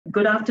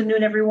Good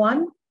afternoon,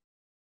 everyone.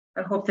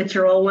 I hope that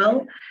you're all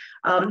well.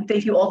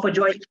 Thank you all for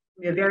joining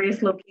from your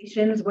various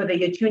locations, whether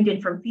you're tuned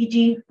in from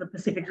Fiji, the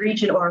Pacific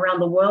region, or around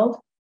the world.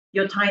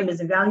 Your time is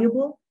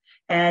valuable,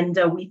 and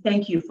we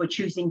thank you for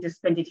choosing to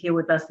spend it here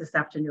with us this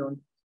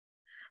afternoon.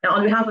 Now,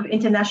 on behalf of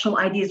International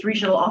IDEA's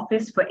Regional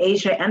Office for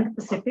Asia and the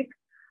Pacific,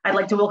 I'd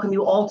like to welcome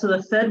you all to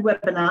the third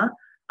webinar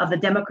of the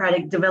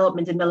Democratic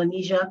Development in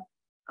Melanesia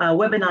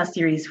webinar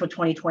series for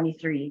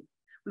 2023.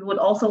 We would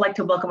also like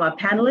to welcome our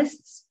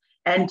panelists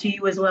and to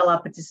you as well, our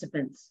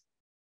participants.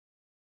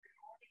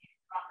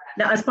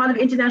 Now, as part of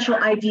International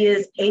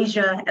IDEA's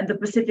Asia and the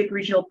Pacific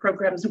Regional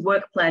Program's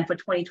work plan for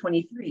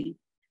 2023,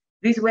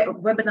 these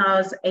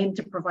webinars aim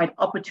to provide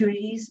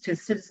opportunities to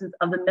citizens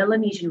of the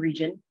Melanesian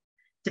region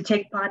to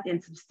take part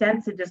in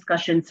substantive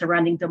discussions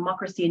surrounding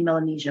democracy in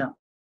Melanesia.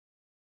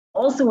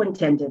 Also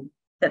intended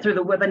that through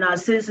the webinars,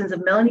 citizens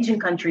of Melanesian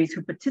countries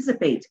who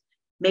participate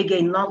may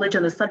gain knowledge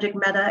on the subject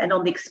matter and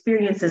on the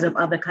experiences of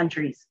other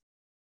countries.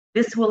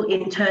 This will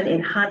in turn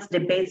enhance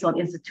debates on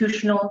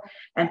institutional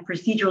and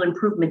procedural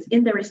improvements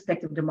in their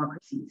respective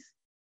democracies.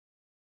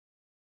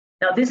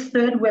 Now, this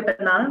third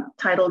webinar,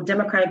 titled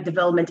Democratic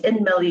Development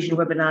in Melanesian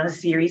Webinar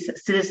Series,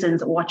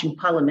 Citizens Watching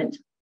Parliament.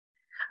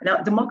 Now,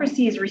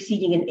 democracy is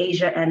receding in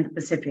Asia and the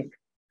Pacific,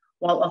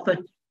 while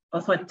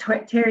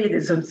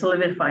authoritarianism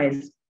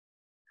solidifies.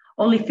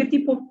 Only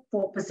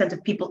 54%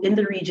 of people in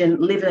the region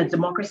live in a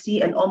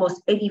democracy, and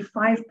almost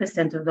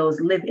 85% of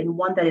those live in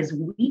one that is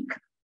weak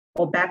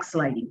or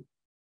backsliding.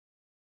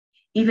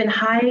 Even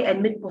high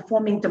and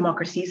mid-performing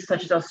democracies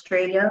such as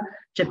Australia,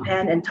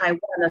 Japan, and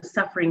Taiwan are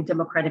suffering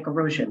democratic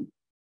erosion.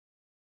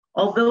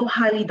 Although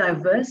highly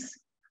diverse,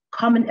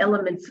 common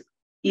elements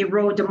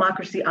erode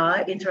democracy are,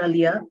 inter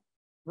alia,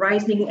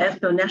 rising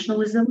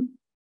ethno-nationalism,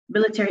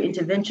 military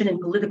intervention in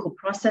political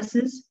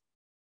processes,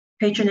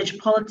 patronage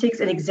politics,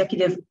 and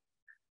executive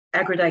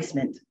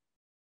aggrandizement.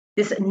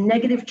 This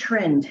negative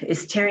trend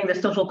is tearing the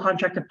social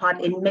contract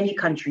apart in many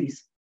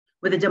countries,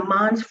 with a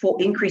demand for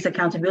increased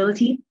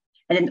accountability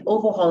and an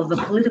overhaul of the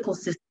political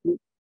system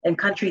in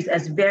countries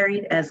as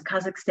varied as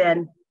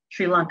Kazakhstan,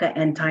 Sri Lanka,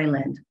 and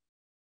Thailand.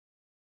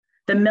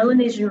 The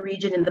Melanesian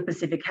region in the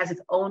Pacific has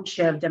its own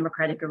share of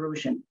democratic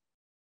erosion.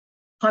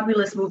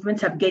 Populist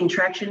movements have gained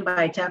traction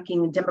by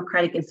attacking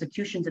democratic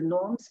institutions and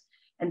norms,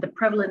 and the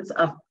prevalence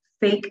of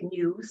fake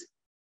news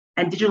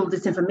and digital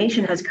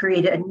disinformation has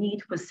created a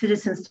need for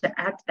citizens to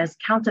act as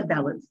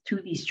counterbalance to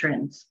these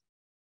trends.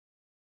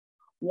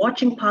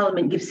 Watching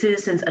Parliament gives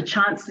citizens a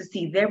chance to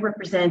see their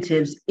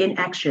representatives in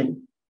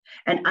action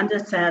and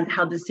understand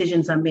how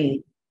decisions are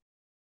made.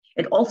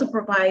 It also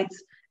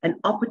provides an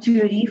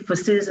opportunity for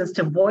citizens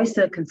to voice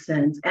their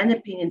concerns and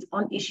opinions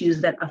on issues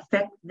that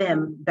affect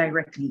them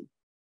directly.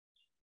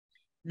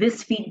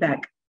 This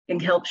feedback can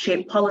help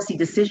shape policy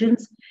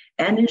decisions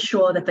and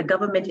ensure that the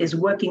government is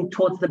working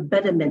towards the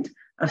betterment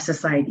of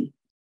society.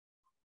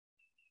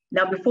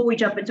 Now, before we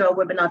jump into our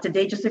webinar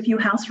today, just a few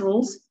house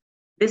rules.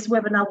 This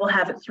webinar will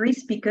have 3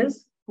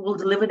 speakers who will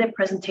deliver their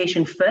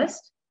presentation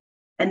first,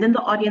 and then the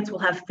audience will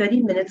have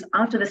 30 minutes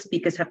after the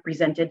speakers have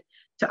presented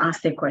to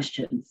ask their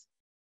questions.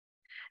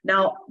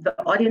 Now, the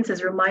audience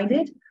is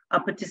reminded,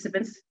 our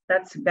participants,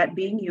 that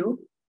being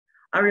you,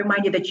 are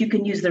reminded that you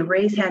can use the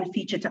raise hand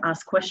feature to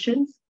ask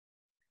questions.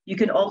 You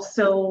can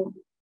also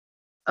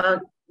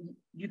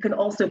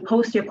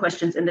post your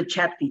questions in the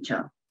chat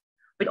feature.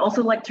 We'd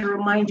also like to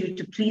remind you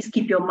to please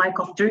keep your mic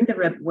off during the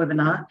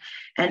webinar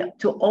and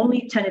to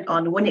only turn it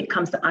on when it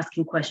comes to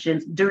asking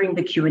questions during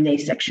the Q&A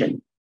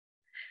section.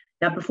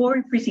 Now, before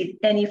we proceed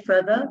any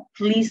further,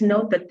 please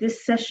note that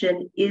this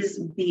session is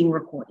being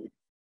recorded.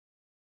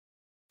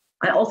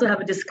 I also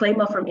have a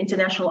disclaimer from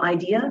International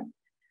IDEA.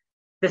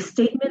 The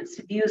statements,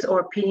 views,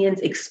 or opinions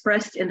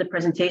expressed in the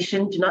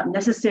presentation do not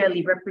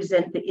necessarily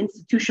represent the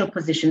institutional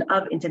position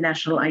of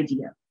International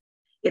IDEA,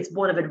 its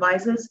board of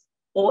advisors,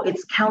 or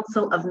its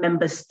council of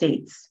member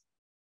states.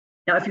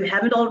 Now, if you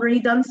haven't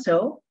already done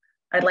so,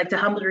 I'd like to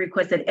humbly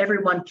request that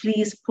everyone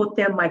please put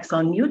their mics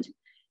on mute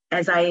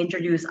as I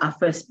introduce our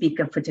first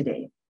speaker for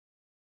today.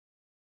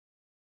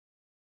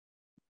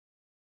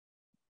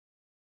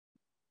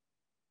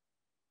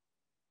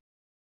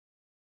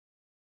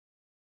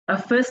 Our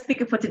first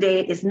speaker for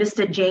today is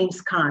Mr.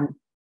 James Khan.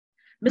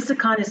 Mr.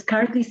 Khan is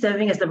currently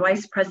serving as the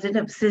Vice President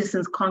of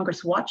Citizens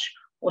Congress Watch,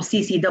 or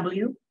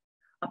CCW,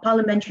 a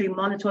parliamentary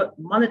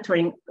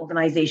monitoring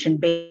organization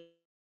based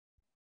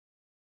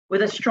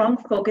with a strong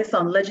focus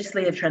on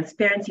legislative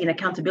transparency and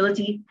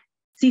accountability.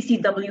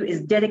 CCW is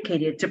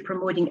dedicated to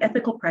promoting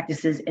ethical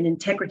practices and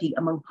integrity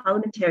among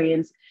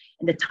parliamentarians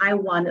in the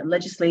Taiwan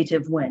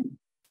legislative yuan.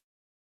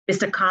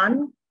 Mr.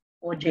 Khan,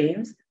 or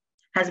James,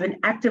 has been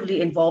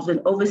actively involved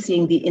in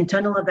overseeing the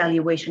internal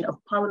evaluation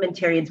of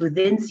parliamentarians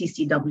within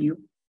CCW,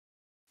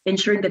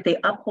 ensuring that they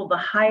uphold the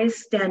highest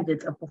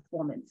standards of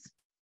performance.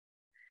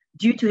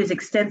 Due to his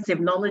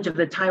extensive knowledge of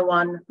the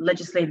Taiwan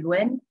legislative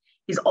yuan,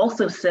 he's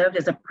also served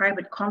as a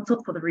private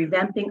consult for the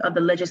revamping of the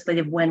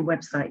legislative yuan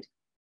website.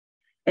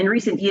 In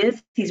recent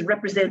years, he's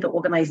represented the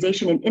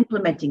organization in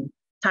implementing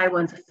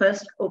Taiwan's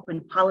first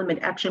open parliament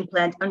action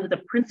plan under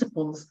the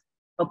principles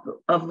of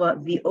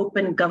the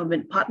Open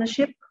Government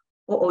Partnership,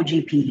 or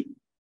OGP.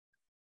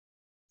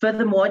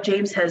 Furthermore,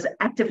 James has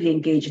actively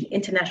engaged in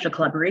international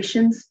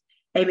collaborations,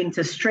 aiming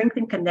to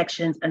strengthen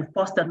connections and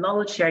foster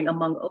knowledge sharing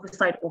among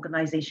oversight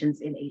organizations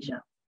in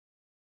Asia.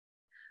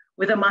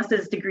 With a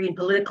master's degree in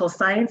political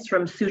science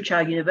from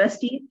Soochow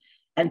University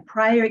and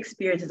prior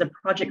experience as a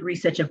project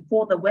researcher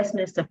for the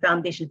Westminster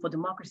Foundation for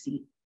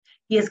Democracy,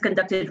 he has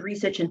conducted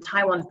research in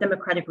Taiwan's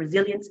democratic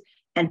resilience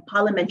and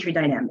parliamentary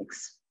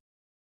dynamics.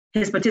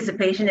 His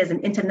participation as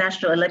an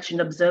international election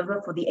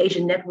observer for the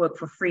Asian Network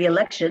for Free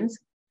Elections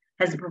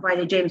has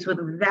provided James with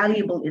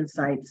valuable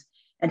insights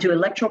into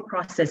electoral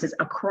processes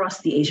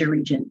across the Asia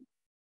region.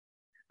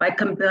 By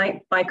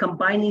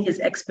combining his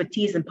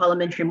expertise in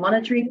parliamentary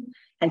monitoring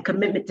and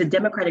commitment to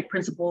democratic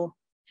principle,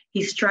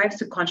 he strives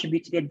to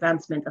contribute to the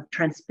advancement of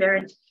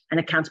transparent and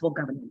accountable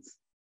governance.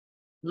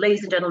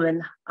 Ladies and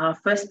gentlemen, our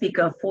first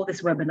speaker for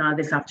this webinar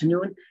this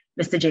afternoon,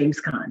 Mr. James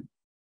Khan.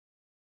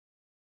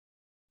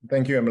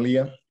 Thank you,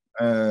 Amelia.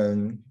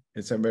 And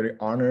it's a very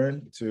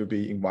honor to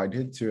be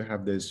invited to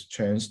have this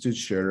chance to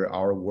share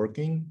our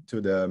working to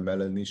the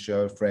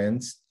Melanesia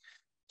friends.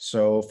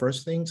 So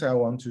first things, I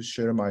want to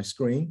share my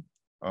screen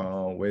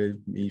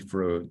with me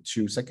for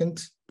 2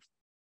 seconds.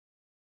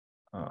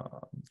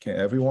 Can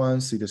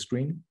everyone see the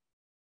screen?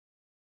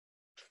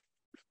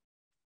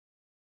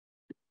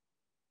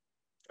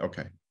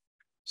 Okay,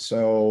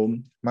 so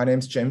my name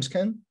is James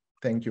Khan.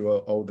 Thank you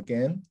all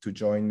again to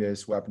join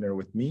this webinar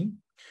with me.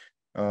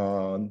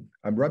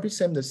 I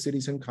represent the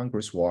Citizen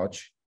Congress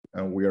Watch,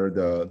 and we are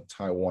the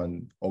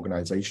Taiwan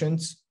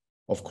organizations.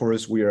 Of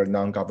course, we are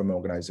non-government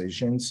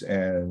organizations,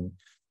 and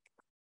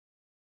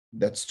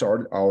let's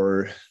start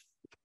our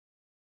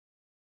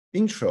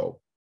intro.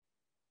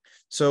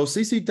 So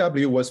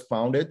CCW was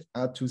founded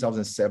in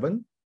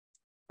 2007.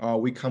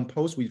 We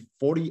composed with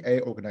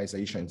 48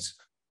 organizations.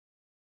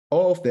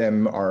 All of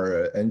them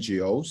are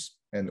NGOs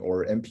and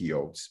or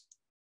NPOs.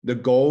 The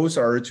goals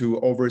are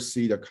to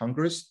oversee the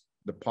Congress,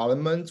 the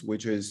Parliament,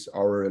 which is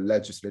our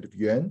legislative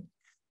yuan,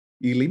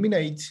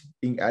 eliminate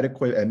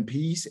inadequate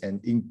MPs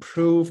and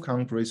improve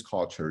Congress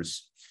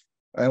cultures.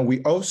 And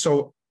we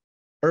also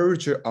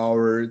urge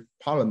our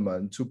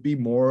Parliament to be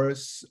more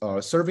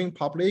serving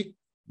public,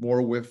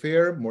 more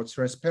welfare, more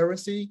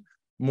transparency,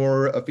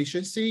 more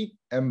efficiency,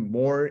 and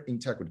more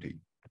integrity.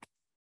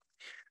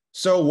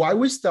 So why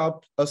we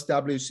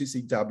established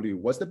CCW?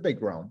 What's the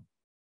background?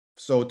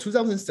 So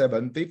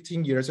 2007,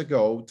 15 years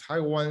ago,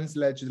 Taiwan's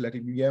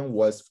legislative yuan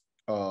was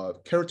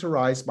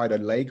characterized by the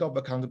lack of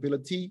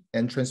accountability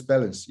and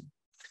transparency.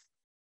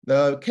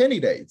 The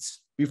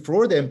candidates,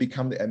 before they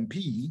become the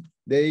MP,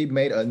 they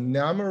made a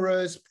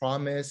numerous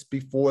promise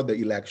before the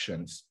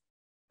elections.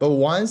 But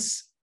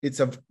once it's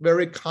a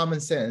very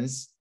common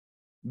sense,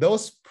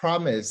 those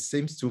promises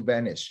seems to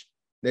vanish.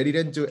 They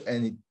didn't do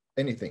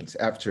anything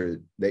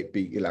after they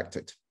be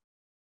elected.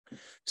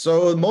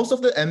 So most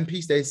of the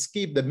MPs, they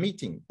skip the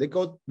meeting. They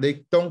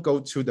don't go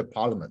to the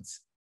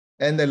parliaments.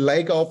 And the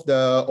lack of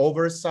the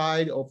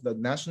oversight of the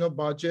national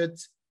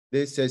budget,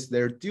 this is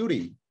their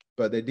duty,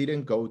 but they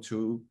didn't go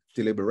to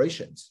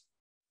deliberations.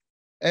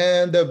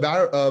 And the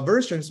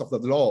versions of the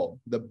law,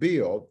 the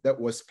bill that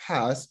was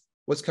passed,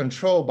 was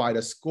controlled by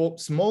the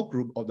small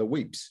group of the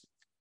whips.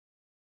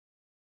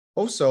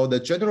 Also, the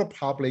general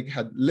public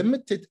had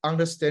limited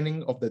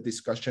understanding of the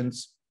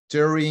discussions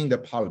during the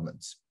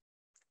parliaments.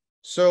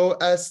 So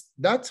at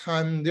that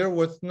time, there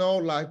was no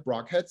live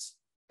broadcasts,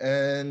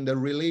 and the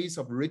release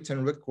of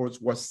written records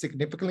was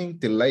significantly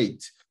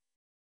delayed.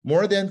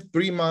 More than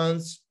 3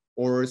 months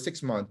or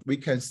 6 months, we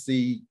can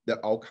see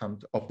the outcome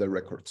of the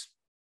records.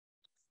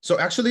 So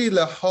actually,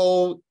 the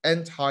whole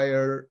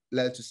entire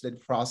legislative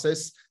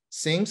process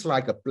seems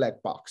like a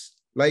black box,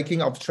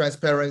 lacking of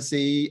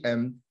transparency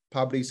and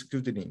public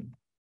scrutiny.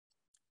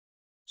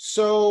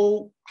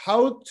 So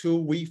how do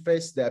we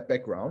face that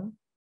background?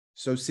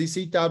 So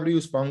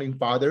CCW's founding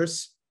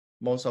fathers,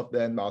 most of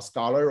them are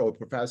scholar or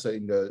professor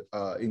in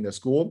the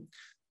school.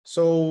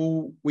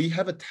 So we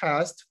have a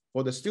test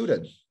for the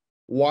student.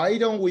 Why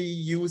don't we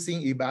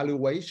using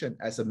evaluation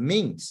as a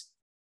means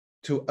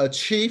to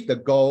achieve the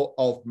goal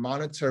of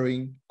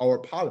monitoring our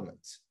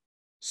parliaments?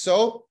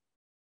 So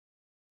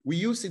we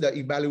use the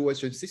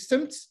evaluation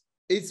systems.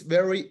 It's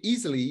very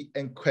easily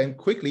and can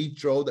quickly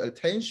draw the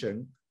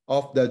attention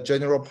of the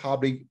general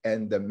public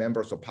and the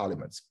members of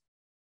parliaments.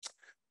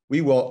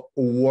 We will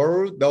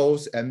award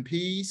those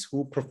MPs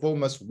who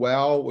perform as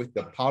well with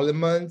the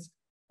parliament,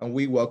 and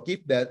we will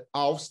give that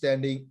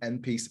outstanding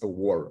MPs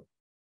award.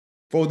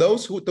 For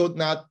those who do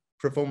not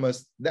perform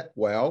as that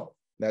well,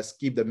 let's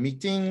give the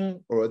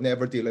meeting or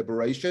never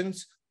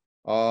deliberations,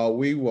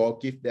 we will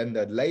give them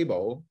the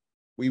label.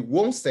 We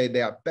won't say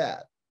they are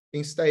bad.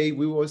 Instead,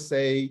 we will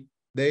say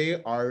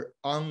they are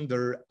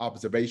under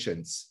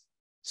observations.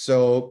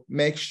 So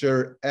make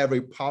sure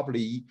every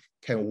public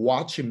can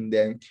watch them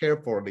then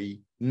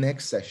carefully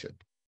next session.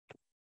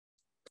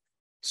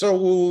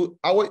 So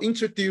I will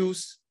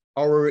introduce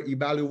our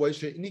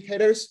evaluation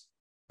indicators,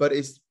 but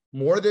it's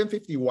more than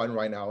 51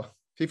 right now,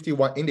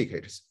 51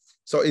 indicators.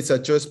 So it's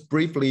just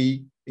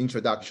briefly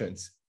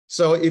introductions.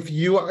 So if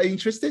you are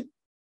interested,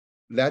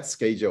 let's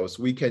schedule.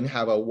 We can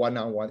have a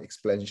one-on-one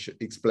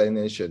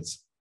explanations.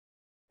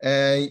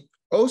 And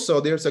also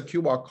there's a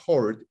QR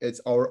code.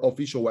 It's our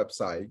official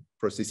website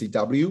for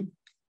CCW.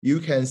 You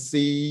can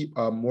see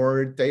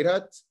more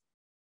data,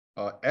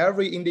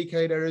 every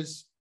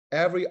indicators,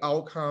 every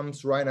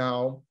outcomes right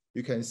now,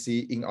 you can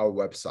see in our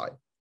website.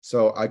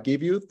 So I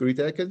give you 3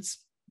 seconds.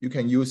 You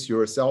can use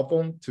your cell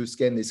phone to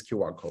scan this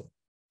QR code.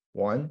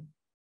 1,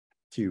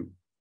 2,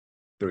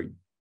 3.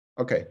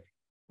 Okay,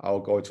 I'll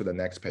go to the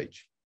next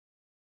page.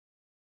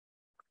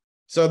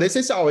 So this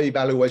is our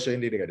evaluation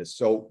indicators.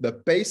 So the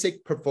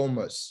basic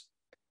performance,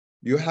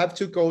 you have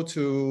to go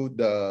to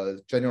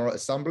the General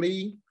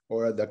Assembly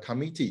or the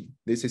committee.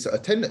 This is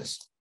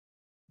attendance.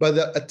 But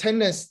the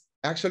attendance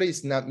actually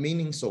is not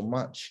meaning so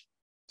much.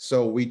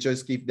 So we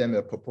just give them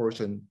a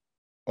proportion,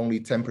 only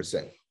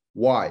 10%.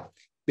 Why?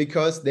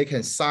 Because they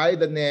can sign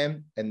the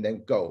name and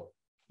then go.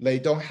 They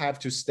don't have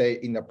to stay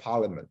in the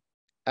parliament.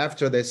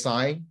 After they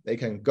sign, they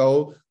can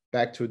go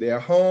back to their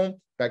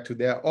home, back to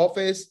their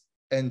office,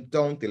 and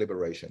don't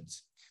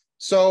deliberations.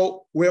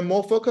 So we're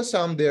more focused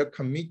on their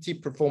committee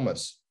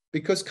performance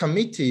because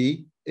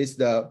committee is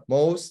the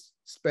most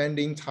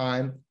spending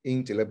time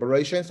in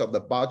deliberations of the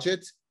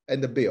budget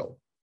and the bill.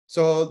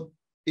 So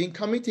in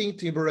committee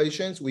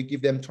deliberations, we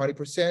give them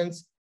 20%,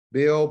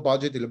 bill,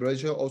 budget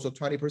deliberation, also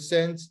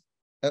 20%,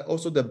 and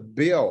also the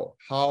bill,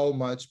 how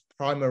much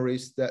primary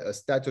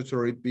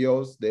statutory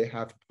bills they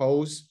have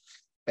posed,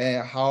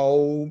 and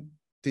how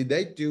did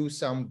they do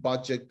some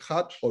budget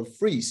cut or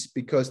freeze,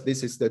 because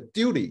this is the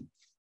duty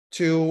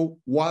to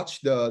watch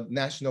the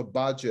national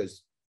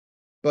budgets,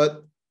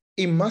 but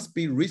it must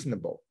be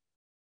reasonable.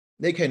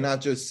 They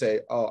cannot just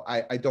say, oh,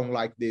 I don't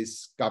like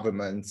this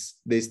government,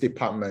 this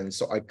department,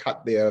 so I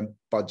cut their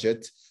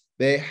budget.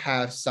 They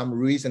have some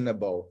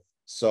reasonable,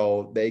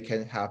 so they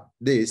can have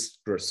this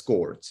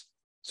scored.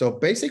 So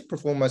basic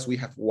performance, we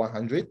have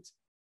 100.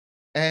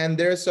 And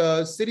there's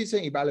a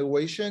citizen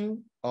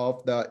evaluation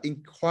of the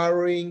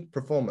inquiring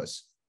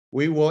performance.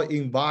 We will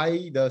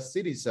invite the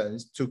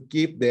citizens to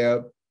give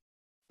their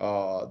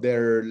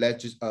MPs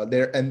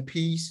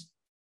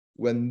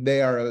when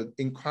they are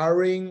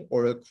inquiring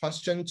or a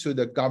question to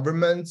the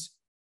government,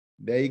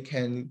 they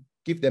can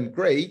give them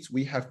grades.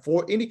 We have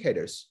 4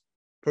 indicators: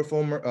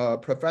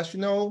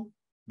 professional,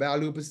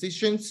 value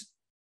positions,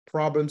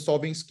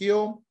 problem-solving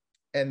skill,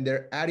 and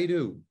their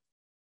attitude.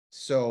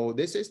 So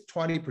this is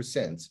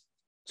 20%.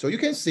 So you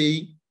can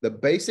see the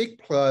basic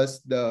plus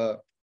the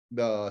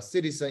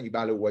citizen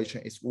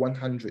evaluation is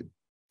 100.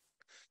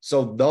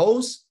 So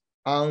those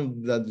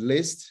on the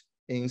list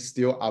in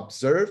still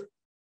observed,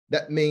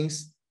 that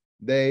means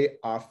they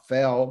are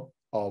fail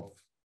of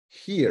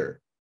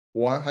here,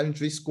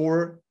 100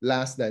 score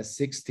less than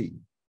 60.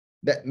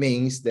 That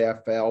means they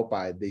are failed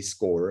by this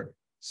score.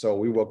 So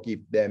we will give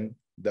them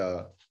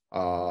the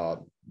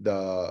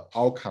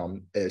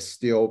outcome is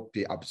still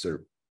be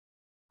observed.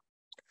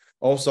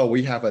 Also,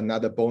 we have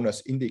another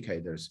bonus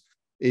indicators.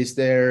 Is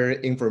there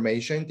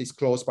information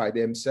disclosed by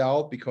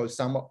themselves? Because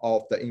some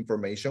of the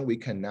information we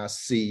cannot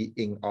see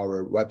in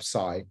our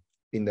website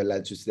in the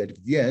legislative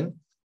yuan,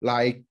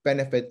 like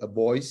benefit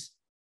avoids,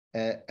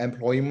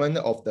 employment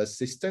of the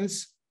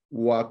assistants,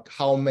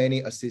 how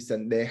many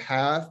assistants they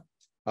have,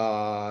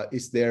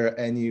 is there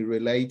any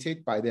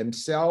related by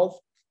themselves?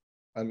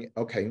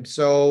 Okay,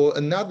 so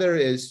another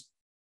is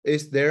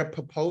their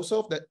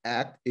proposal of the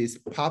act is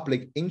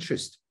public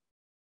interest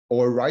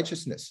or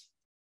righteousness?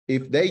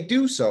 If they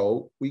do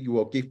so, we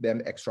will give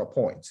them extra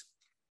points.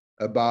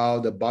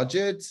 About the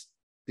budget,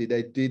 did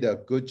they did a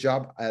good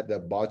job at the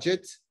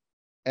budget?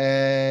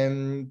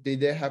 And did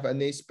they have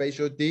any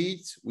special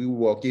deeds? We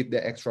will give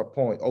the extra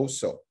point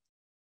also.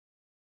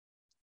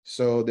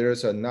 So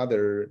there's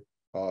another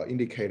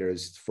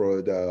indicators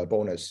for the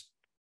bonus.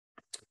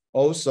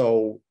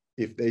 Also,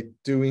 if they're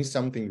doing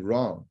something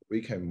wrong,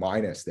 we can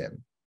minus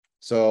them.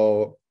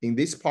 So in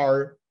this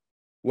part,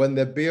 when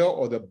the bill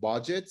or the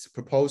budget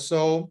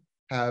proposal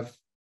have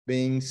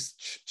been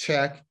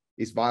checked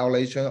is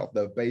violation of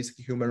the basic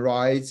human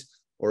rights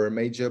or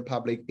major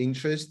public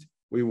interest,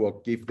 we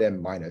will give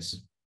them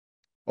minus.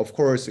 Of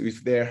course,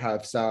 if they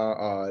have some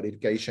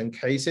litigation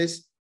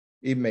cases,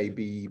 it may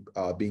be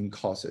being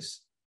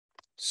causes.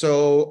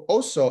 So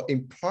also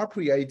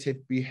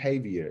inappropriate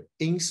behavior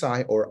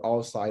inside or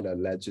outside the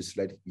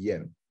legislative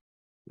yuan.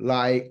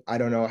 Like, I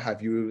don't know,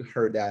 have you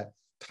heard that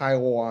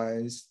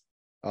Taiwan's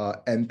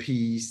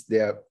MPs,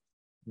 they're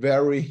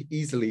very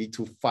easily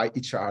to fight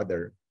each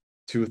other,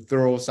 to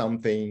throw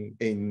something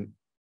in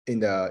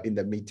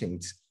the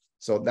meetings.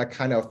 So that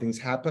kind of things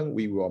happen,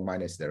 we will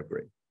minus their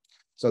grade.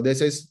 So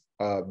this is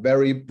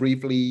very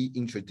briefly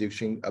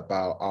introduction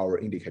about our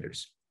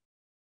indicators.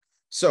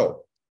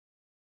 So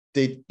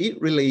did it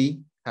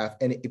really have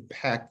any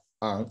impact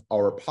on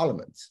our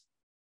parliament?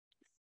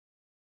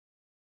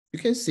 You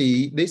can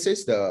see this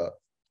is the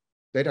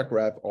data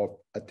graph of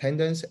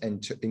attendance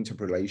and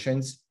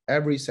interpellations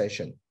every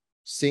session.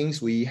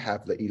 since we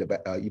have the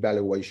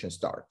evaluation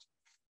start.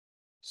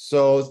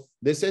 So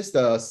this is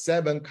the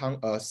seven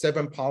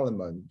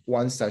parliament,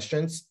 one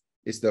sessions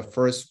is the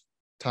first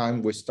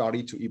time we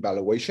started to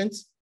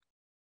evaluations.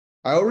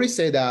 I already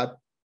say that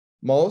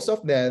most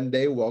of them,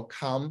 they will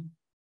come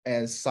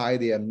and sign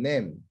their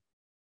name.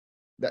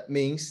 That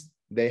means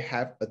they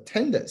have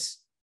attendance,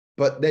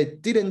 but they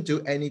didn't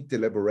do any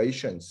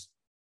deliberations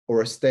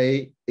or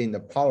stay in the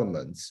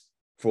parliaments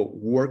for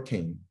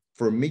working,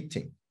 for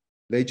meeting.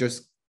 They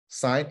just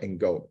sign and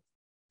go.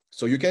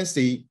 So you can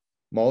see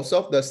most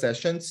of the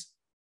sessions,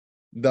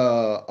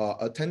 the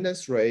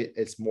attendance rate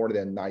is more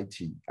than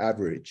 90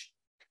 average.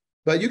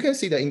 But you can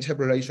see the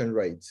interpretation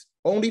rates,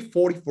 only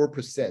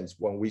 44%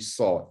 when we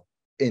saw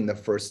in the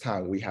first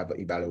time we have an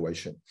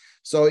evaluation.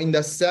 So in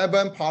the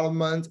 7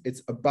 parliament,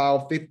 it's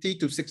about 50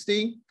 to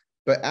 60.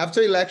 But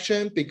after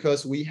election,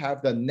 because we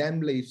have the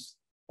name list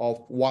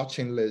of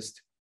watching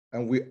list,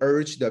 and we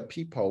urge the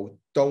people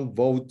don't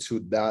vote to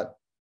that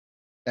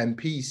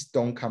MPs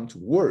don't come to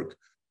work,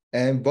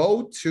 and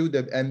vote to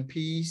the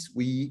MPs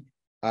we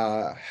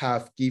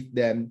have give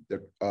them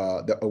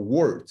the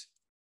award.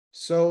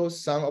 So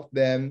some of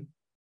them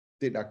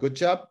did a good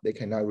job. They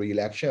cannot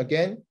re-election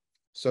again.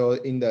 So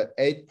in the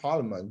 8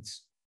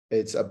 parliaments,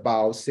 it's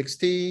about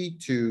 60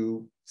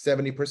 to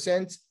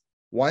 70%.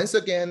 Once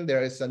again,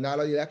 there is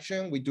another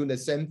election. We do the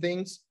same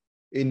things.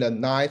 In the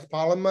 9th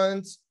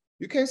parliament,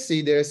 you can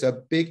see there's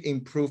a big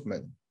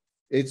improvement.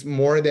 It's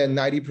more than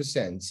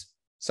 90%,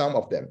 some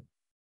of them.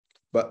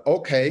 But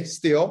okay,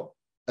 still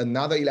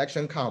another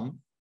election come.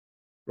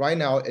 Right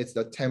now, it's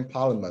the 10th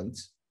parliament.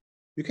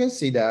 You can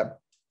see that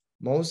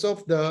most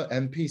of the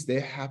MPs, they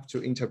have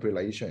two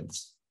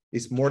interpellations.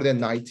 It's more than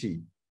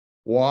 90.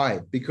 Why?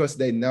 Because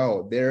they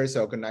know there's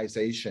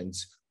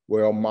organizations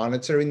we're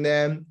monitoring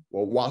them,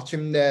 we're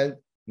watching them,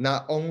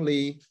 not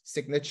only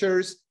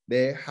signatures,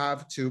 they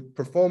have to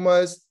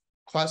performance,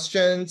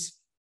 questions,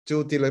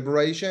 to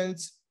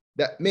deliberations.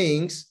 That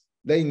means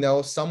they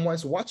know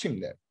someone's watching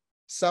them.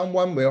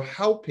 Someone will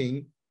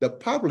helping the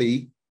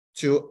public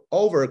to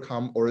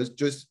overcome or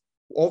just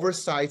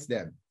oversight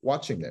them,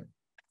 watching them.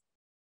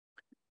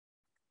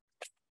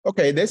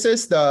 Okay, this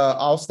is the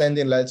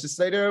outstanding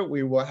legislator.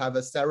 We will have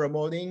a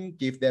ceremony,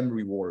 give them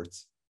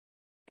rewards.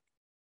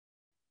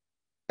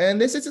 And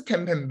this is a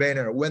campaign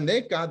banner. When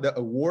they got the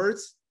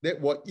awards, they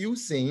were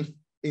using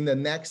in the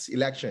next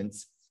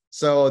elections.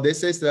 So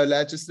this is the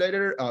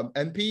legislator,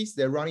 MPs,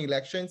 they run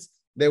elections.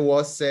 They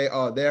will say,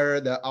 oh,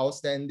 they're the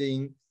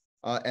outstanding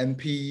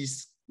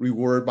MPs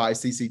reward by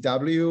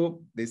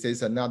CCW. This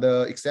is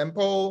another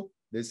example.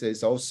 This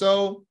is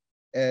also,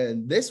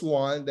 and this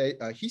one,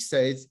 he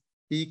says,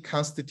 he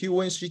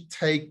constituency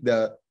take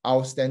the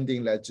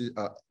outstanding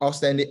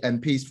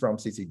MPs from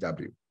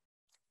CCW.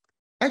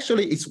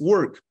 Actually, it's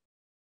work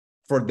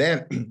for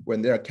them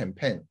when they're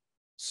campaign.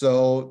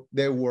 So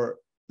they were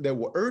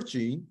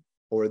urging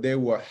or they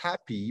were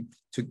happy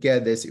to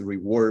get this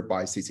reward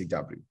by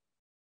CCW.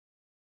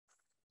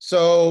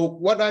 So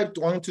what I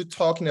want to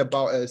talking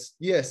about is,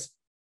 yes,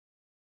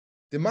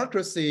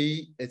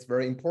 democracy is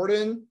very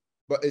important,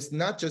 but it's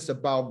not just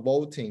about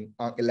voting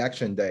on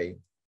election day,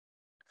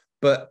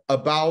 but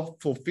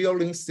about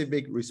fulfilling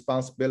civic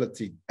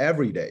responsibility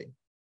every day.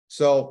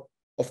 So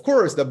of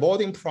course, the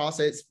voting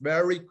process is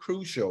very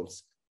crucial.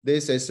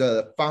 This is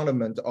a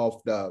fundament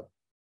of the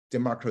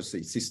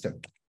democracy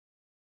system.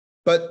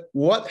 But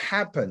what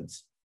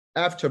happens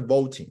after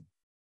voting?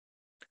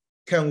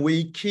 Can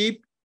we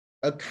keep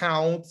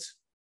account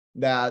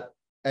that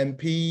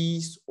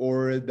MPs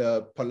or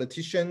the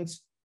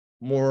politicians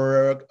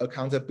more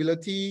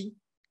accountability,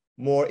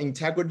 more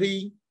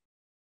integrity?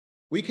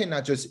 We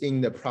cannot just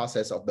in the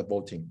process of the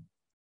voting.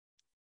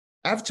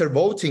 After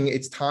voting,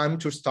 it's time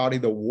to start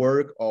the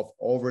work of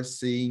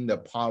overseeing the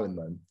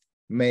parliament,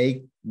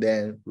 make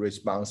them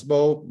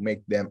responsible,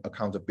 make them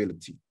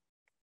accountability.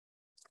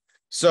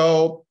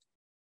 So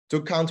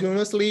to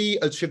continuously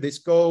achieve this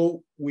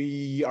goal,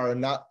 we are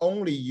not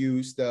only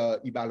use the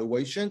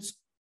evaluations,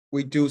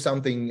 we do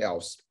something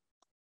else.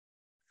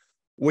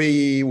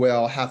 We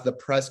will have the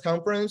press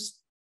conference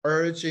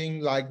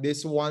urging like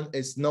this one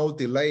is no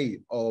delay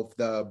of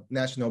the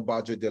national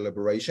budget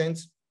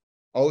deliberations.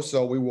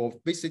 Also, we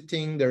will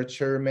visiting the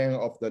chairman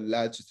of the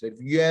legislative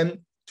yuan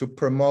to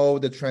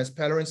promote the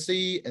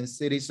transparency and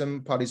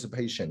citizen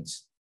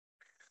participations.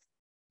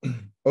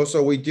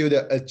 Also, we do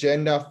the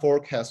agenda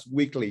forecast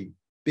weekly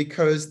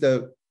because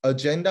the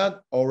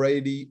agenda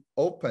already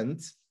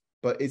opened,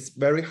 but it's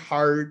very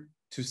hard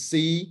to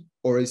see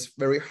or it's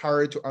very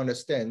hard to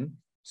understand.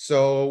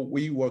 So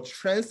we will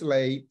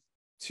translate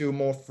to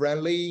more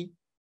friendly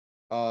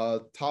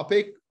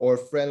topic or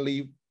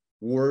friendly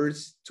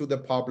words to the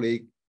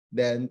public,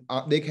 then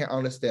they can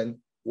understand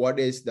what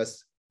is the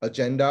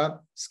agenda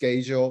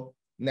schedule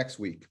next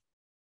week.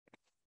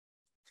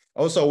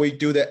 Also, we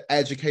do the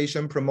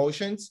education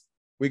promotions.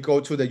 We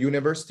go to the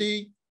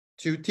university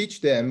to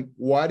teach them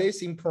what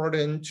is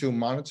important to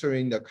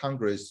monitoring the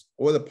Congress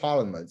or the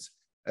parliaments,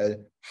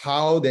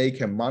 how they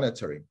can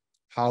monitor it,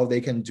 how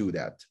they can do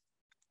that.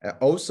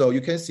 Also,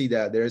 you can see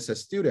that there's a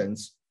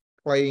students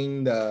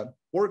playing the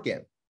board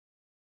game.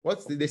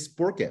 What's this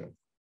board game?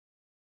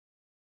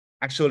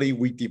 Actually,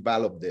 we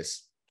developed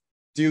this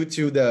due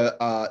to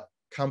the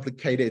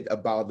complicated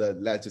about the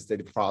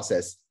legislative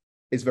process.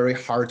 It's very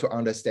hard to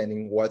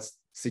understanding what's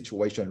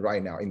situation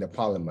right now in the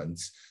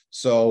parliaments.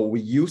 So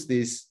we use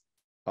this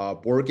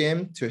board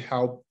game to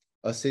help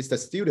assist the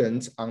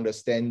students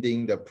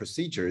understanding the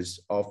procedures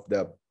of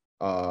the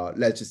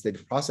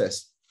legislative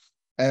process.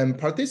 And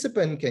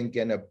participants can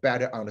get a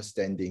better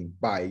understanding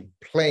by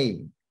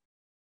playing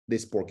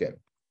this board game.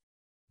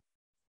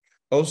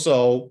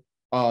 Also,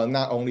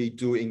 not only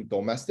doing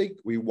domestic,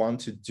 we want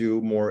to do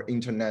more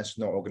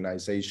international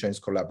organizations,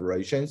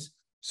 collaborations.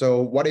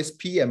 So what is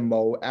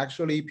PMO?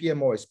 Actually,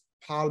 PMO is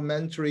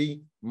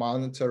Parliamentary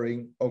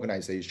Monitoring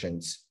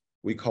Organizations.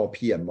 We call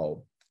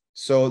PMO.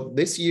 So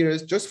this year,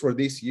 just for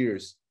this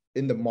year's,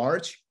 in the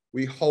March,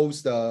 we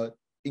host the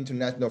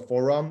International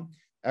Forum.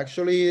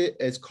 Actually,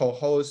 it's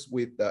co-host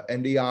with the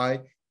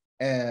NDI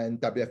and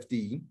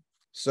WFD.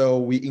 So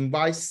we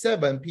invite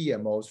 7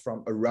 PMOs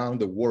from around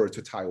the world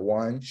to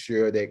Taiwan,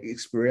 share their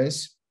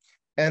experience.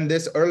 And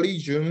this early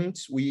June,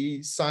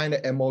 we signed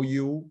an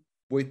MOU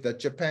with the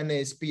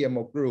Japanese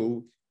PMO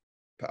group.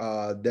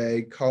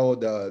 They call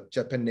the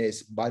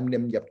Japanese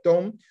Bannem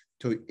Yapdong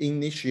to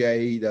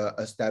initiate the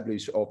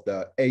establishment of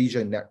the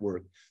Asian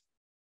network.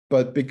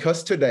 But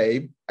because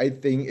today, I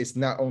think it's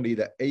not only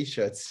the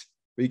Asians,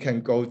 we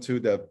can go to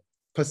the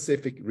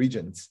Pacific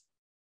regions.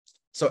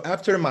 So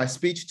after my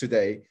speech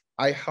today,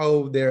 I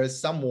hope there is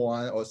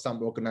someone or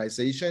some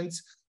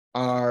organizations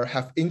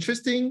have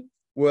interesting,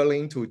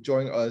 willing to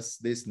join us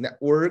this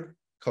network,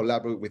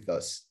 collaborate with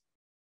us.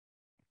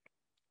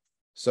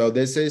 So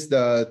this is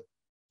the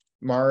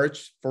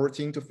March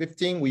 14 to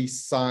 15, we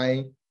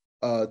signed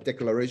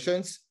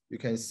declarations. You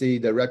can see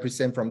the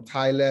represent from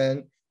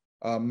Thailand,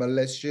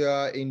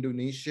 Malaysia,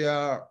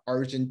 Indonesia,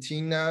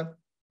 Argentina,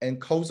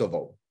 and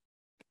Kosovo.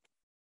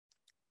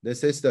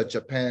 This is the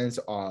Japan's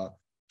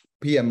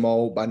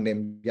PMO by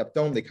name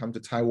Yapdong. They come to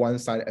Taiwan,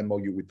 sign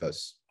MOU with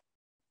us.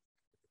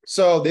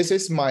 So this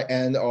is my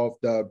end of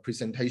the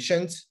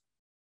presentations.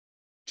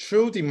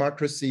 True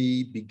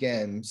democracy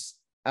begins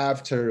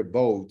after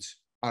votes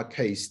are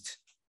cast.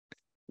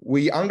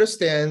 We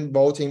understand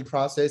voting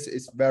process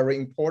is very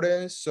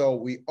important. So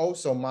we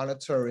also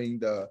monitoring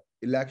the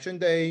election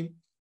day,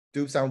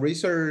 do some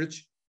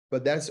research,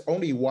 but that's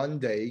only one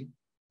day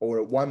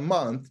or 1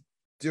 month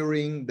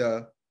during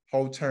the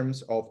whole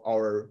terms of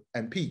our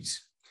MPs.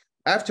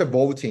 After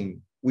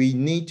voting, we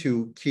need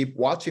to keep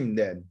watching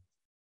them,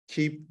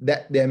 keep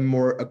them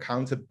more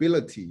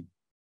accountability,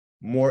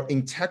 more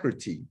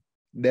integrity.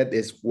 That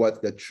is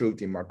what the true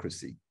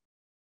democracy.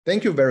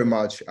 Thank you very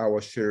much. I will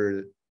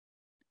share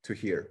to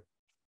hear.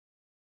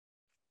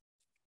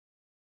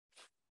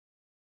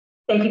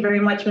 Thank you very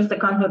much, Mr.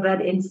 Khan, for that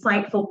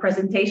insightful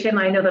presentation.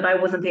 I know that I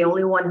wasn't the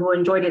only one who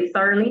enjoyed it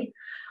thoroughly.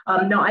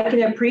 Now, I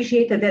can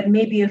appreciate that there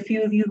may be a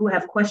few of you who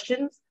have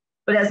questions,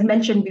 but as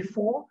mentioned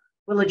before,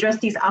 we'll address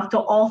these after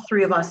all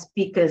 3 of our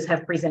speakers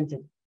have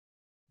presented.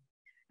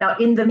 Now,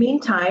 in the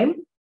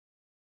meantime,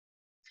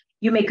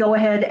 you may go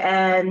ahead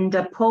and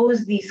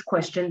pose these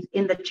questions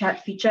in the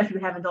chat feature if you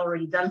haven't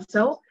already done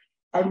so,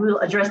 and we'll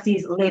address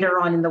these later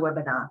on in the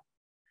webinar.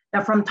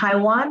 Now, from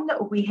Taiwan,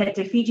 we head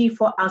to Fiji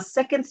for our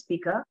second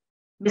speaker,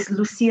 Ms.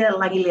 Lucia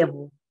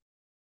Langilevu.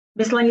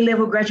 Ms.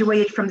 Langilevu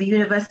graduated from the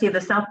University of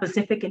the South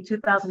Pacific in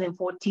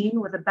 2014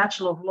 with a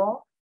Bachelor of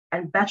Law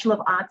and Bachelor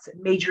of Arts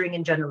majoring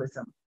in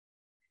journalism.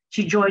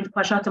 She joined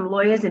Pashatum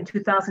Lawyers in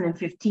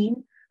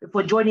 2015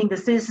 before joining the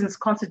Citizens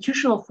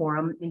Constitutional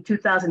Forum in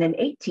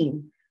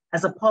 2018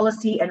 as a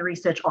policy and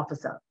research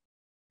officer.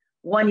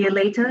 1 year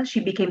later,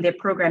 she became their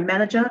program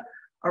manager,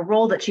 a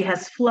role that she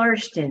has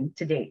flourished in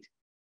to date.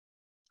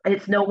 And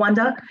it's no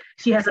wonder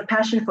she has a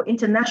passion for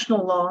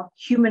international law,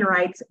 human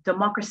rights,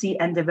 democracy,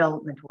 and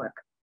development work.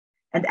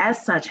 And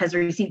as such, has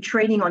received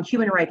training on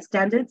human rights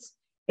standards,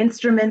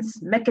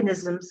 instruments,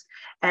 mechanisms,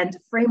 and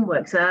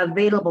frameworks that are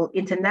available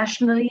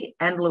internationally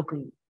and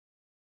locally.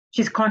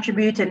 She's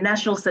contributed to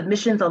national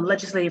submissions on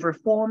legislative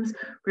reforms,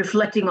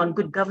 reflecting on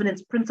good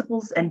governance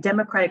principles and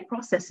democratic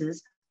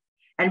processes,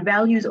 and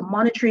values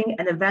monitoring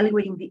and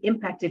evaluating the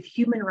impact of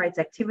human rights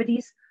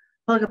activities,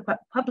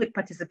 public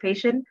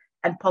participation,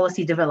 and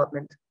policy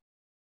development.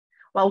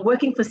 While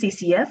working for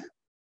CCF,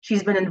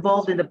 she's been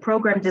involved in the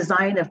program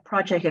design of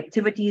project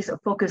activities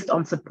focused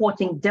on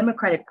supporting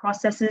democratic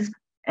processes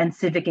and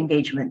civic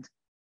engagement.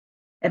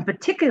 In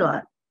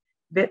particular,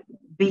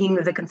 being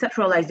the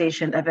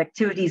conceptualization of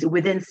activities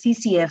within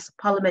CCF's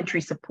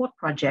Parliamentary Support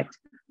Project,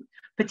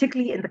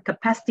 particularly in the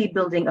capacity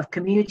building of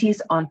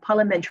communities on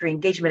parliamentary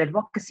engagement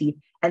advocacy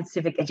and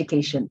civic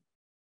education.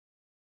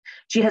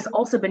 She has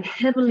also been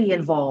heavily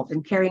involved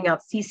in carrying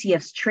out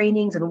CCF's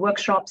trainings and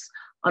workshops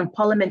on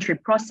parliamentary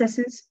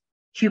processes,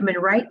 human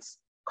rights,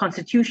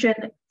 constitution,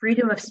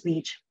 freedom of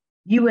speech,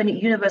 UN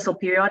Universal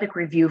Periodic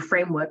Review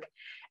framework.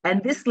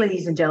 And this,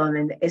 ladies and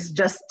gentlemen, is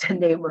just to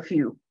name a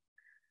few.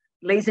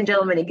 Ladies and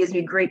gentlemen, it gives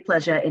me great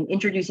pleasure in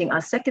introducing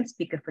our second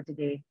speaker for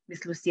today,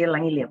 Ms. Lucia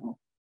Langilevu.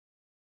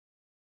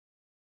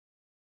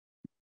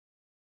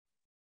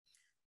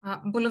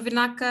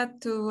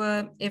 Bolovinaka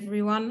to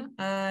everyone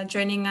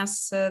joining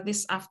us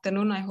this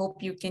afternoon. I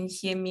hope you can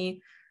hear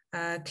me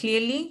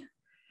clearly.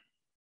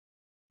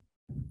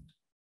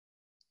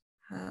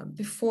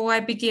 Before I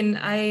begin,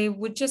 I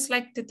would just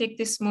like to take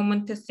this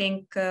moment to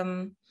thank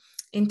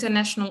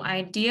International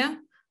IDEA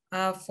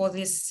for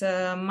this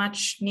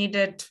much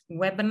needed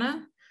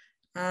webinar.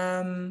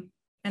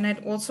 And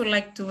I'd also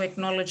like to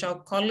acknowledge our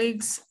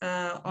colleagues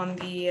on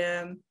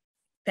the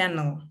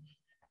panel.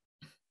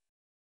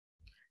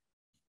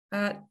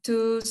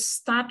 To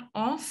start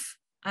off,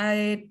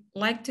 I'd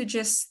like to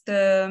just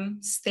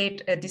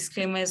state a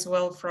disclaimer as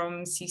well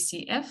from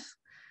CCF.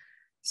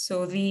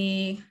 So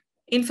the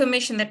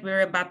information that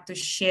we're about to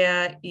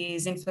share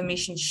is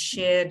information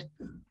shared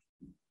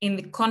in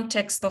the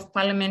context of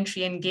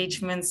parliamentary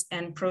engagements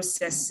and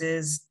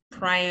processes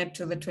prior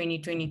to the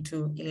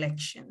 2022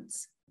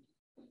 elections.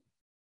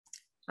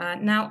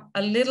 Now,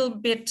 a little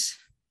bit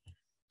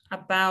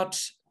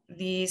about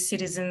the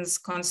Citizens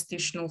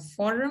Constitutional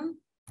Forum.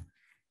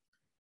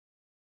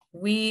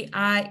 We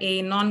are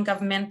a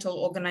non-governmental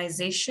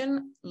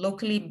organization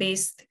locally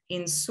based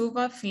in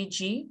Suva,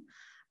 Fiji.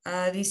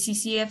 The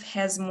CCF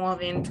has more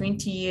than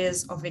 20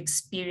 years of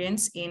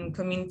experience in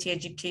community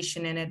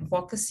education and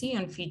advocacy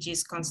on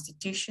Fiji's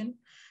constitution,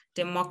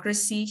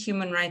 democracy,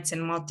 human rights,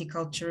 and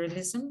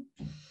multiculturalism.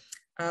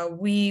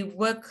 We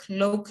work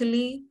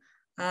locally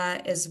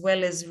as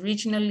well as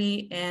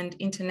regionally and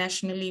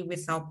internationally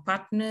with our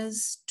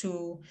partners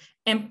to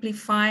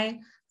amplify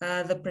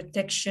the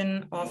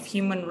protection of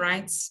human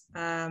rights,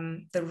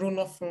 the rule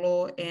of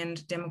law,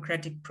 and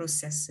democratic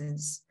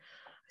processes.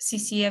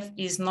 CCF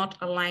is not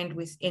aligned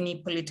with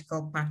any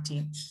political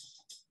party.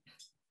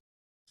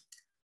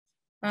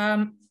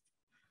 Now,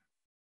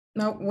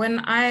 when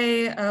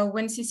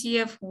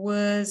CCF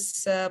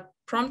was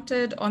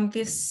prompted on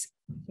this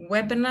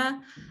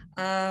webinar,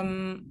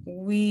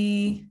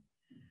 we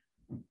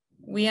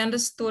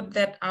understood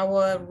that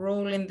our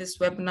role in this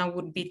webinar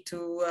would be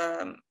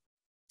to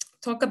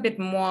talk a bit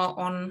more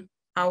on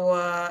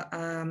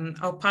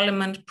our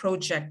parliament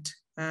project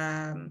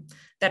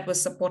that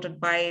was supported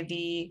by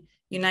the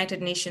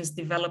United Nations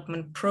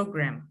Development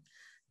Program.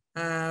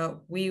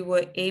 We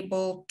were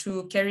able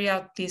to carry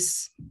out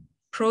this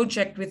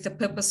project with the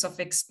purpose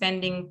of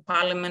expanding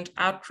parliament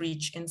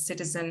outreach and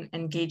citizen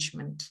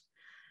engagement.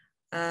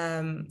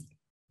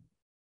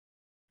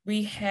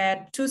 We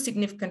had two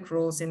significant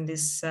roles in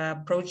this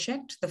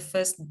project, the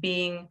first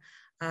being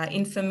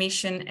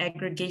information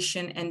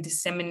aggregation and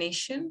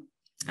dissemination,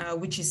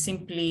 which is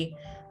simply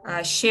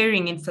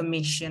sharing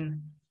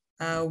information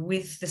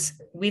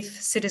with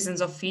citizens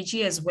of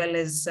Fiji, as well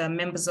as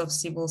members of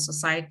civil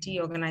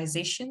society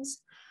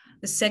organizations.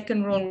 The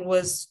second role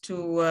was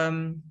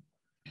to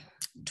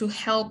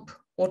help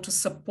or to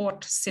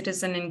support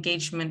citizen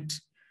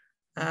engagement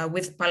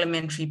with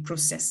parliamentary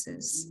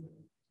processes.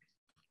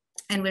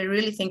 And we're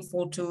really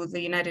thankful to the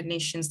United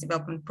Nations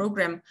Development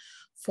Program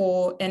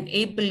for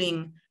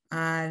enabling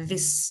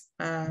this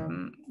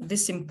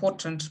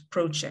important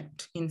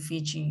project in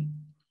Fiji.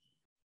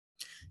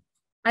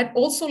 I'd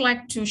also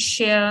like to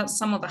share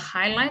some of the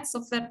highlights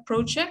of that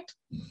project.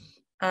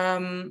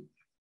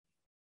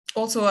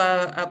 Also,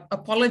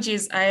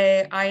 apologies,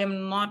 I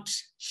am not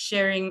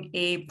sharing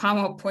a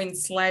PowerPoint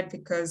slide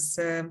because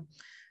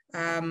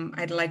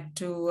I'd like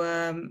to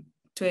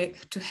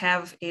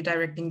have a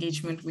direct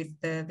engagement with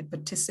the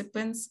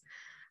participants.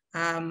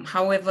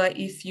 However,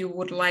 if you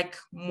would like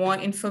more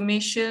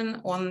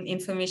information on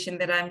information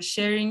that I'm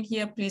sharing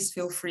here, please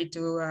feel free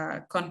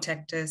to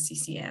contact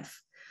CCF.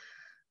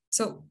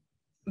 So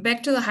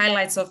back to the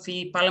highlights of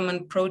the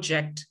Parliament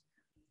project.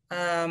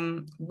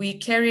 We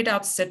carried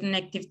out certain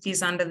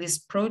activities under this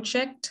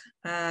project.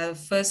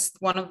 First,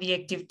 one of the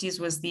activities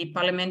was the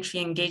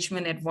parliamentary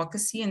engagement,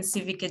 advocacy, and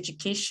civic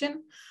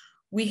education.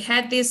 We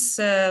had this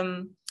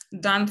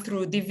done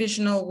through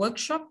divisional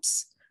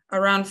workshops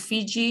around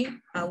Fiji.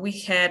 We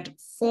had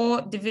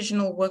 4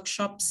 divisional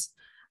workshops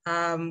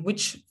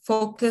which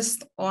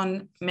focused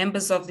on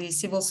members of the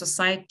civil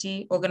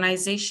society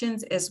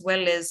organizations, as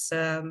well as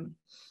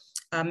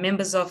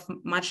members of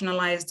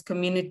marginalized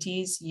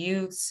communities,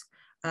 youths,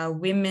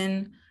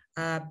 women,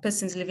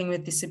 persons living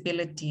with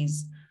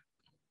disabilities.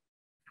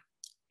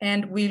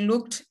 And we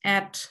looked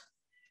at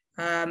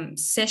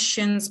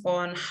sessions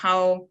on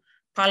how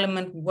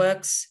Parliament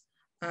works,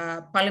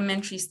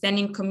 parliamentary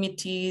standing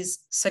committees,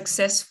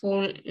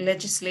 successful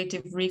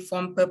legislative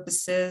reform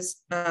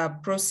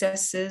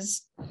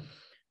processes,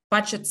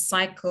 budget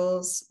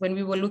cycles. When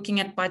we were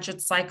looking at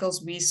budget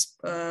cycles,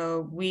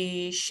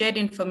 we shared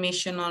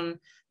information on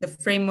the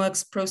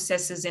frameworks,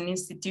 processes, and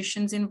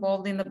institutions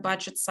involved in the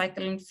budget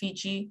cycle in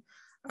Fiji.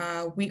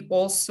 We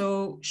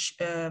also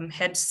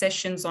had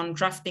sessions on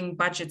drafting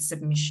budget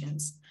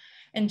submissions.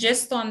 And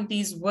just on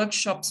these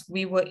workshops,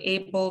 we were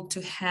able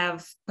to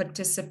have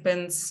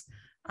participants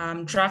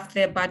draft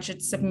their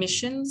budget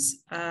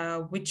submissions,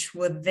 which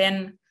were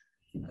then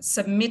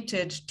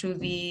submitted to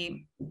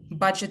the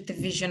budget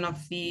division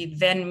of the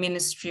then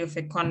Ministry of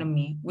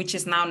Economy, which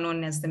is now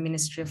known as the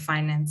Ministry of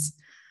Finance.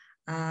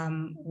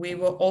 We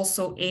were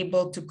also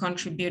able to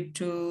contribute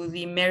to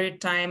the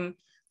Maritime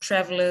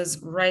Travelers'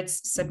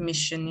 Rights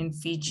Submission in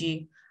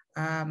Fiji.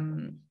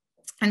 And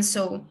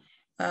so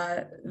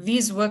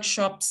these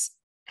workshops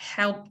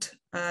helped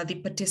the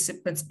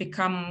participants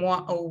become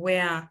more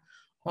aware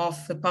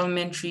of the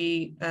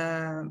parliamentary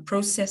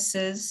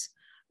processes,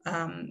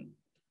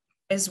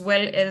 as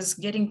well as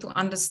getting to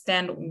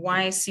understand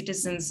why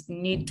citizens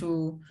need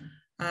to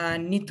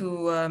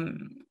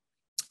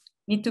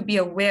be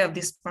aware of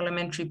these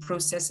parliamentary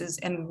processes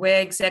and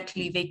where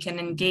exactly they can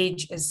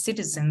engage as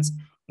citizens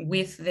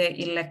with their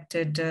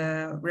elected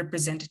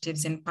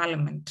representatives in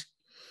parliament.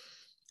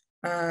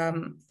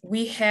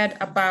 We had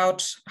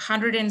about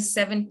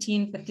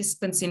 117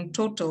 participants in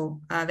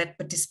total that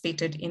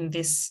participated in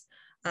this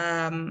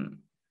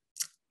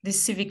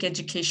civic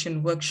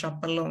education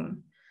workshop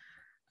alone.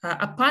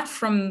 Apart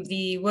from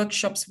the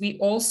workshops, we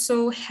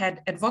also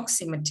had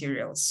advocacy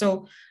materials.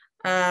 So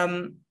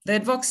the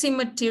advocacy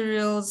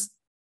materials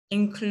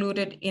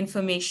included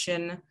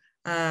information,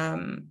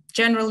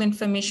 general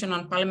information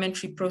on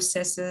parliamentary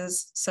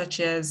processes, such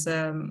as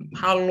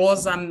how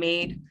laws are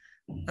made,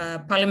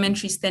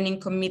 parliamentary standing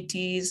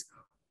committees,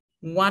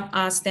 what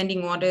are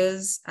standing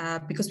orders,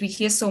 because we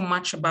hear so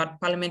much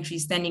about parliamentary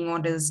standing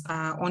orders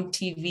on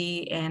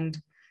TV and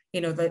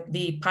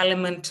the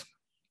parliament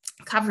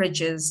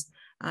coverages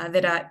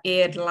that are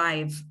aired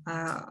live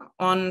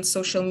on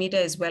social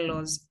media as well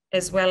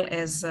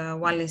as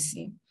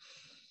Walisi.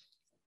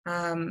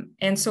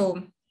 And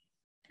so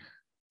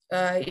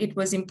it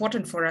was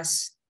important for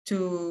us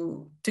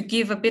to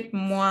give a bit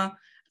more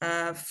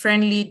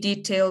friendly,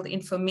 detailed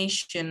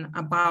information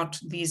about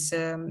these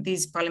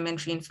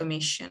parliamentary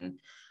information.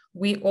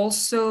 We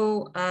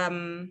also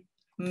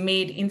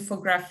made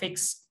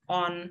infographics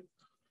on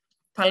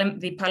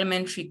the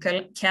parliamentary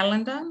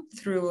calendar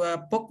through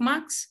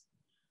bookmarks,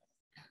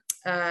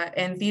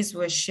 and these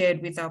were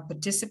shared with our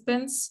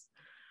participants.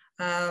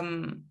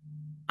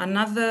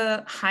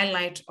 Another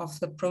highlight of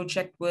the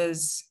project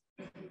was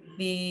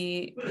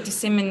the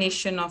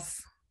dissemination of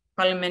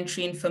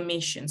parliamentary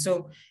information.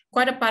 So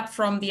quite apart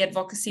from the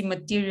advocacy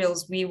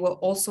materials, we were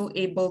also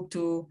able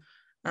to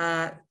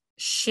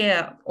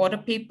share order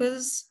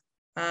papers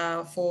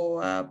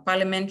for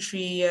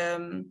parliamentary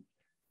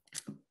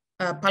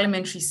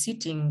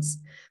sittings.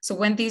 So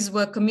when these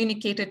were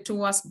communicated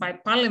to us by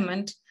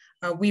Parliament,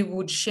 we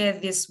would share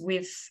this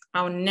with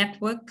our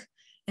network,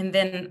 and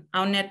then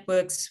our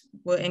networks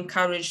were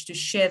encouraged to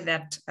share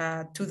that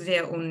to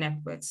their own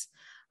networks.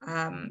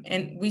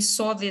 And we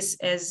saw this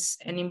as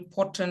an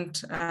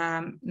important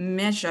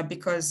measure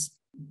because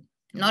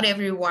not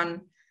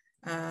everyone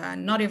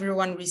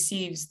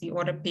receives the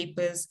order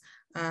papers.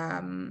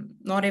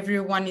 Not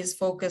everyone is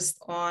focused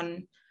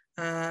on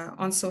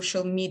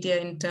social media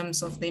in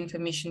terms of the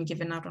information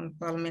given out on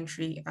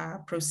parliamentary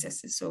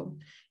processes. So,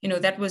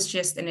 that was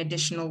just an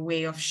additional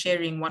way of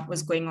sharing what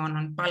was going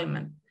on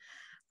Parliament.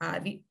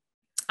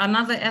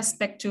 Another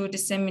aspect to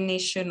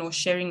dissemination or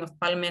sharing of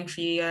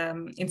parliamentary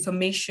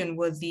information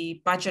were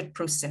the budget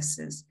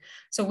processes.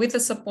 So with the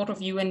support of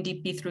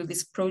UNDP through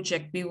this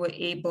project, we were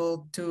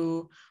able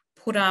to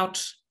put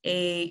out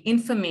a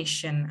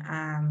information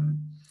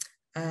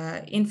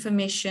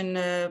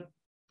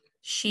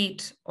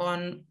sheet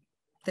on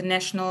the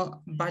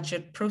national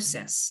budget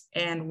process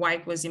and why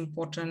it was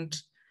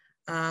important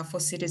for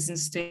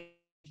citizens to,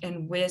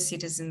 and where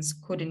citizens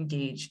could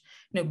engage.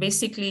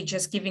 Basically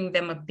just giving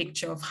them a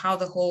picture of how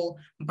the whole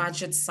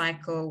budget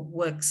cycle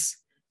works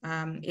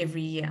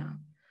every year.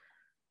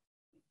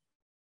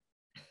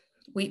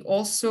 We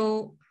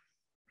also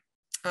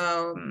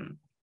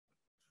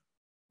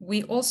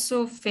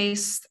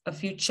faced a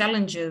few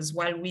challenges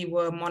while we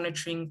were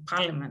monitoring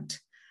Parliament.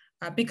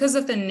 Because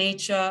of the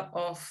nature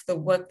of the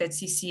work that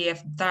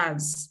CCF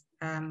does,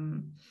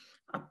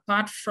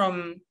 apart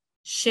from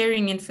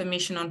sharing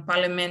information on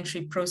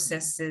parliamentary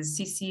processes,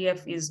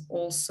 CCF is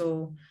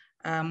also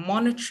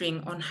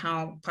monitoring on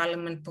how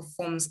Parliament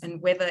performs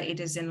and whether it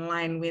is in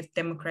line with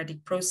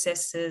democratic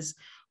processes,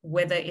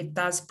 whether it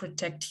does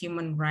protect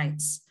human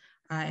rights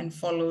and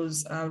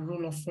follows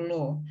rule of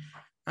law.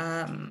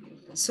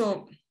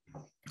 So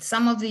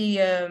some of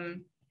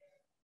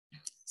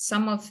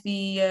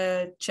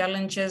the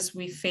challenges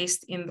we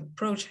faced in the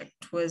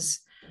project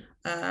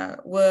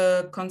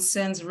were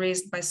concerns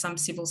raised by some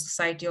civil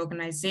society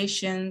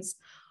organizations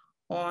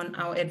on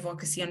our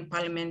advocacy and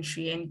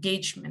parliamentary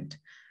engagement.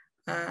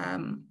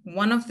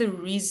 One of the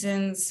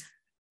reasons,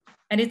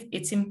 and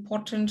it's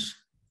important,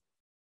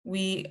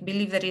 we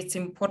believe that it's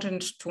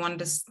important to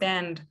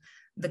understand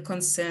the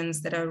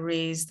concerns that are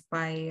raised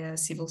by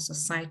civil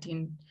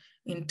society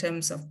in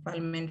terms of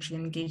parliamentary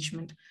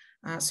engagement.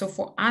 So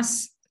for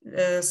us,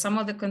 some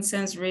of the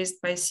concerns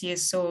raised by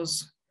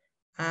CSOs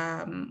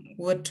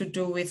were to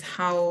do with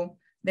how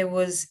there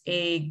was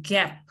a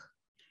gap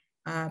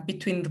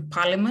between the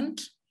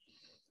Parliament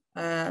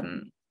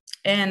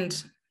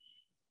and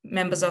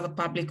members of the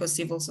public or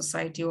civil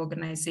society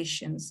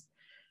organizations.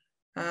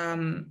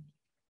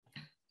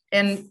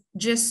 And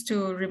just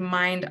to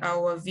remind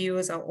our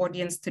viewers, our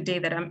audience today,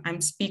 that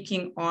I'm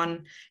speaking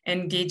on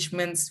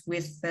engagements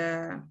with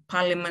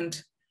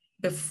Parliament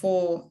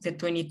before the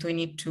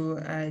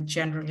 2022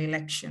 general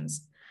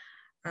elections.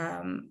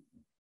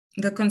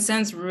 The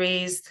concerns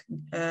raised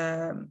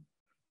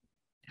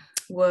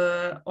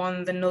were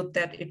on the note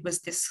that it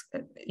was this,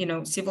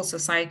 civil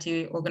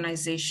society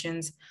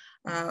organizations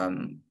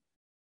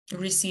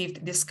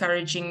received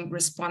discouraging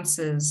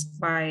responses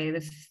by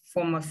the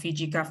former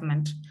Fiji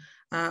government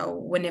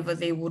whenever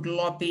they would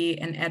lobby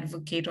and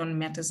advocate on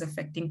matters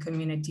affecting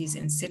communities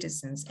and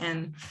citizens.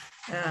 And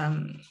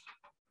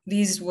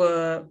these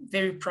were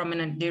very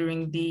prominent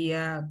during the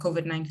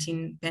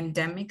COVID-19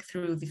 pandemic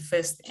through the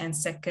first and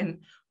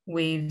second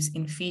waves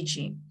in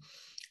Fiji.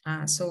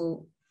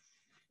 So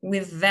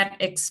with that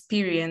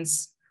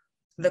experience,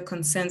 the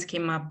concerns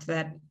came up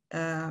that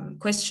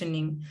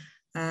questioning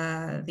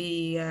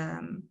the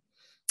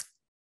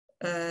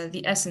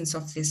essence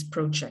of this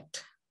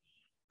project.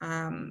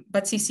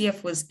 But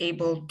CCF was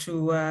able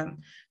to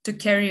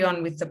carry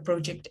on with the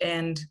project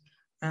and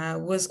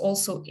was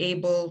also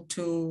able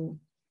to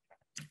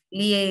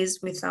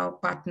liaise with our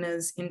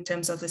partners in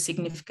terms of the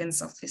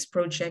significance of this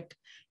project,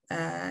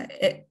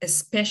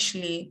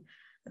 especially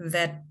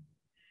that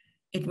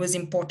it was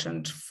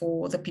important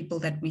for the people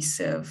that we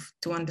serve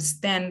to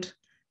understand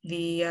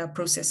the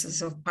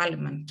processes of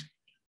Parliament.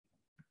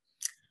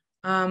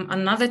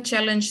 Another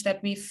challenge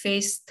that we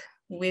faced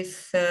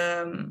with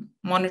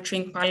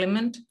monitoring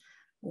Parliament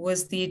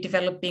was the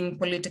developing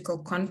political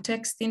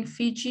context in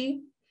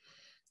Fiji.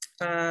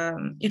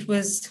 It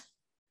was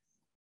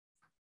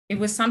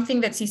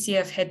something that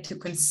CCF had to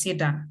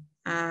consider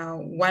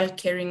while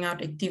carrying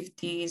out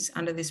activities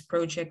under this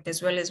project,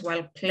 as well as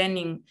while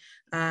planning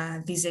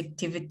these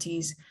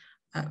activities,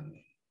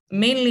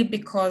 mainly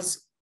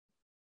because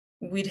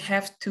we'd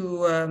have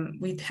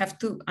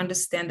to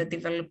understand the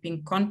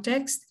developing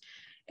context,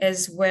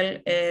 as well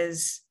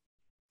as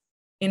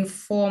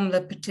inform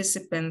the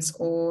participants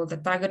or the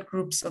target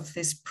groups of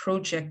this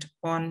project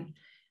on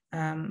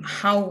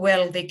how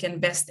well they can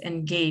best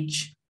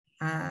engage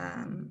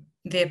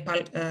their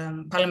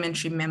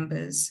parliamentary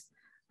members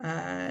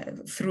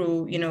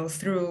through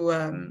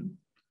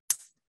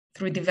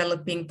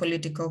developing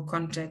political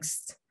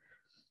context.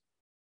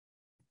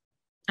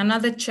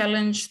 Another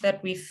challenge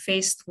that we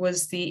faced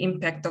was the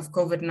impact of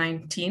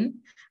COVID-19.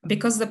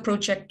 Because the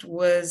project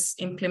was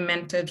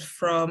implemented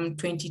from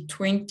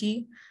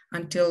 2020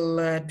 until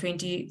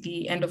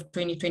the end of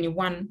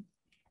 2021,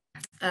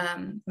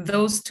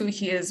 those 2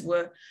 years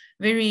were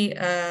very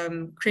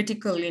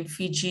critical in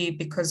Fiji,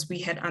 because we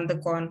had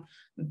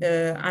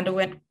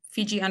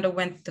Fiji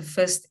underwent the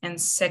first and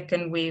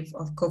second wave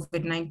of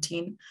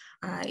COVID-19.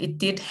 It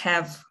did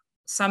have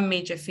some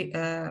major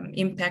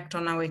impact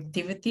on our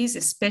activities,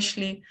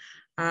 especially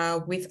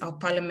with our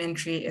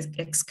parliamentary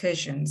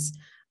excursions.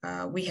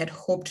 We had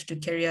hoped to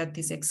carry out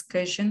these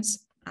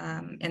excursions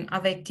and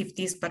other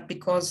activities, but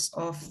because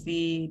of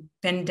the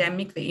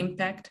pandemic, the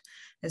impact,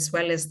 as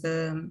well as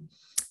the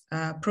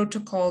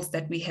protocols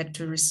that we had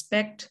to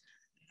respect,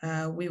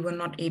 we were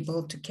not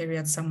able to carry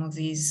out some of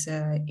these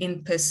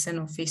in-person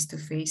or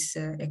face-to-face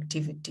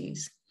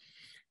activities.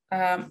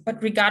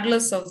 But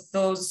regardless of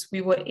those,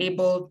 we were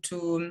able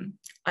to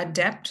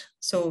adapt.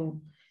 So,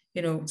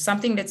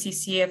 something that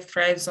CCF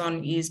thrives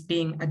on is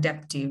being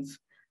adaptive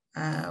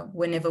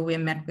whenever we're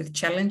met with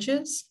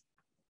challenges.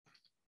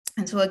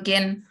 And so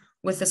again,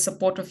 with the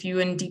support of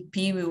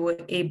UNDP, we were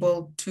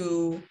able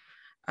to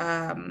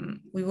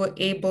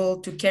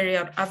carry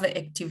out other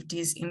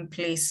activities in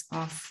place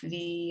of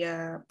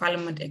the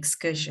Parliament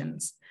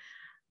excursions.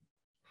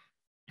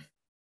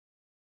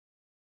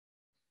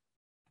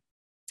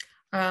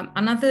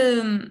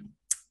 Another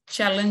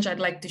challenge I'd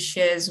like to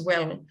share as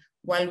well,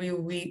 while we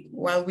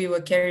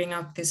were carrying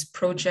out this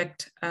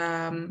project,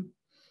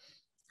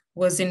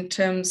 was in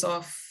terms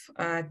of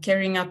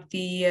carrying out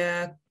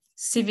the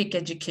civic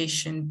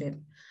education bit.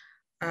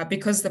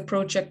 Because the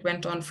project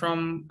went on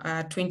from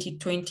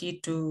 2020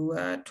 to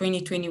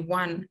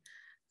 2021,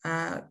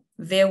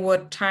 there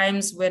were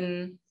times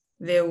when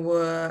there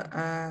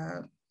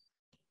were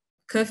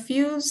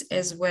curfews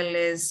as well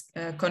as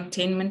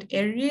containment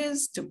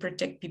areas to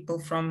protect people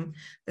from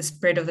the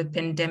spread of the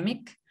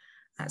pandemic.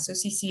 So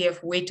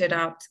CCF waited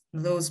out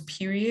those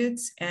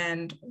periods,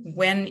 and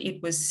when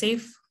it was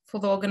safe for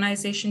the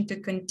organization to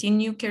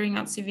continue carrying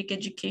out civic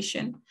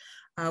education,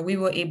 we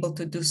were able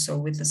to do so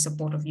with the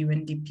support of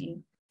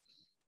UNDP.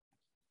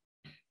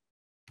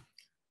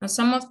 Now,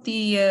 some of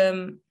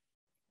the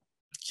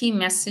key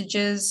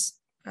messages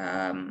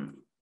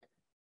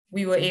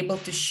we were able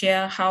to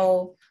share,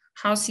 how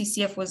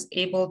CCF was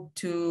able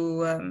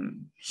to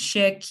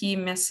share key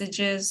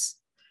messages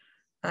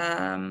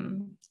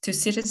to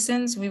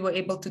citizens. We were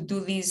able to do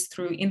these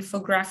through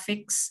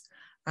infographics.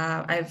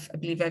 I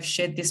believe I've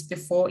shared this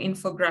before,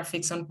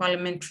 infographics on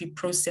parliamentary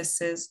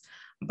processes,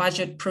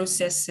 budget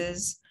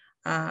processes,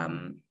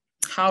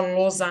 how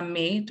laws are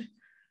made,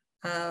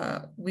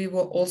 we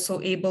were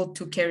also able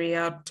to carry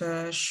out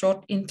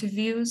short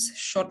interviews,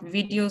 short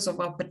videos of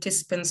our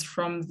participants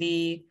from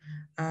the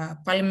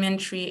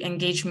parliamentary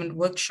engagement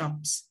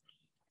workshops.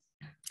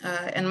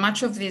 And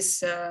much of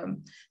this,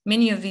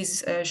 many of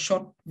these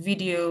short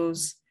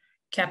videos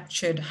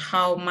captured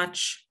how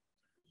much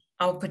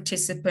our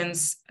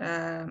participants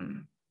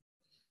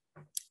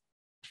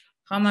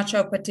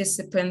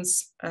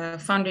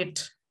found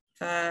it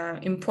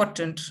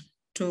important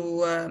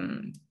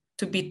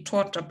to be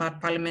taught about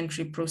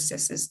parliamentary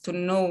processes, to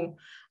know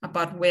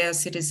about where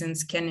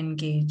citizens can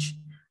engage,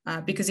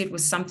 because it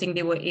was something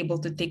they were able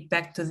to take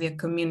back to their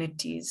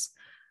communities.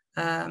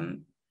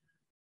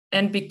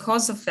 And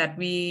because of that,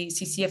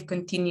 CCF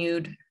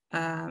continued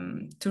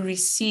to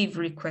receive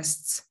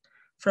requests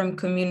from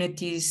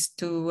communities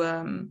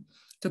to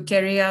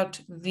carry out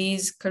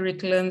these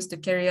curriculums, to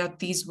carry out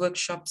these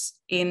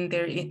workshops in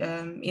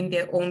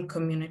their own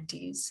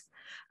communities.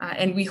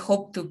 And we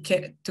hope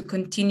to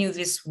continue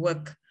this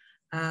work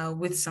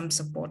with some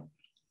support.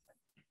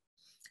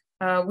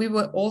 We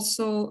were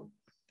also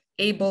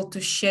able to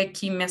share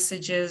key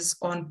messages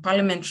on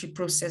parliamentary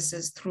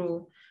processes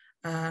through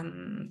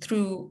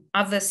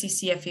other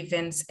CCF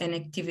events and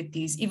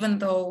activities, even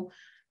though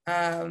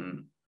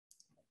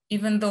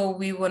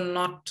we were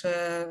not,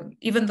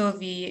 even though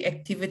the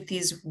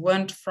activities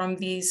weren't from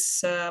these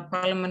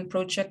parliament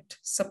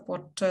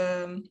support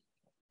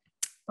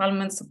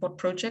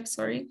projects,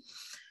 sorry.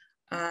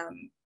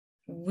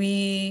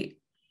 We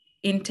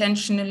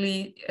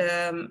intentionally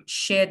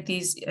shared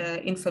these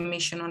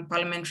information on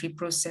parliamentary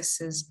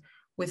processes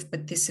with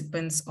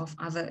participants of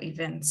other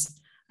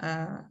events.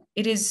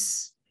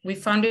 We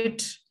found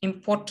it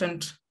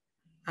important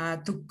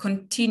to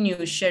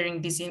continue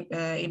sharing this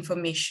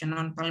information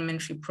on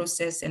parliamentary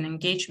process and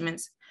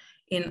engagements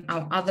in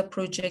our other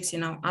projects,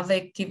 in our other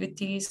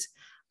activities,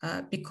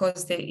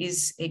 because there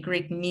is a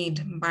great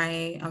need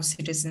by our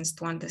citizens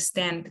to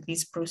understand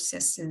these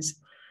processes.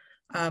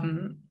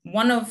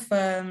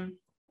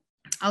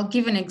 I'll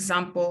give an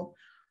example.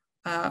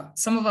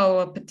 Some of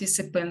our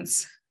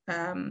participants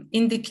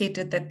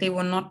indicated that they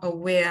were not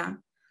aware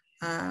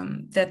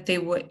that they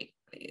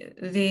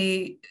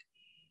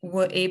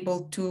were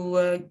able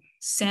to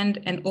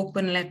send an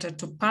open letter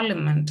to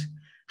Parliament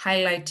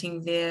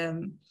highlighting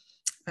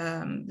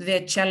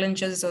their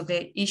challenges or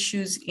their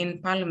issues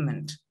in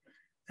Parliament.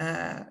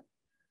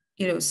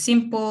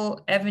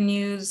 Simple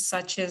avenues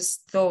such as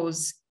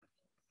those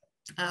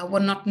were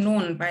not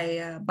known by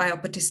our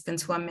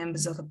participants who are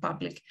members of the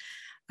public.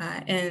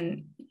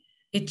 And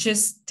it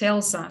just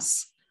tells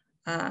us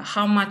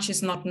how much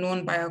is not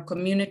known by our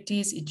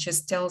communities. It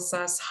just tells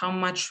us how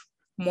much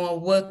more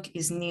work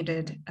is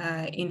needed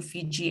in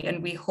Fiji.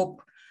 And we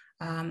hope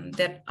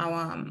that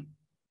our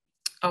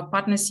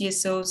partner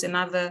CSOs and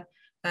other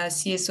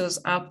CSOs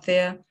out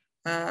there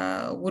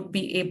would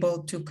be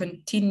able to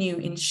continue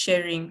in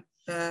sharing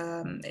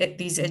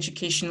these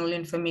educational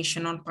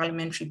information on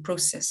parliamentary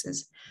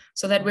processes,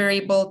 so that we're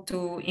able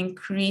to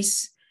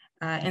increase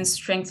and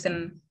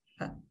strengthen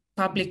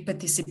public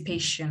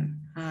participation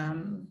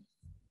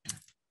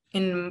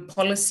in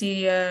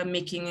policy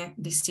making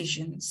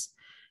decisions,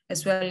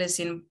 as well as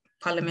in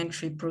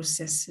parliamentary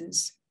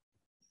processes.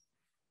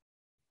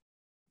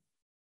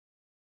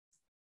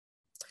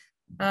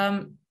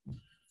 One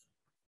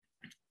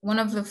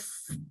of the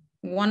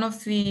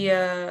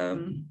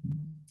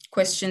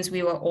questions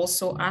we were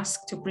also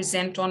asked to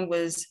present on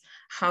was,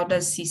 how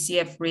does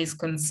CCF raise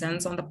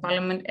concerns on the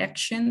Parliament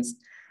actions?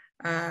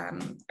 I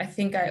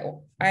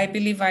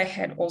believe I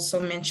had also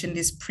mentioned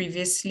this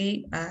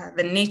previously,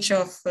 the nature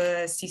of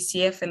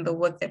CCF and the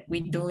work that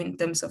we do in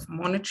terms of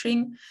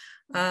monitoring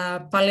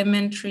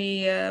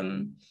parliamentary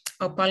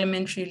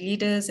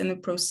leaders and the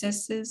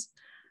processes.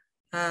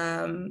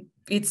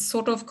 It's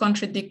sort of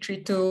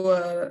contradictory to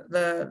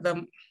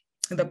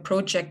the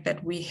project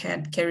that we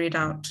had carried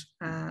out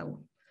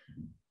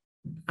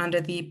under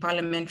the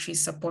Parliamentary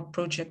Support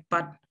Project.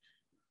 But,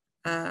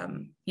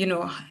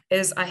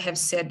 as I have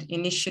said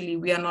initially,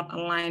 we are not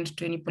aligned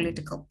to any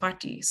political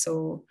party.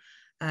 So,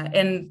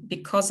 and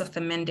because of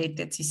the mandate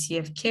that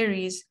CCF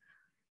carries,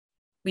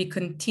 we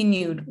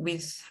continued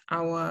with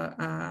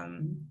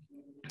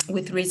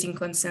with raising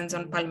concerns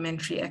on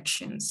parliamentary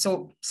actions.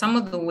 So some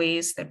of the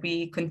ways that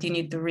we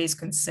continued to raise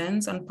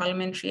concerns on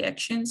parliamentary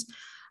actions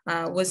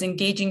was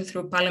engaging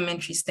through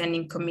parliamentary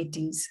standing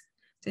committees.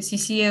 The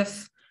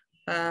CCF,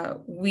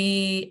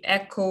 we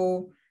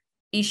echo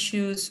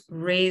issues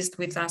raised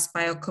with us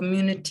by our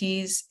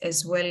communities,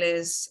 as well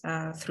as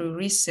through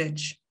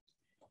research.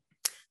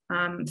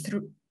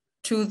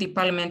 To the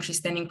parliamentary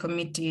standing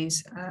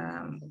committees,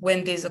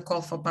 when there's a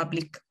call for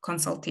public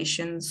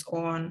consultations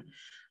on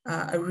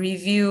a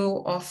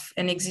review of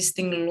an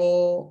existing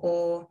law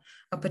or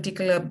a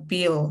particular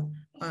bill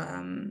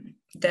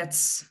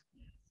that's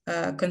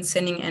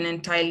concerning an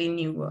entirely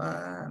new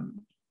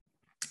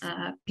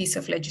piece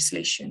of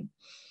legislation.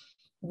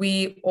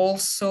 We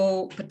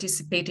also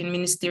participate in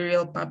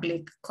ministerial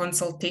public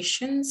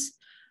consultations.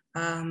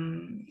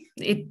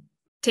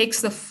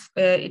 takes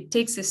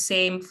the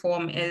same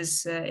form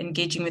as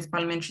engaging with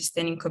parliamentary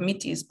standing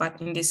committees, but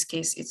in this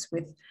case, it's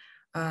with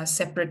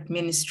separate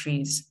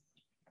ministries.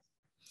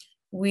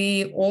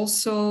 We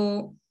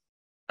also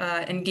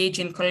engage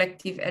in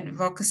collective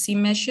advocacy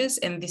measures,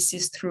 and this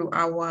is through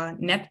our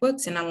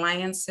networks and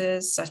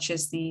alliances, such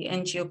as the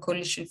NGO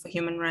Coalition for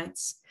Human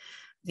Rights,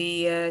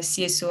 the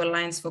CSO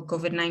Alliance for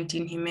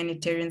COVID-19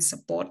 Humanitarian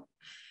Support,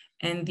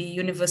 and the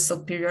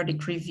Universal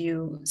Periodic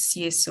Review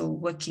CSO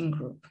Working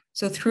Group.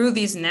 So through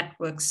these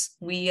networks,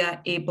 we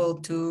are able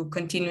to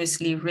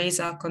continuously raise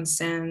our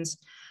concerns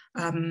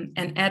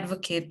and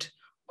advocate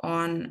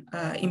on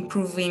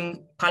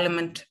improving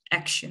Parliament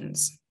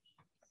actions.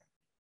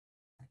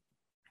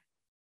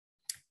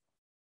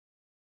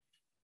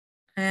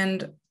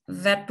 And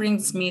that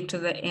brings me to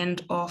the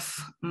end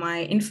of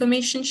my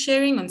information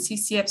sharing on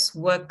CCF's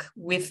work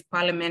with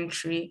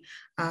parliamentary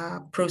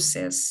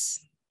process,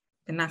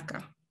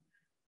 Benaka.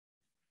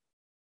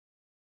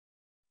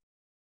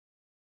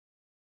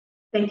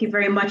 Thank you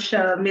very much,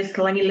 Ms.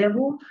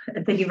 Langilevu.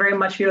 Thank you very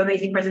much for your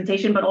amazing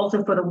presentation, but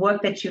also for the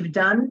work that you've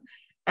done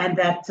and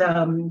that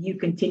you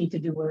continue to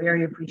do. We're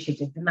very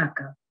appreciative.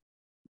 Benaka.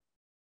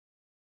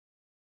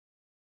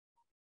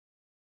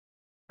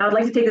 I would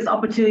like to take this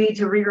opportunity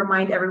to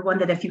remind everyone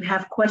that if you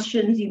have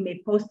questions, you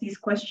may post these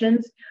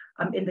questions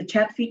in the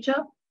chat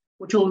feature,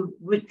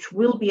 which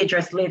will be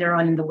addressed later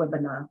on in the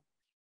webinar.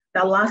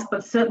 Now, last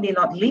but certainly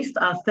not least,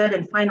 our third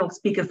and final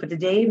speaker for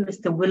today,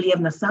 Mr.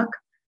 William Nasak.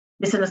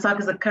 Mr. Nasak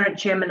is the current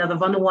chairman of the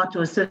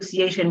Vanuatu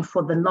Association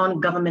for the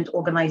Non-Government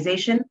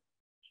Organization.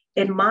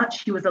 In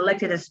March, he was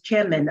elected as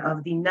chairman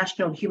of the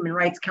National Human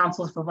Rights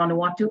Councils for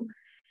Vanuatu.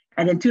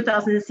 And in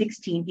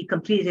 2016, he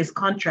completed his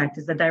contract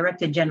as the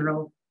Director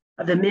General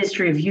of the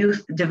Ministry of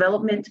Youth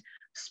Development,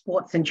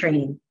 Sports and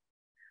Training.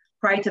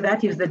 Prior to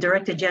that, he was the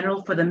Director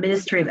General for the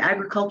Ministry of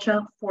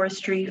Agriculture,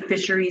 Forestry,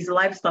 Fisheries,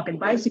 Livestock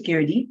and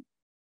Biosecurity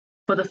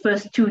for the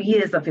first 2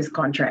 years of his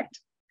contract.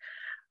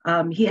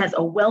 He has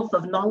a wealth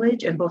of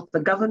knowledge in both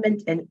the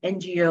government and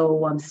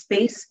NGO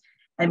space,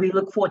 and we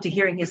look forward to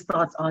hearing his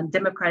thoughts on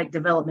democratic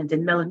development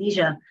in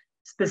Melanesia,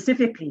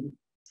 specifically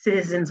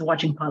citizens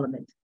watching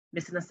Parliament.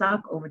 Mr.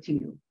 Nasak, over to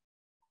you.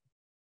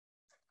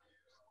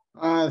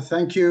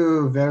 Thank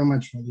you very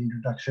much for the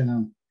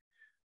introduction.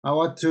 I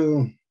would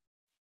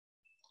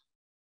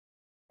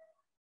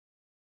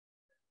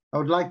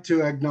like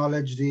to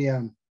acknowledge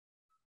the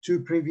two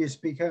previous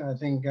speakers, I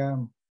think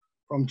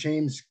from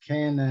James,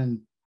 Ken,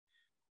 and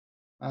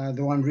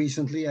the one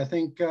recently. I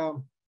think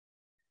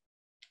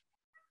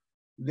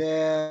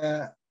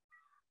their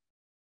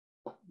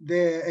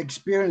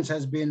experience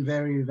has been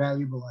very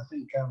valuable. I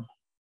think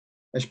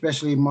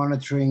especially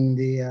monitoring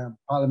the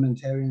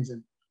parliamentarians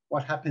and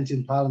what happens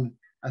in Parliament.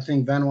 I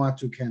think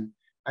Vanuatu can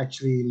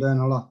actually learn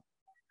a lot.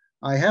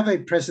 I have a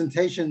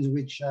presentation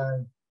which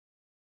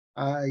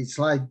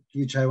slide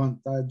which I want.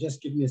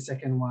 Just give me a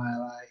second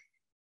while I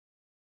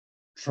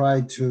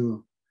try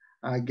to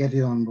get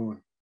it on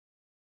board.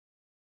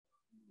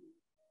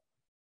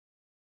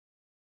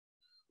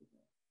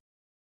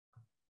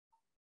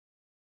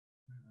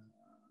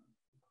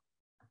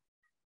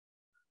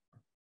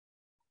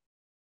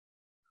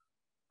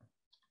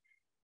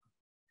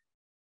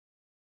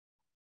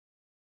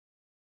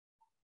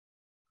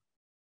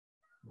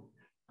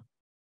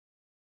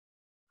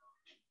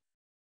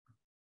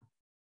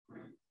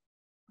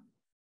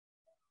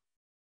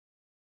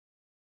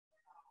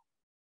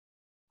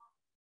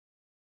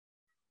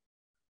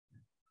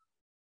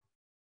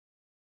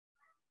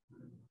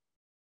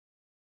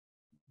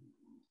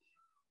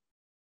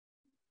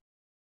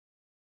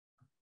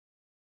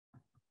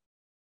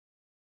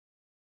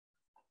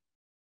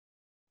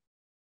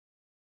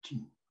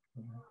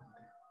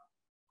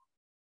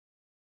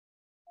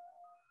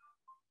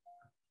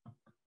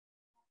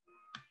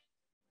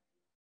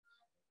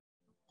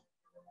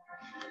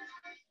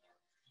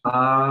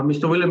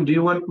 Mr. William, do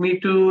you want me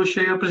to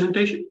share your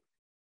presentation?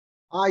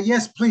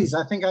 Yes, please.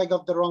 I think I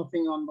got the wrong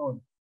thing on board.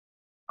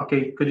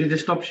 Okay, could you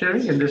just stop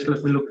sharing and just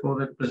let me look for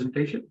that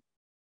presentation?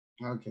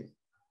 Okay.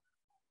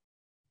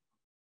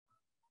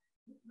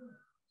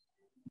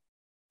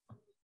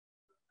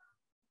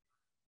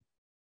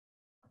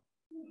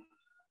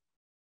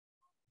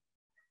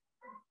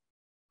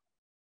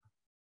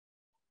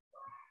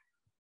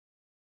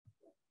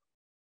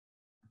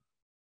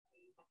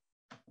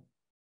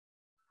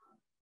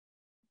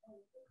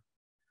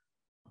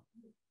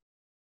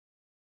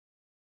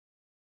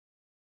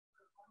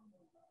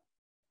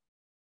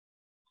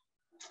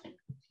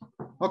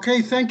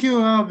 Okay, thank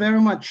you very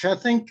much. I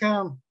think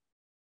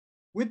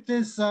with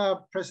this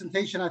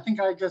presentation, I think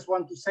I just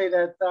want to say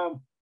that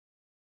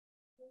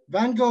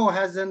VanGo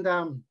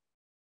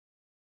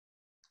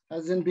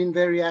hasn't been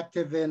very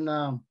active in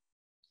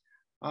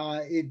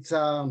its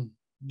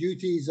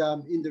duties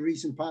in the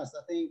recent past.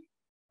 I think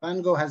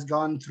VanGo has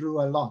gone through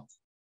a lot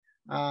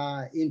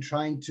in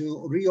trying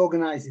to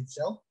reorganize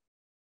itself.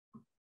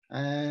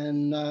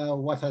 And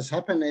what has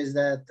happened is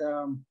that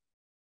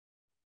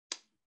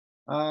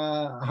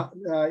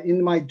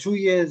in my 2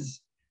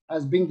 years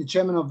as being the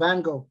chairman of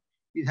VanGo,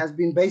 it has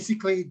been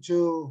basically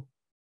to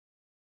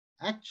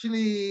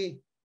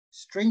actually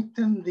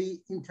strengthen the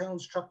internal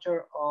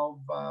structure of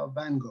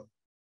Vango.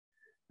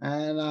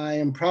 And I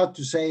am proud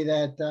to say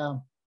that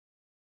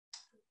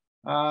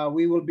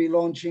we will be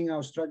launching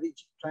our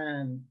strategic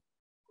plan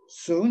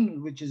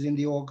soon, which is in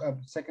the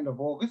 2nd of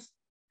August.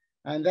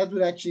 And that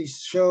will actually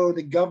show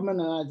the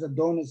government and other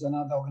donors and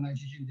other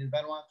organizations in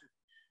Vanuatu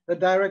the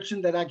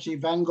direction that actually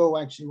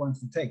Vango actually wants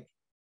to take.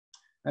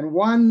 And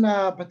one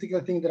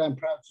particular thing that I'm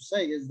proud to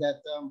say is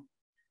that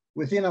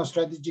within our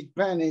strategic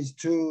plan is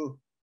to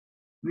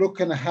look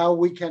at how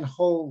we can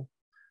hold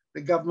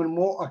the government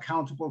more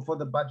accountable for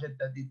the budget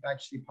that it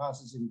actually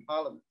passes in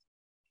Parliament.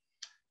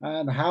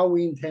 And how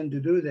we intend to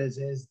do this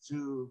is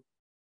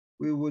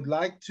we would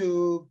like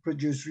to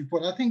produce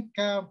report. I think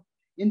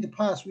in the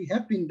past we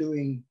have been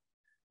doing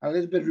a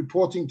little bit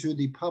reporting to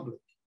the public,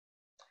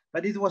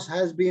 but it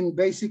has been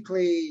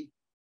basically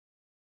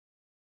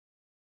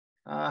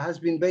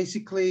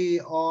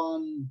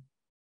on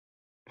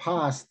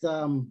past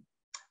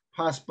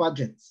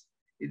budgets.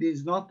 It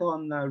is not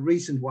on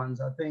recent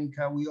ones. I think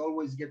we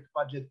always get the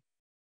budget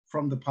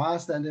from the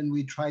past, and then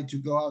we try to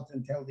go out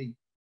and tell the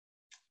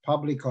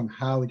public on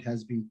how it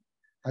has been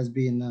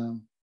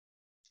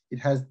it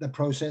has the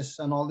process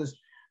and all this.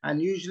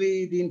 And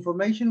usually the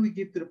information we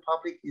give to the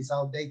public is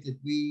outdated.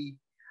 We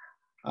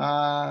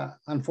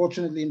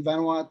unfortunately in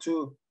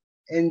Vanuatu,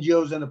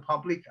 NGOs and the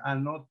public are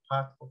not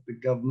part of the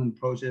government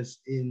process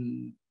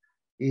in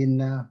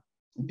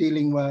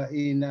dealing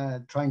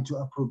in trying to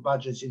approve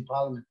budgets in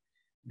Parliament.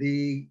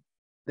 The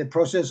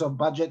process of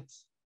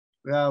budgets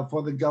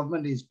for the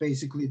government is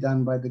basically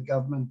done by the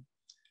government,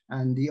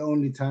 and the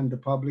only time the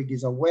public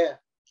is aware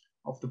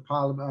of the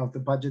Parliament of the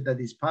budget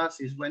that is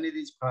passed is when it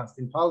is passed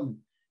in Parliament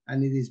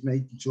and it is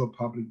made into a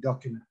public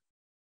document.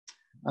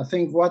 I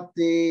think what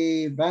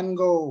the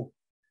Vango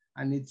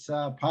and its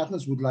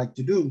partners would like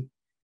to do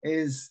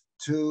is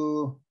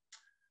to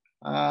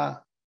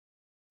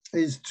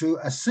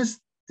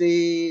assist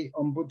the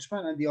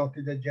Ombudsman and the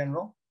Auditor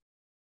General,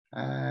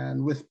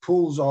 and with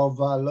pools of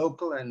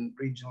local and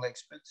regional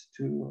experts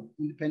to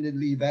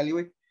independently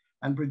evaluate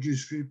and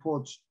produce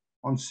reports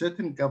on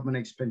certain government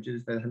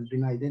expenditures that has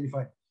been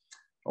identified.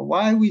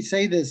 Why we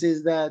say this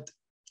is that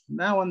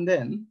now and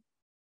then,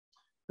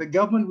 the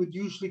government would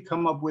usually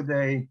come up with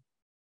a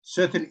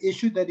certain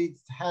issue that it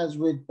has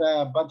with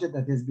budget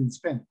that has been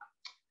spent.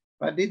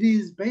 But it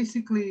is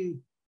basically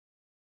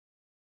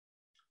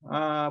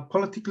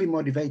politically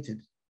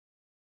motivated.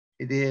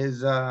 It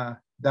is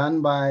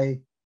done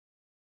by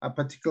a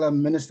particular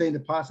minister in the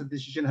past. A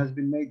decision has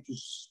been made to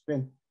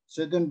spend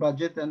certain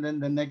budget, and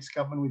then the next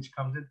government which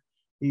comes in,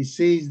 he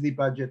sees the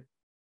budget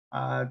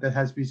that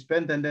has been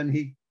spent, and then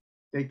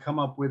they come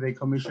up with a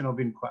commission of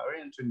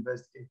inquiry and to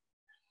investigate.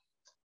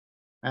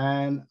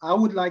 And I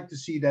would like to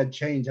see that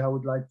change. I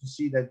would like to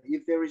see that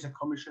if there is a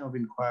commission of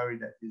inquiry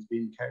that is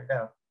being carried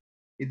out,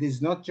 it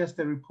is not just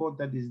a report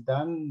that is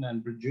done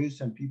and produced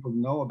and people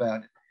know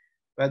about it,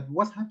 but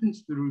what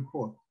happens to the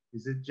report?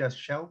 Is it just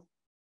shelved?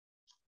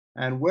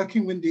 And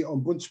working with the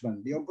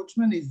Ombudsman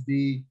is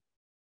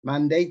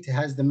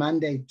has the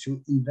mandate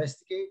to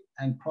investigate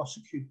and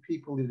prosecute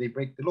people if they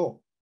break the law.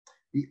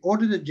 The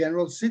Auditor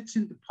General sits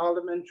in the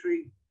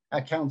Parliamentary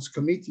Accounts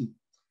Committee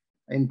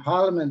in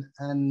Parliament,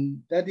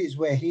 and that is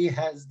where he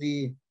has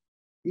the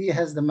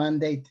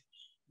mandate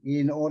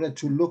in order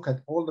to look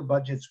at all the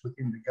budgets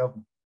within the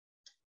government.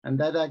 And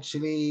that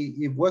actually,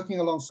 if working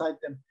alongside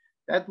them,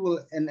 that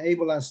will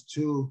enable us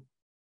to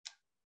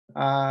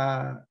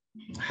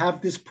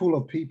have this pool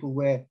of people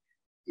where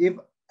if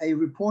a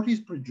report is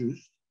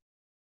produced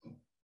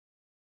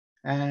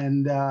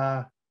and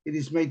it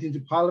is made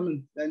into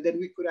Parliament, and then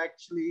we could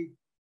actually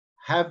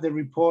have the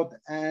report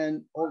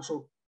and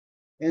also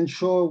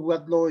ensure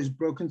what law is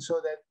broken so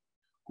that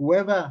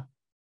whoever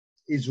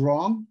is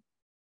wrong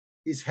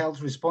is held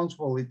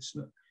responsible. It's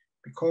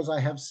because I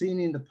have seen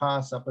in the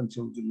past up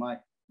until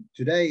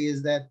today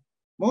is that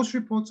most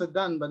reports are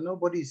done, but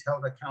nobody is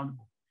held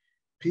accountable.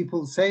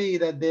 People say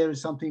that there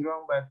is something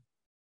wrong, but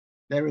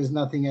there is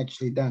nothing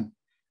actually done.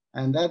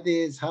 And that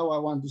is how I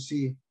want to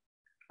see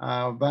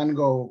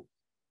Vango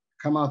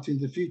come out in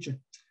the future.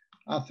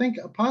 I think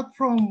apart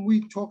from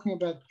we talking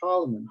about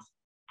Parliament,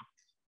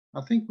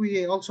 I think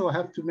we also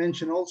have to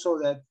mention also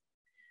that,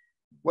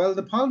 well,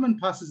 the Parliament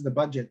passes the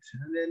budget,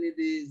 and then it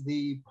is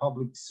the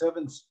public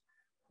servants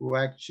who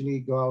actually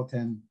go out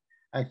and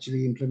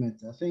actually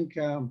implement. I think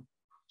to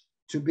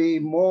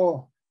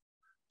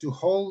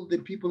hold the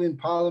people in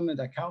Parliament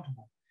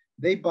accountable,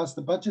 they pass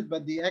the budget,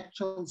 but the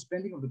actual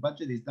spending of the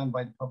budget is done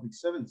by the public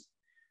servants.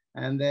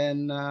 And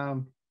then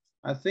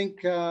I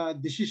think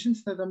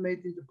decisions that are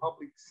made in the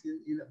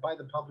by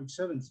the public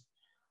servants,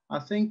 I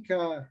think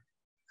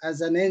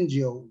as an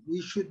NGO,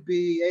 we should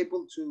be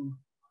able to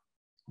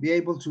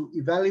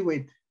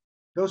evaluate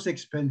those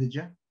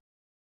expenditure,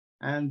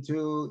 and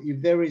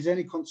if there is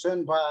any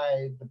concern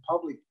by the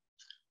public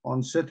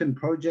on certain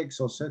projects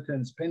or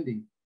certain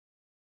spending,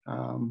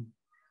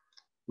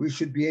 we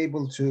should be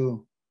able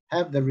to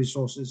have the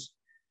resources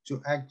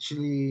to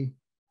actually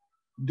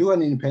do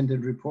an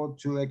independent report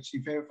to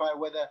actually verify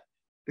whether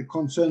the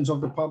concerns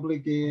of the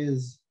public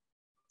is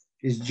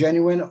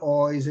genuine,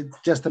 or is it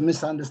just a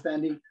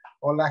misunderstanding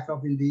or lack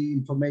of the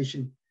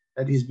information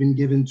that has been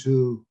given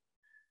to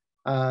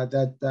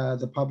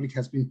the public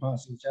has been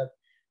passing.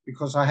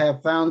 Because I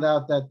have found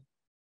out that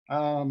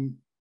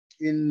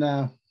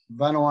in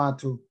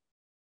Vanuatu,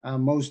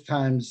 most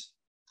times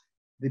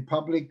the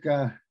public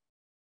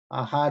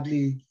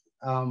hardly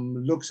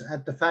looks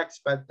at the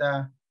facts, but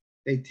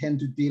they tend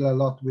to deal a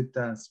lot with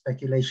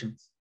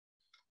speculations.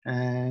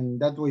 And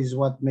that is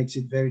what makes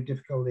it very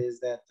difficult,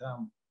 is that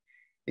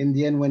in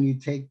the end, when you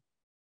take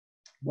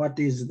what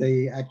is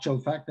the actual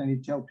fact and you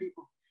tell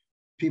people,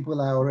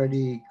 people are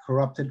already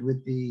corrupted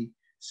with the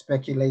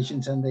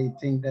speculations, and they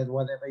think that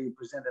whatever you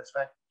present as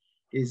fact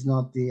is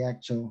not the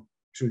actual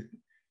truth.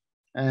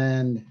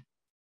 And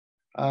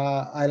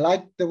I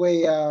like the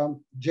way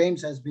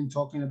James has been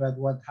talking about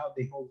how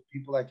they hold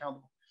people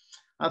accountable.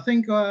 I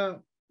think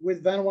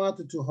with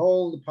Vanuatu, to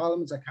hold the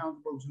parliaments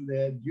accountable to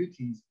their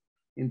duties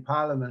in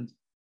parliament,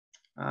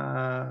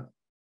 I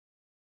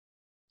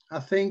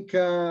think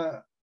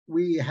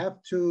we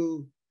have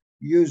to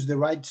use the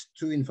rights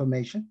to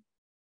information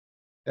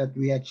that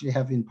we actually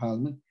have in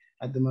parliament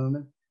at the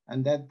moment,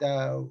 and that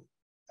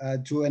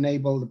to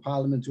enable the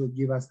parliament to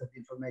give us that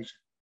information.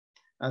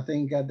 I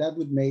think that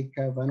would make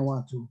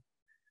Vanuatu,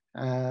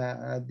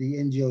 the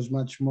NGOs,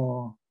 much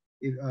more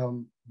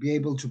be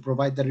able to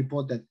provide the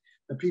report that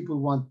the people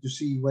want to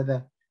see,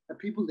 whether the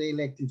people they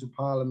elect into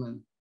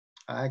parliament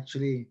are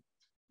actually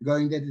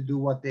going there to do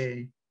what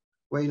they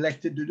were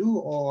elected to do,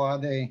 or are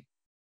they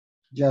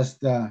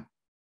just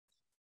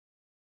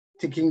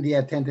ticking the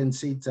attendance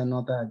seats and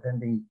not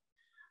attending.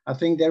 I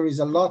think there is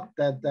a lot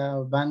that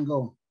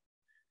VanGo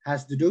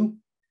has to do,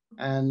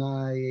 and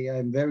I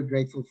am very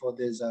grateful for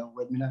this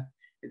webinar.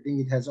 I think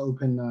it has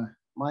opened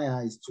my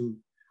eyes to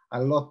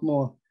a lot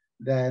more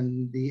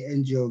than the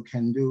NGO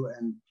can do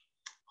and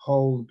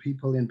hold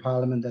people in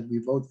parliament that we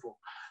vote for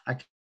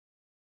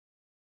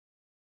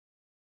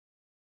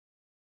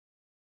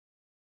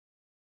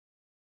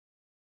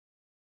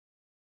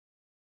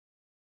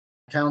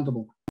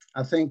accountable.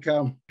 I think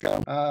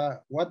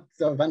what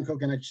VanGo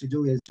can actually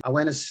do is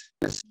awareness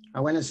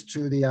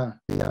to the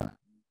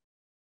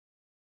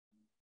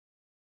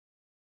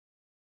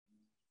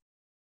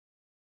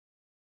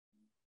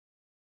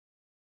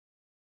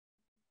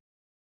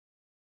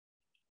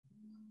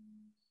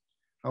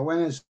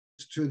awareness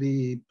to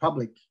the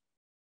public,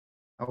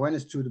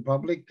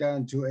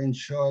 and to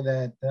ensure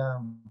that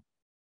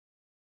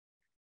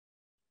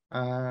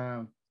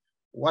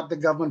what the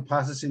government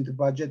passes into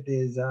budget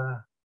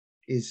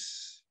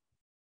is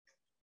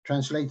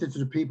translated to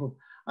the people.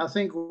 I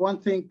think one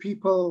thing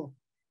people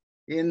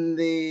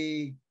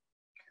that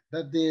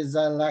is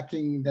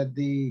lacking, that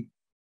the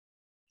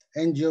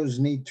NGOs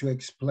need to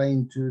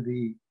explain to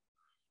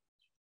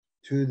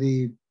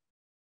the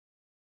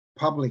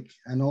public,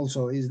 and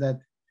also, is that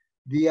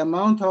the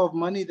amount of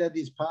money that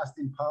is passed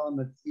in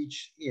parliament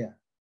each year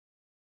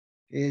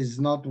is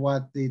not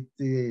what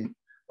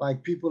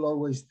like people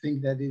always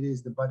think that it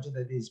is the budget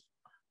that is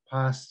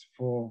passed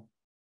for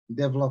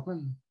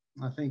development.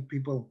 I think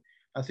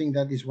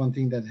that is one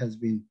thing that has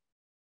been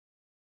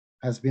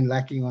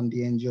lacking on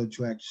the NGO,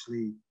 to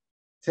actually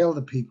tell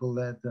the people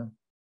that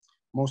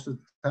most of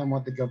the time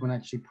what the government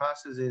actually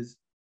passes is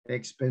the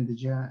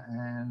expenditure,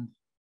 and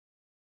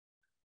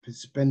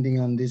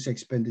spending on this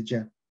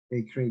expenditure,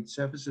 they create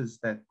services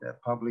that the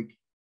public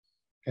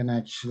can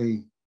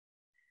actually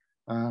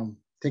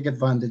take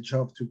advantage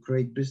of, to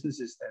create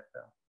businesses that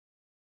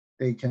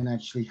they can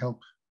actually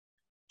help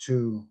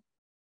the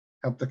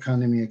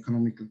economy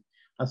economically.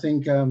 I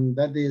think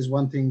that is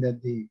one thing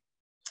that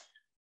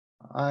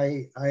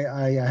I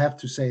have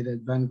to say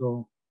that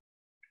VanGo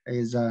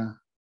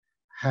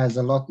has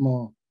a lot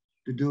more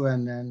to do,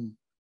 and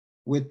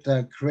with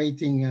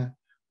creating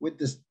with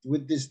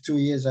this 2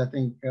 years, I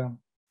think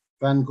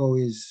VanGo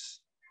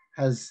is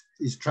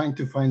trying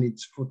to find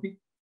its footing,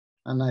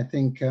 and I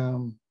think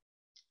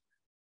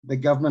the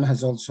government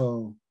has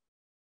also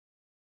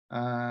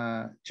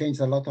changed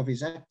a lot of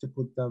its act to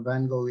put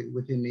VanGo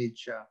within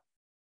each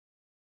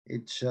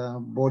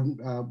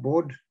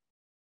board,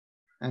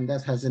 and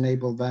that has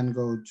enabled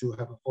VanGo to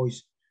have a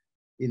voice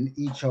in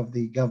each of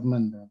the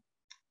government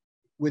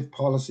with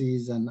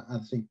policies. And I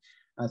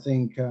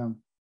think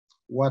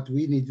what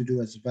we need to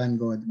do as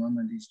VanGo at the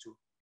moment is to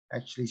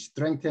actually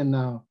strengthen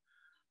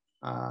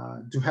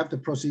to have the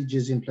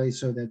procedures in place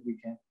so that we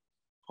can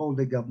hold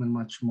the government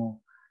much more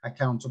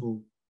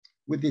accountable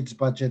with its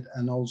budget,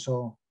 and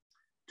also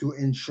to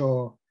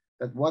ensure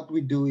that what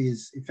we do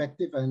is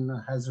effective and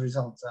has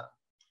results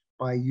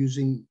by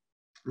using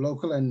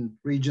local and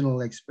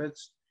regional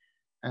experts,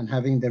 and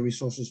having the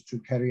resources to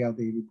carry out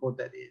the report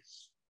that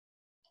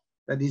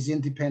is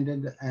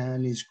independent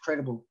and is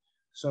credible,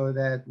 so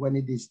that when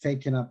it is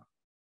taken up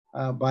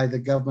by the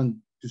government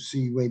to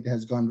see where it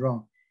has gone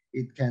wrong,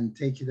 it can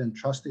take it and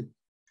trust it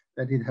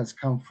that it has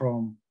come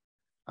from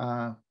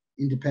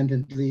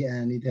independently,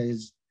 and it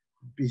is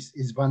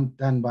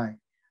done by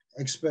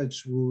experts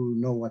who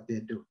know what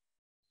they're doing.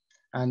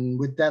 And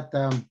with that,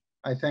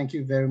 I thank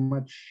you very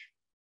much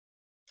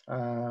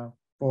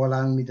for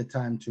allowing me the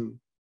time to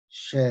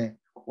share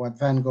what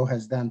Van Gogh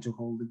has done to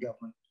hold the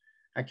government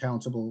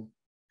accountable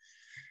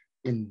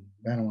in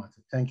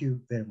Vanuatu. Thank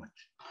you very much.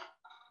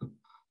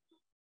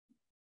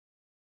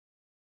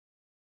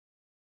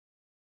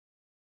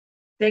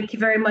 Thank you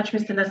very much,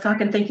 Mr. Nasak,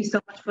 and thank you so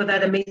much for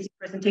that amazing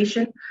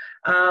presentation.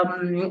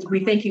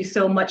 We thank you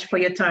so much for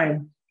your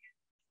time.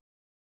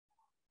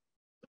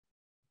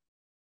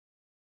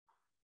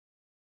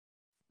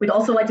 We'd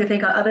also like to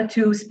thank our other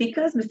two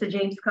speakers, Mr.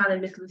 James Khan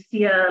and Ms.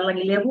 Lucia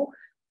Langilevu.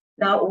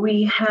 Now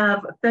we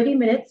have 30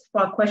 minutes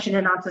for our question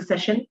and answer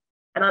session,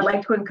 and I'd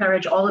like to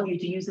encourage all of you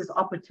to use this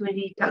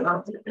opportunity to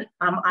answer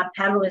our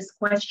panelists'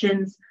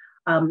 questions,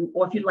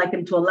 or if you'd like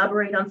them to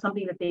elaborate on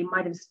something that they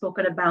might have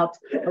spoken about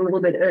a little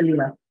bit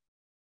earlier.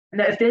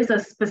 Now, if there's a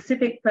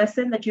specific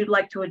person that you'd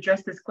like to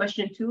address this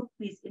question to,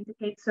 please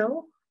indicate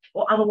so,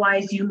 or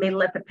otherwise you may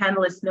let the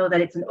panelists know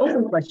that it's an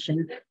open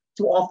question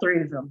to all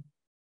three of them.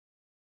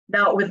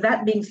 Now, with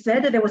that being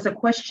said, there was a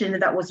question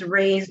that was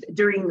raised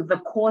during the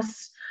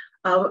course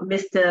of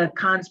Mr.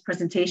 Khan's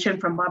presentation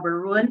from Barbara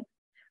Ruan.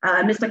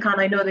 Mr. Khan,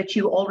 I know that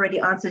you already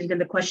answered it in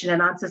the question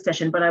and answer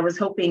session, but I was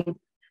hoping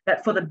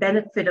that for the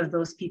benefit of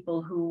those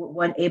people who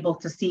weren't able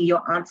to see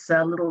your answer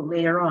a little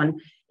later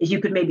on, is you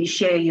could maybe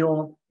share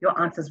your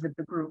answers with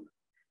the group.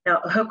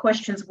 Now, her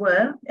questions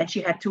were, and she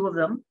had two of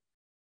them,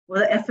 were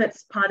the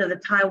efforts part of the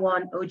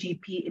Taiwan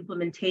OGP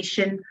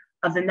implementation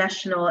of the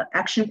National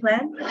Action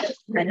Plan?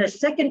 And her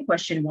second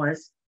question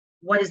was,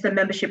 what is the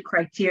membership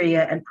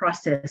criteria and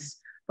process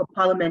for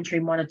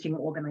parliamentary monitoring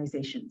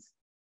organizations?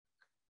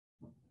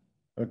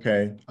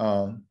 Okay,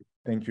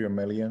 thank you,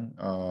 Amelia.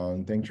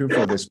 Thank you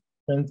for this.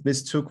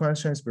 These two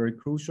questions very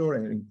crucial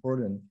and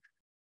important.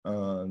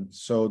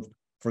 So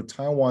for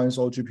Taiwan's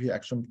OGP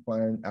action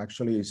plan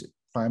actually is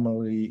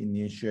primarily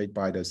initiated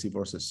by the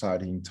civil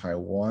society in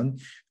Taiwan,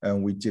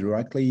 and we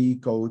directly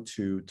go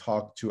to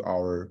talk to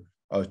our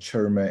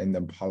chairman and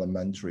the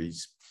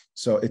parliamentaries.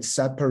 So it's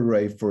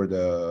separate for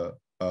the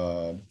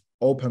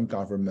open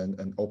government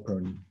and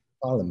open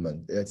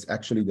parliament. It's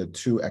actually the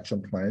two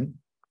action plan.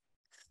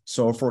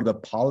 So for the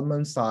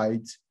parliament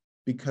side,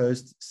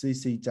 because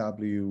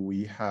CCW,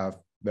 we have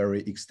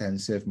very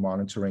extensive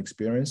monitoring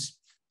experience.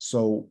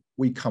 So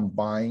we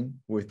combine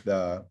with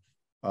the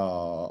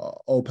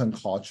open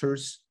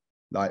cultures,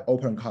 like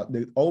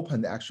the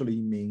open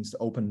actually means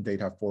open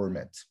data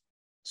format.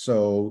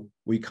 So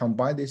we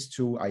combine these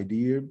two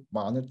ideas,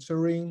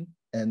 monitoring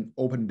and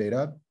open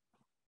data.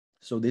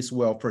 So this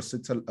will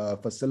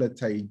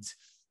facilitate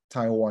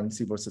Taiwan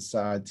civil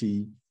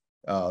society,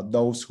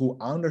 those who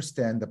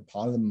understand the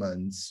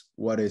parliaments,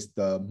 what is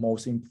the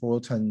most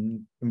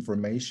important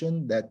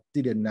information that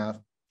did not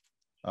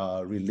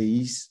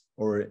release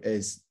or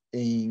is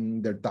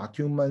in the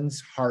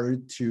documents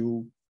hard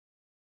to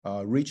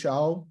reach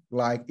out,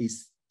 like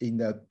it's in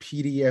the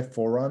PDF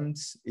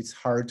forums, it's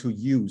hard to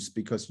use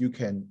because you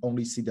can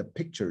only see the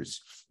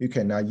pictures. You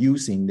cannot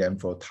using them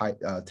for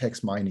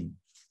text mining.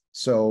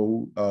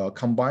 So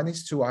combine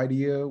these two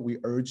ideas, we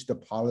urge the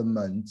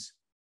parliament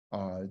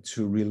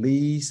to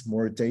release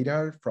more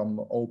data from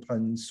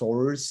open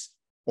source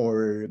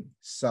or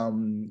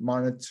some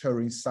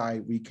monitoring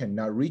site we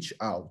cannot reach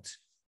out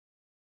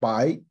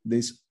by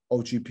this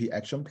OGP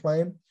action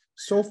plan.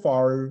 So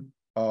far,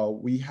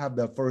 we have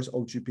the first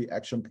OGP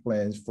action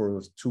plans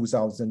for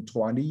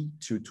 2020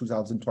 to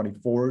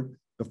 2024,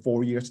 the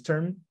 4 years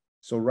term.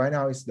 So right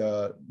now is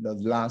the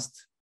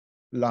last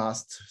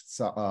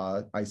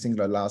I think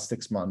the last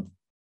 6 months.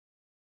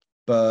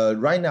 But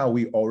right now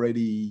we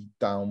already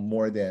down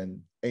more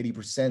than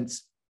 80%.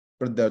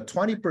 But the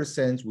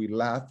 20% we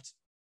left,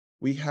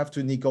 we have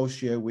to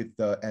negotiate with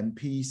the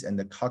MPs and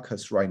the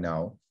caucus right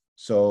now.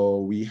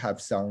 So we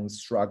have some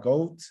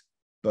struggles,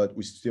 but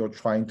we're still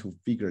trying to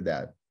figure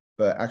that.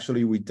 But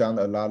actually we've done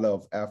a lot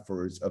of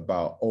efforts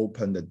about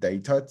open the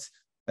data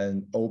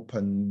and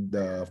open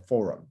the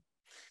forum.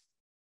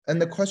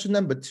 And the question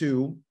number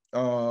two,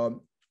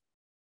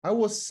 I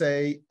would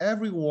say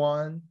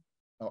everyone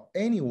or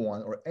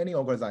anyone or any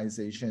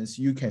organizations,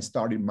 you can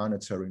start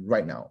monitoring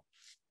right now.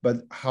 But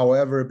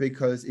however,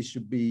 because it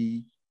should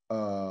be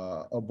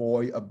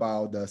avoid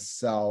about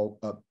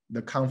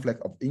the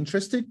conflict of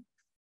interest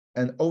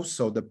and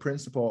also the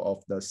principle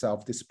of the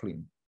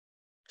self-discipline.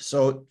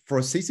 So for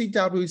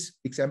CCW's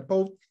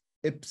example,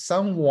 if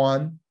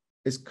someone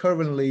is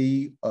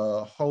currently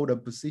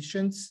hold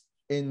positions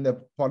in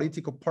the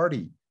political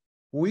party,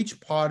 which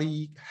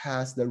party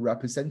has the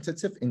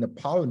representative in the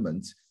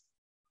parliament,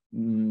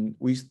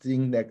 we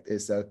think that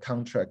is a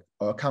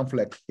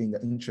conflict in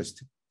the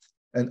interest.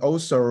 And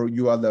also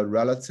you are the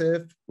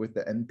relative with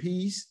the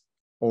MPs,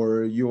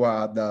 or you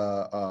are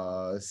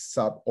the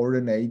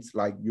subordinates,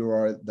 like you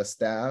are the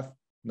staff,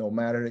 no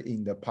matter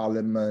in the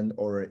parliament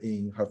or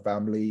in her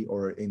family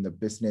or in the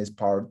business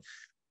part,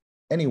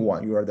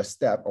 anyone, you are the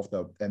staff of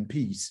the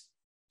MPs.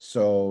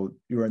 So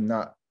you are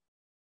not,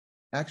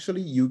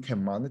 actually you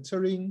can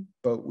monitoring,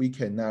 but we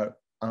cannot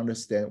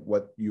understand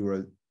what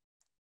your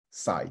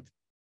side.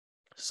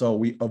 So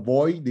we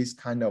avoid this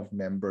kind of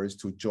members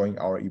to join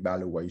our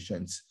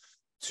evaluations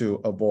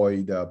to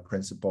avoid the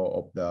principle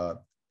of the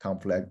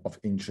conflict of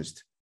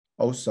interest.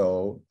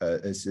 Also,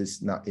 this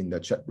is not in the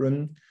chat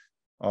room.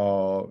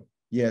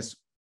 Yes,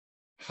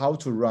 how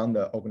to run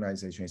the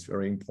organization is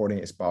very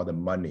important. It's about the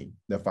money,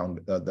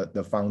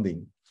 the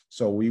funding.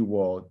 So we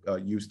will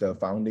use the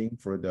funding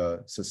for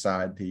the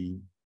society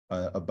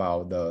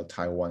about the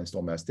Taiwan's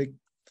domestic,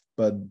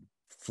 but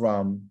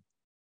from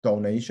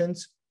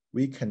donations,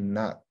 we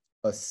cannot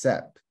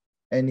accept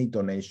any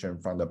donation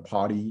from the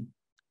party,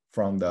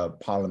 from the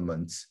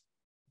parliaments.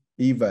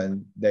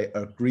 Even they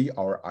agree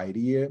our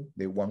idea,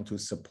 they want to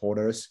support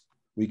us,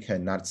 we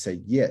cannot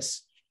say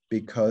yes,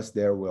 because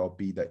there will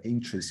be the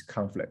interest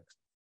conflict.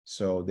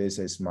 So this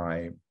is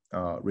my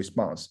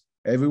response.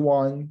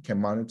 Everyone can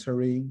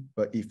monitoring,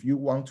 but if you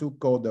want to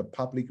go the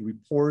public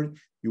report,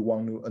 you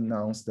want to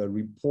announce the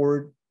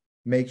report,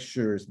 make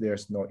sure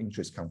there's no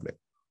interest conflict.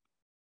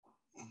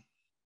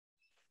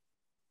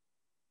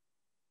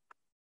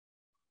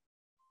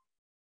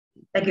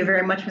 Thank you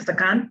very much, Mr.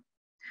 Khan.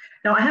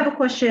 Now, I have a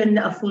question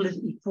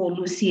for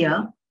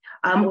Lucia.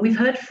 We've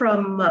heard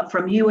from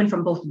you and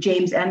from both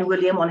James and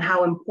William on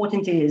how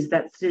important it is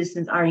that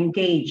citizens are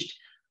engaged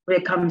when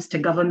it comes to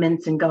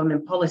governments and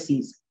government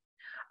policies.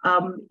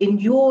 In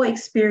your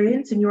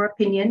experience, in your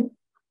opinion,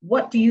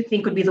 what do you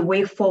think would be the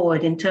way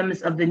forward in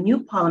terms of the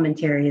new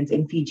parliamentarians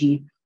in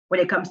Fiji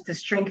when it comes to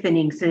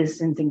strengthening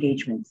citizens'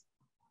 engagement?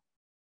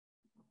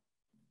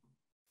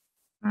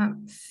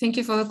 Thank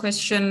you for the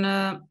question,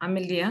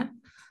 Amelia.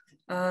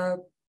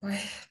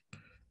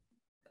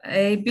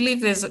 I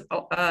believe there's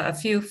a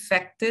few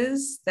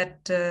factors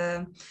that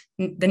the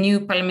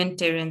new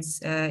parliamentarians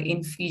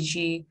in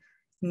Fiji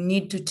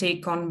need to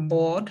take on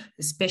board,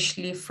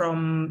 especially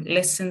from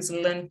lessons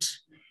learned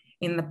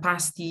in the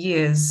past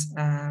years,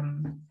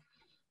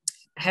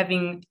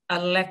 having a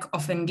lack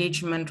of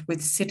engagement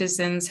with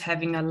citizens,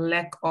 having a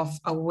lack of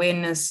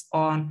awareness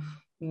on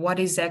what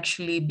is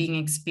actually being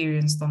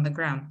experienced on the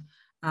ground.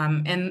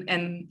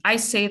 And I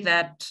say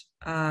that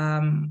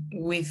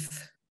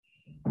with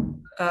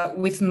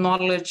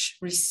knowledge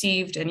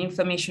received and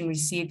information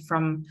received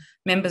from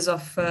members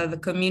of the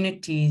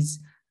communities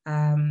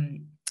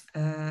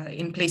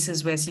in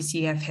places where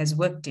CCF has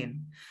worked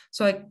in.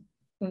 So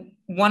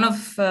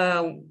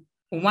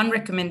one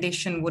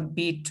recommendation would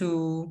be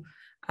to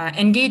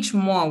engage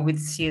more with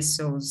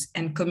CSOs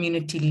and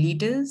community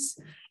leaders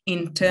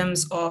in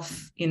terms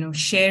of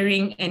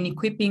sharing and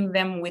equipping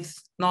them with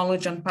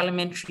knowledge on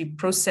parliamentary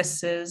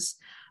processes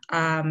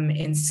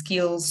and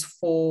skills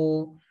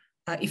for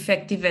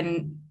effective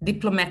and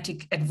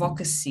diplomatic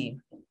advocacy.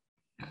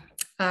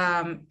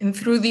 And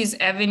through these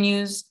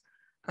avenues,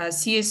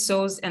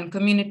 CSOs and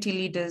community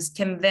leaders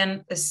can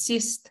then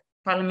assist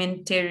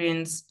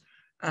parliamentarians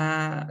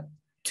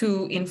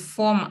to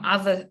inform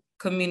other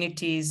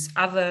communities,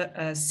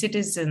 other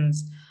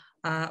citizens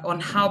on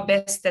how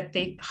best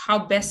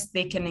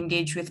they can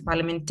engage with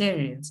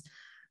parliamentarians.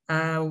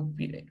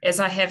 As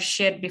I have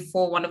shared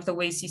before, one of the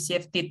ways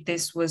CCF did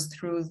this was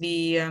through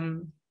the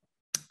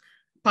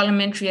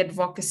parliamentary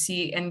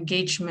advocacy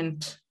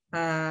engagement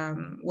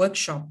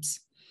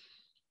workshops.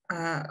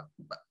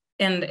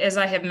 And as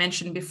I have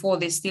mentioned before,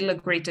 there's still a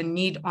greater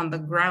need on the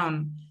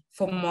ground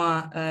for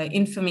more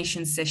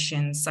information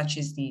sessions such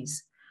as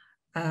these.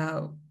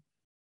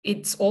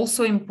 It's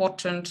also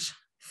important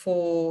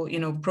for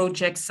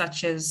projects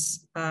such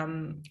as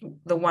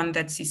the one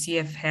that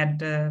CCF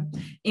had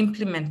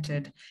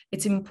implemented.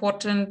 It's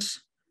important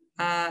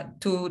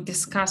to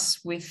discuss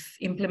with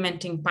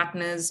implementing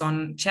partners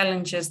on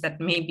challenges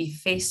that may be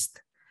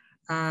faced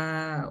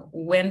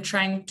when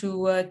trying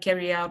to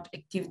carry out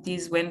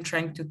activities, when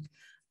trying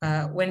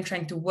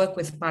to work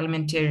with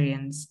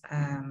parliamentarians.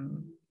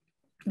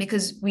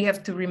 Because we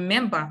have to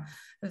remember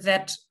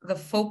that the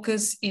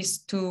focus is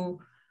to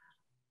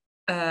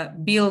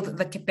build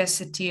the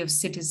capacity of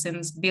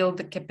citizens, build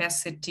the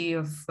capacity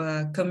of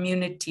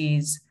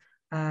communities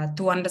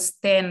to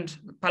understand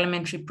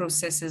parliamentary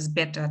processes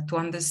better, to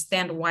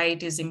understand why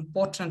it is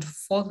important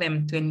for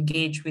them to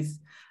engage with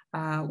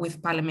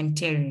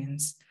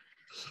parliamentarians.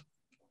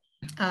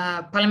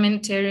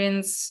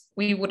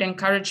 We would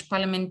encourage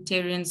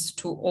parliamentarians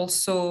to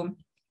also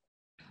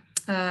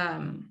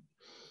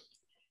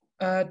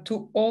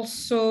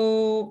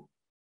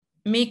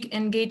make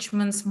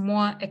engagements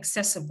more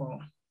accessible.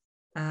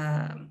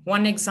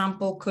 One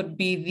example could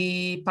be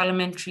the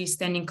parliamentary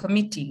standing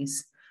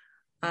committees.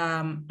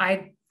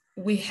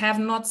 We have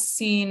not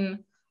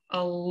seen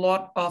a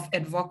lot of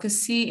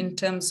advocacy in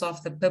terms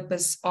of the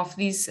purpose of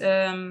these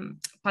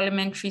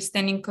parliamentary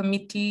standing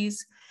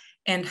committees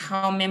and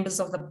how members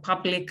of the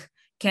public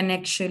can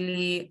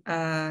actually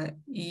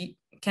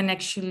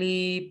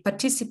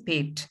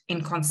participate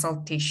in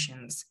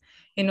consultations,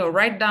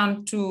 right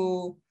down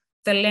to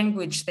the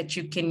language that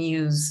you can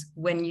use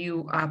when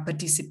you are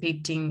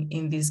participating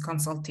in these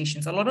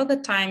consultations. A lot of the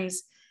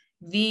times,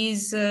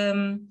 these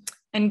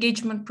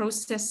engagement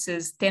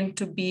processes tend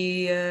to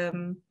be,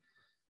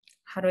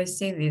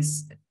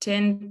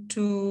 tend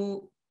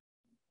to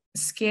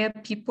scare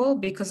people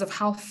because of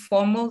how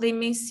formal they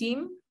may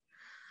seem.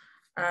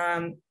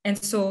 And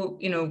so,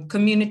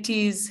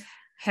 communities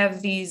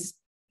have these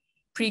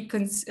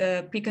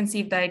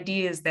preconceived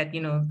ideas that,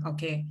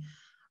 okay,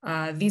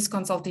 these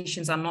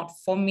consultations are not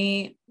for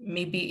me.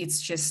 Maybe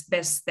it's just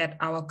best that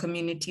our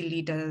community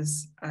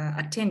leaders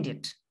attend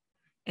it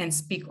and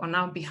speak on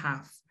our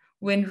behalf.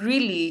 When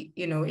really,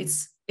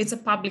 it's a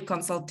public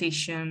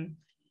consultation.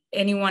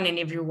 Anyone and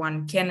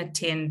everyone can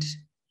attend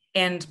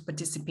and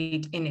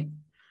participate in it.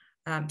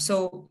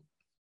 So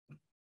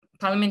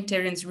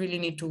parliamentarians really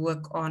need to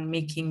work on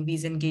making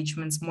these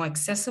engagements more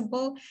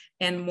accessible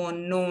and more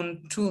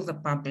known to the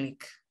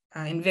public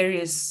in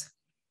various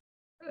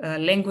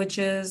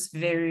languages,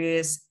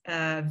 various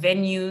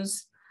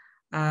venues,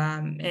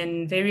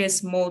 and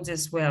various modes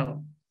as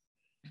well.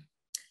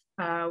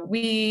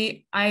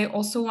 I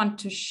also want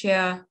to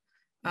share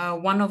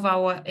one of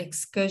our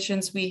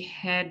excursions we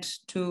had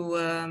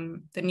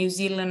to the New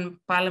Zealand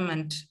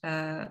Parliament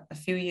a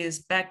few years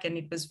back, and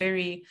it was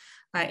very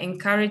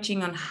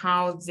encouraging on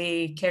how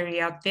they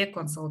carry out their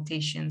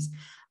consultations.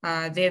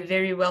 They're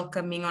very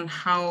welcoming on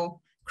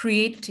how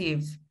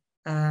creative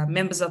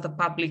members of the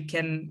public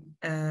can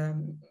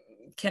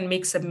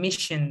make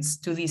submissions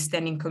to these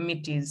standing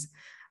committees.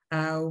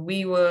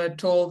 We were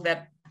told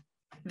that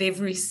they've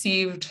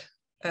received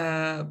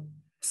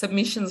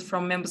submissions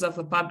from members of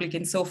the public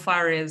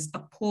insofar as a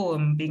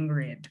poem being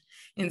read,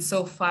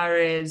 insofar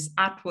as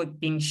artwork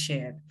being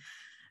shared.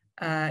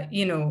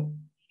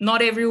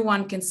 Not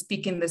everyone can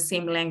speak in the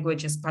same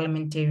language as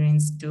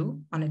parliamentarians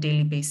do on a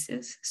daily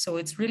basis. So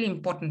it's really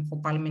important for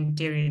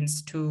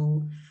parliamentarians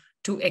to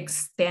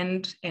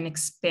extend and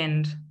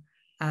expand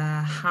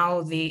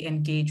how they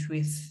engage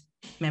with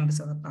members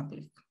of the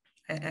public.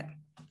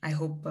 I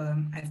hope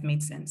I've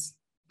made sense.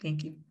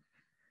 Thank you.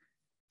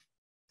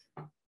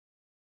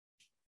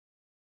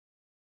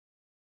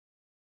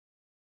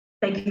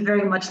 Thank you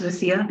very much,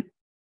 Lucia.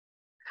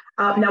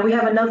 Now we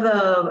have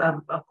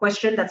another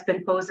question that's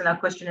been posed in our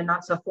question and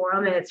answer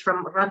forum, and it's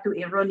from Ratu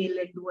Ironi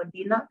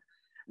Lenduadina.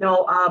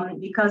 Now,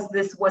 because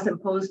this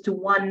wasn't posed to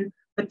one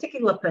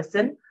particular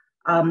person,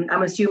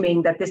 I'm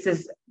assuming that this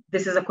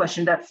is a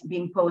question that's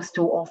being posed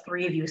to all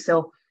three of you.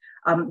 So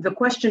the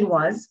question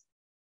was,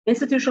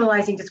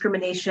 institutionalizing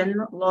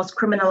discrimination, laws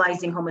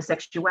criminalizing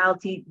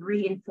homosexuality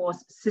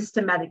reinforce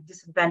systematic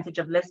disadvantage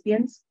of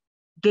lesbians,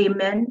 gay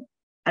men,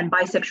 and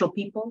bisexual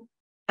people,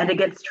 and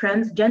against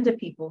transgender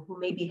people who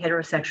may be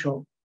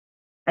heterosexual,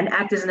 and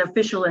act as an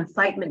official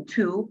incitement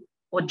to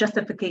or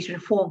justification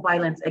for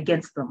violence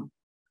against them,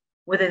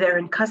 whether they're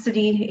in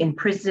custody, in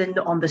prison,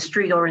 on the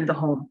street, or in the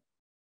home.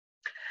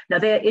 Now,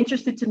 they're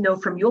interested to know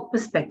from your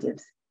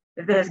perspectives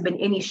if there has been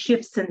any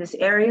shifts in this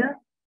area,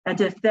 and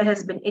if there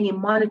has been any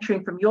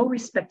monitoring from your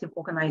respective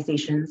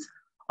organizations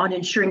on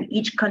ensuring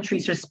each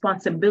country's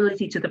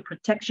responsibility to the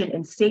protection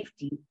and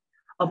safety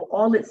of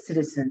all its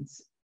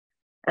citizens,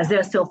 as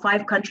there are still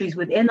 5 countries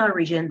within our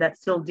region that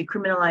still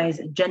decriminalize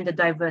gender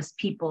diverse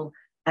people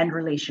and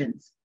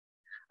relations.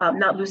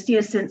 Now,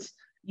 Lucia, since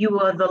you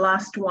were the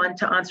last one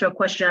to answer a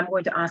question, I'm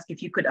going to ask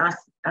if you could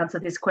answer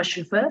this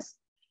question first,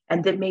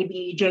 and then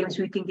maybe, James,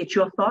 we can get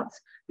your thoughts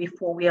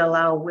before we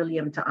allow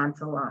William to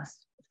answer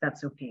last, if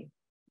that's okay.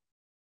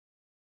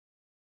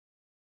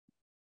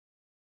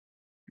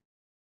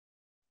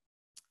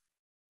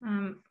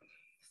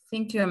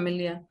 Thank you,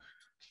 Amelia.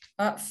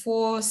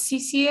 For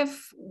CCF,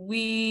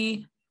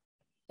 we,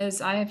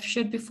 as I have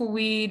shared before,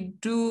 we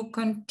do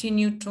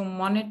continue to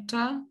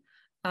monitor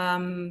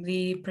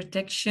the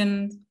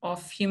protection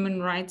of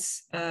human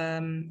rights,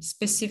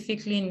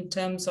 specifically in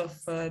terms of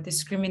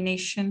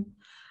discrimination,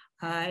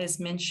 as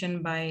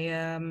mentioned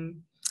by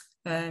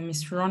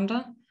Ms.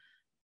 Rhonda.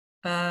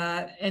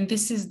 And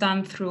this is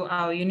done through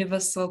our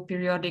Universal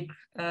Periodic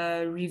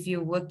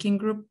Review Working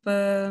Group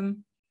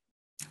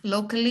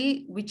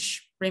locally,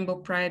 which Rainbow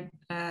Pride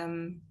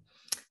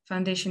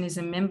Foundation is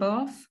a member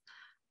of.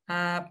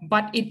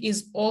 But it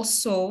is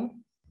also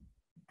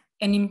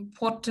an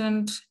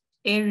important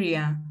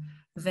area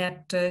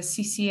that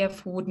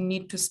CCF would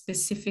need to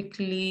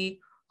specifically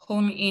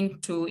hone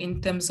into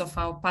in terms of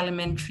our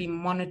parliamentary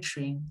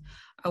monitoring.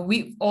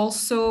 We've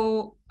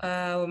also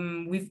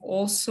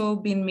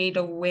been made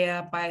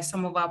aware by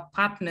some of our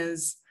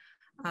partners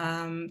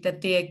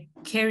that they are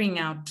carrying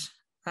out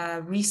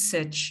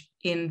research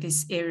in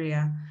this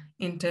area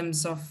in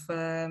terms of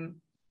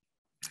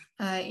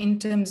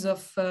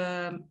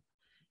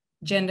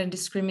gender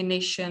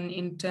discrimination,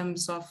 in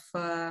terms of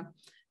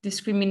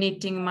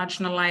discriminating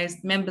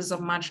marginalized members of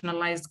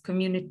marginalized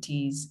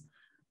communities.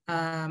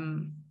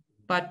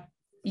 But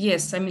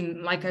yes, I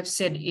mean, like I've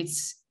said,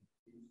 it's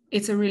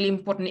a really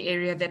important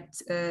area that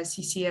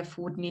CCF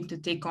would need to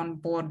take on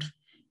board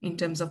in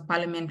terms of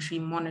parliamentary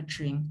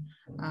monitoring.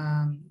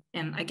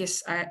 And I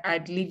guess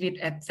I'd leave it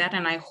at that,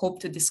 and I hope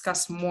to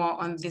discuss more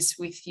on this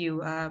with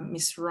you,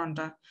 Ms.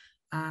 Rhonda,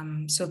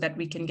 so that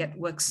we can get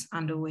works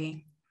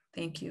underway.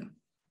 Thank you.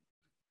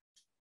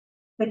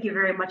 Thank you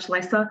very much,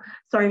 Lisa.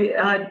 Sorry,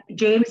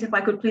 James, if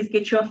I could please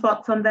get your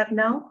thoughts on that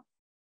now.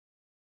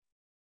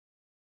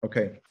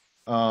 Okay.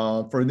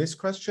 For these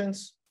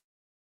questions,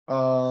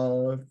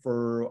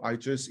 I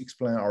just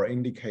explained our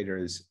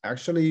indicators.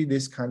 Actually,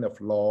 this kind of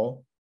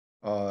law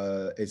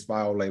is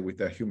violate with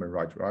the human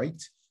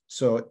right?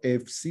 So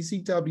if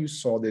CCW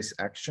saw these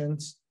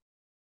actions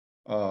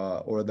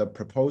or the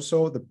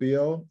proposal, the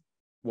bill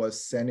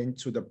was sent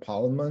into the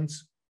parliament,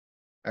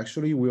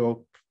 actually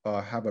we'll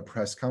have a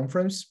press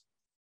conference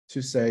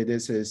to say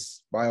this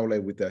is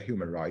violate with the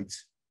human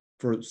rights.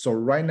 So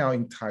right now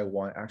in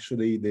Taiwan,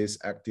 actually this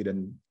act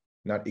didn't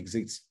not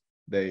exist.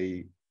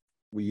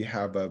 We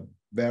have a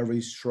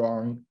very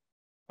strong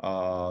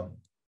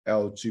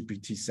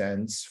LGBT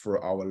sense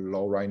for our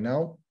law right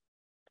now,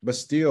 but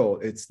still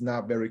it's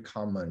not very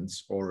common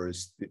or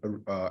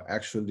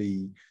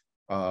actually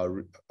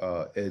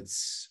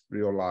it's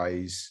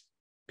realized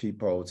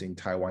people in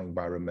Taiwan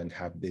environment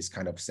have this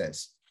kind of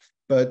sense.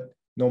 But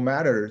no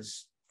matter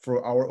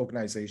for our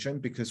organization,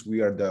 because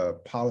we are the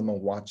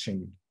parliament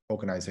watching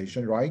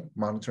organization, right?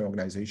 Monitoring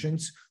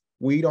organizations,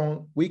 we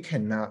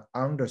cannot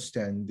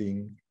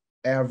understanding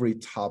every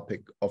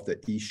topic of the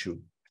issue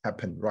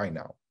happen right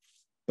now.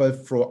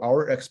 But for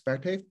our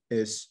perspective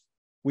is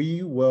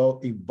we will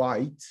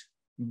invite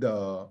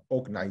the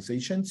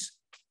organizations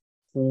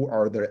who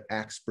are the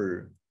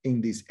expert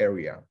in this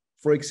area.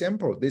 For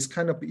example, this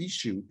kind of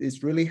issue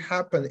is really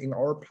happen in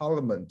our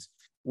parliament.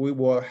 We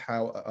will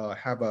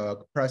have a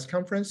press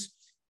conference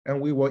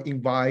and we will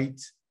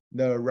invite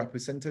the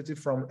representative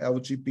from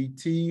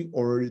LGBT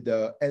or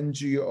the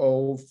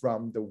NGO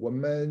from the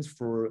women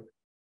for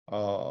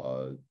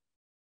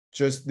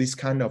just this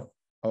kind of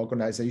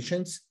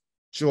organizations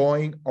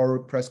join our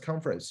press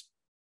conference.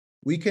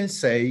 We can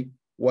say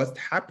what's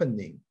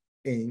happening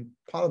in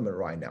parliament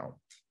right now.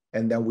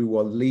 And then we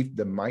will leave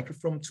the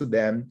microphone to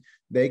them.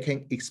 They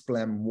can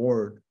explain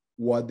more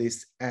what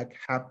this act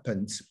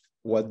happens,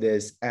 what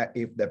this act,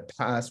 if the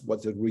past,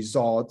 what's the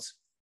results.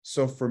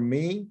 So for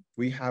me,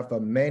 we have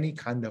many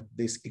kind of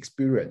this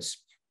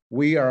experience.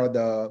 We are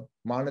the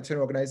monitoring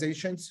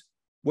organizations.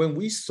 When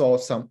we saw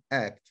some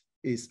act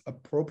is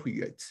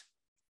appropriate,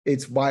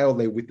 it's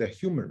violate with the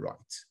human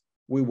rights,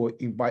 we will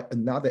invite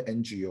another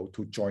NGO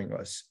to join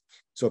us.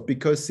 So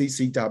because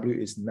CCW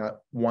is not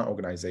one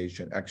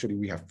organization, actually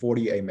we have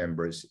 48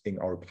 members in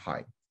our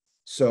PI.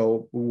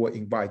 So we will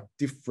invite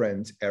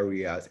different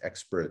areas,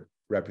 expert,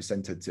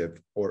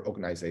 representative, or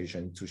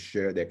organization to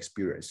share the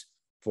experience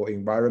for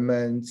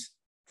environment,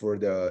 for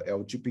the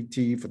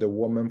LGBT, for the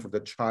woman, for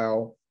the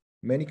child,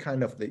 many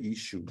kind of the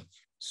issue.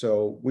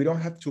 So we don't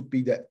have to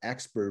be the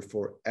expert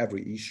for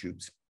every issue,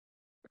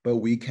 but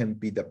we can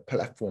be the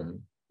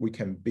platform. We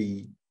can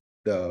be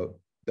the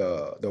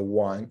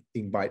one,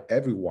 invite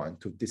everyone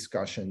to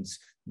discussions,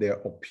 their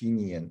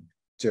opinion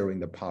during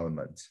the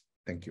parliament.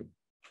 Thank you.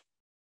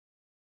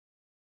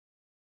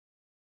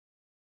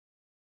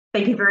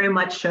 Thank you very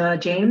much,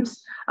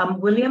 James.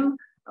 William,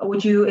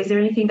 is there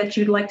anything that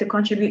you'd like to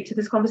contribute to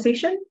this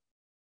conversation?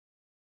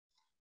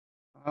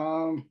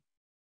 I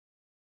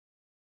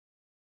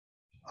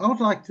would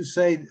like to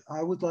say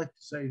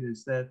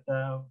this, that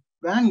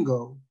Van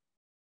Gogh,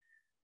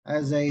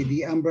 as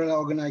the umbrella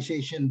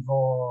organization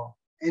for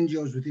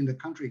NGOs within the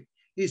country,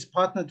 is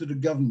partner to the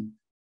government.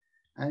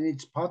 And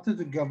it's partner to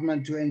the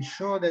government to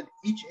ensure that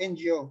each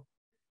NGO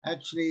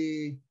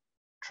actually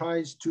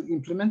tries to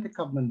implement the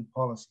government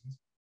policies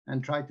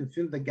and try to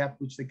fill the gap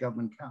which the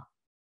government can't.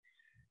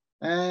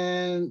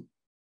 And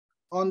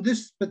on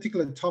this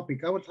particular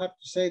topic, I would have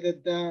to say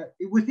that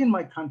within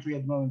my country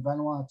at the moment,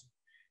 Vanuatu,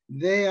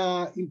 there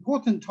are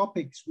important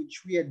topics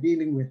which we are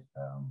dealing with,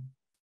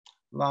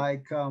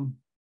 like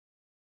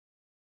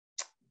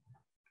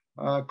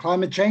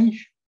climate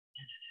change,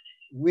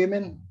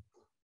 women,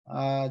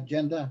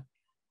 gender,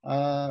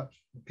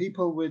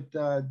 people with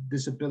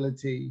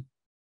disability,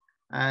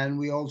 and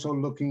we're also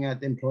looking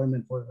at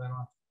employment for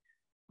Vanuatu.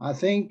 I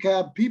think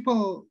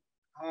people,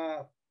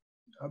 I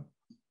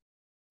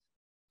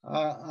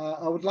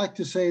would like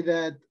to say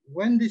that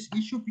when this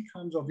issue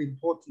becomes of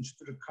importance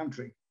to the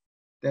country,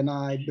 then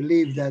I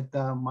believe that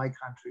my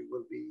country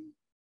will be,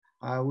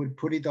 would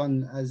put it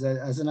on as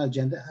an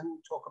agenda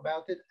and talk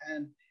about it.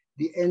 And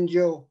the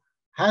NGO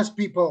has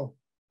people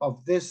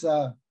of this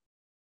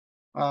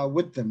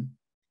with them,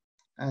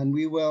 and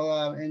we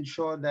will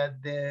ensure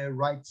that their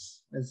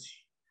rights as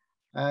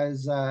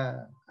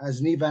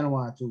Ni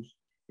Vanuatu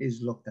is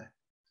looked at.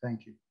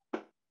 Thank you.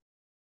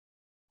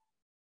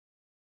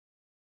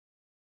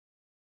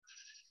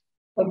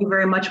 Thank you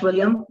very much,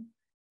 William.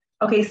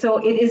 Okay, so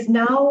it is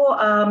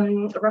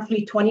now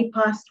roughly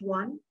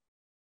 1:20.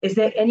 Is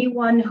there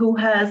anyone who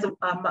has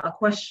a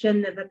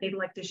question that they'd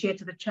like to share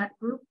to the chat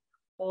group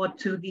or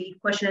to the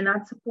question and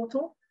answer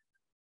portal?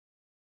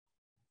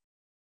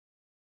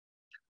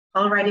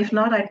 All right, if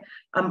not,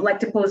 I'd like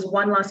to pose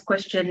one last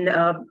question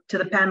to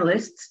the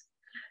panelists.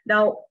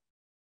 Now,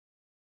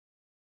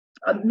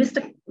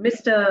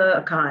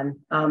 Mr. Khan,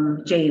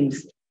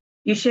 James,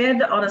 you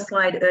shared on a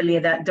slide earlier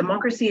that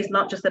democracy is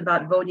not just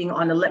about voting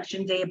on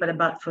election day, but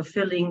about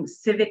fulfilling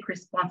civic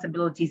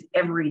responsibilities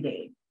every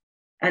day.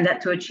 And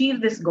that to achieve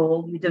this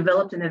goal, you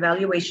developed an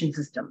evaluation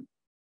system.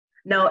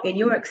 Now, in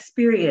your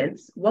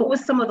experience, what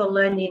was some of the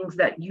learnings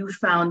that you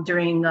found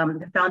during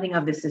the founding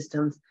of the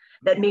systems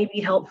that may be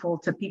helpful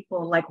to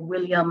people like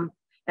William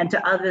and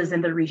to others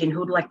in the region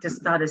who'd like to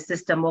start a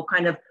system or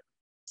kind of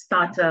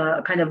start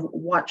a kind of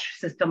watch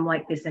system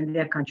like this in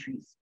their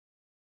countries?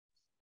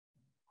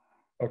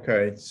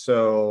 Okay,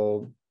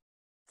 so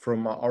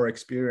from our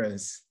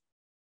experience,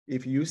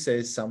 if you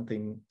say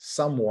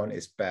someone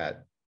is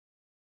bad,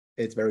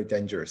 it's very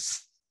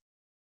dangerous.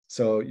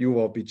 So you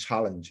will be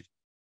challenged.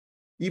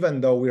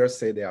 Even though we are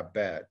say they are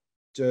bad,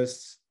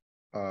 just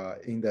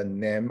in the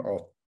name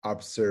of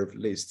observed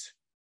list,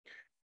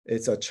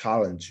 it's a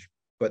challenge,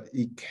 but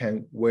it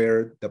can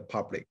wear the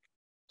public.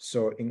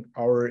 So in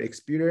our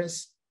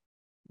experience,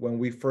 when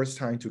we first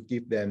time to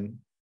give them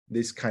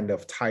this kind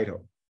of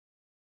title,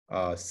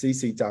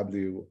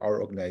 CCW,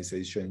 our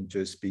organization,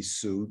 just be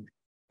sued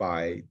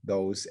by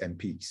those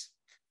MPs.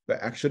 But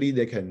actually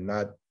they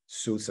cannot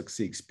sue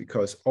succeed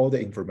because all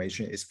the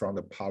information is from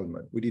the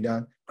parliament. We did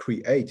not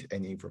create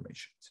any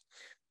information.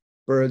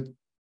 But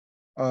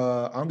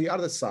on the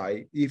other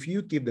side, if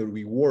you give the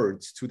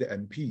rewards to the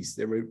MPs,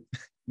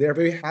 they're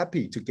very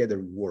happy to get the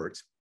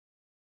rewards.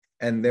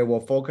 And they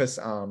will focus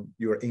on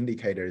your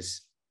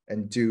indicators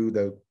and do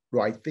the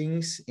right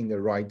things in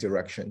the right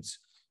directions.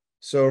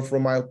 So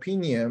from my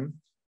opinion,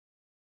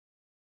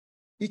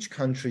 each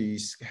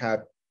countries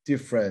have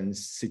different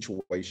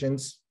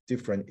situations,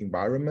 different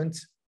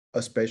environments,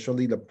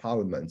 especially the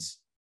parliaments.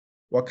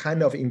 What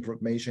kind of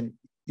information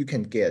you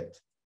can get,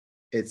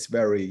 it's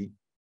very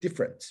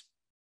different.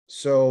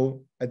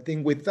 So I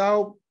think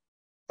without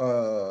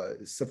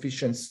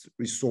sufficient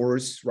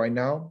resource right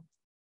now,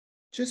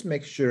 just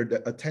make sure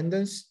the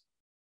attendance,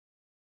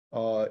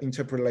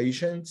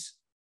 interpolations,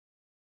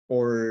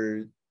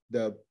 or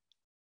the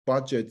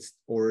budgets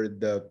or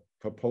the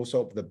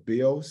proposal of the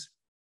bills,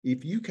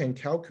 if you can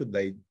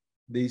calculate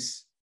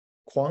this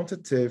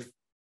quantitative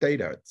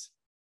data,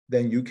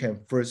 then you can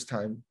first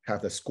time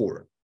have the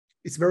score.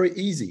 It's very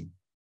easy.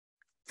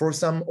 For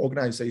some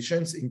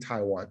organizations in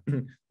Taiwan,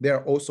 they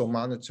are also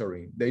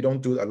monitoring. They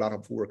don't do a lot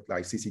of work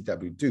like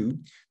CCW do,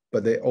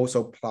 but they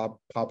also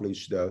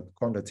publish the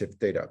quantitative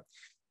data.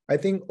 I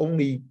think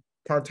only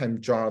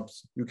part-time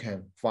jobs you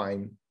can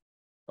find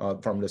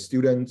from the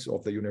students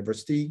of the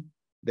university.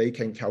 They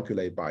can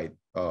calculate by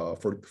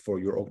for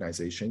your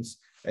organizations,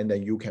 and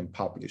then you can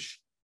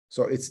publish.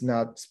 So it's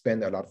not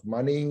spend a lot of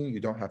money. You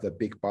don't have a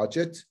big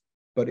budget,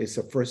 but it's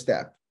a first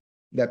step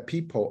that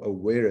people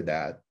aware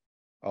that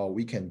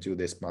we can do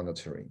this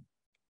monitoring,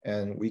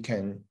 and we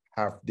can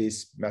have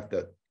this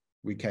method.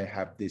 We can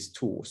have these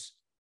tools,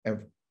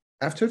 and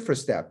after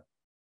first step,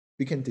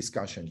 we can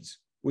discussions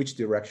which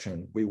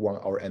direction we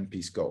want our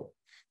MPs go.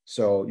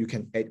 So you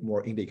can add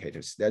more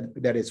indicators.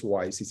 That is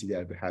why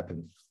CCW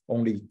happened.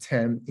 Only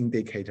 10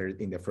 indicators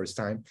in the first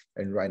time,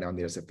 and right now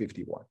there's a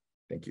 51.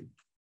 Thank you.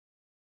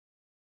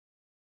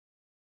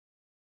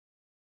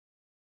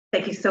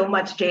 Thank you so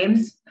much,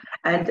 James.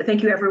 And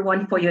thank you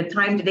everyone for your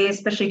time today,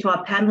 especially to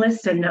our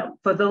panelists and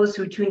for those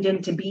who tuned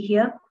in to be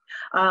here,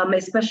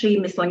 especially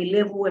Ms.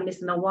 Longilevu and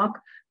Ms. Nawak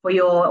for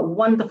your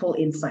wonderful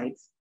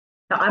insights.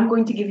 Now I'm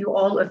going to give you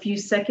all a few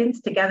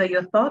seconds to gather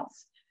your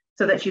thoughts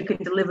so that you can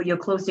deliver your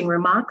closing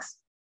remarks.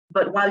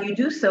 But while you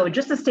do so,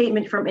 just a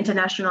statement from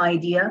International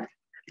IDEA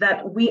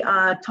that we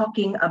are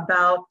talking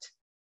about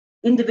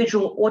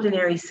individual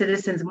ordinary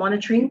citizens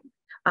monitoring,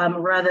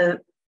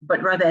 rather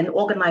an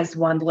organized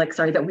one,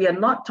 that we are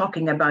not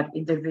talking about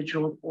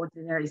individual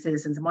ordinary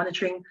citizens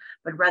monitoring,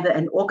 but rather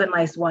an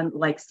organized one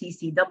like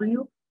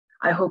CCW.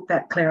 I hope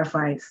that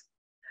clarifies.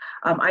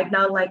 I'd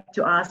now like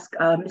to ask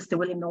Mr.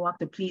 William Nowak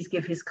to please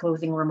give his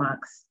closing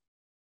remarks.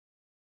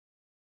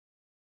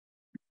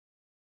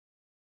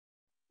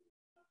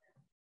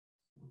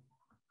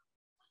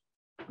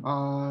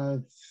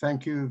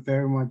 Thank you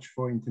very much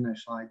for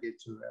International IDEA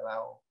to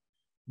allow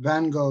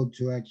Van Gogh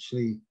to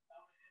actually,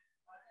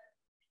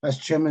 as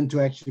chairman,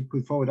 to actually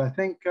put forward. I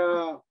think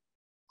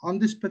on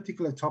this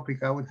particular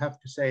topic, I would have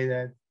to say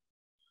that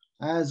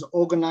as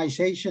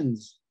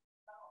organizations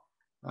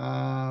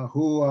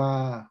who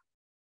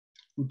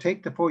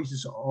take the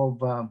voices of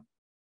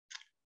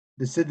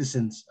the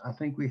citizens, I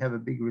think we have a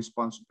big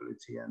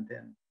responsibility. And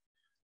then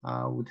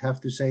I would have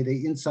to say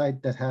the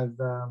insight that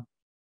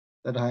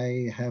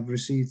I have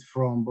received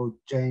from both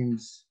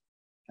James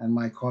and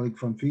my colleague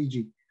from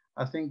Fiji,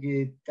 I think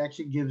it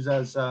actually gives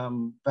us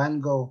Van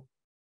Gogh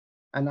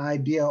an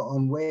idea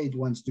on where it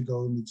wants to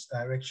go in its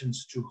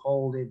directions to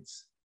hold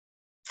its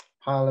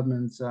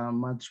parliaments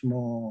much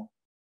more,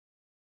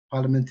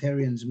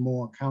 parliamentarians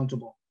more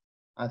accountable.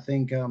 I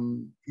think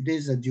it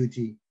is a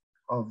duty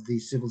of the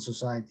civil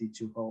society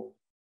to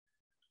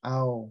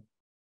hold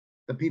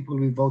the people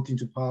we vote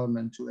into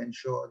parliament to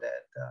ensure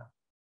that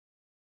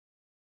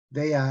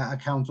they are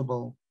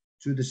accountable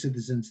to the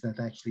citizens that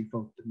actually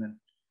vote them in.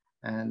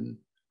 And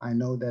I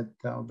know that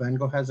Van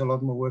Gogh has a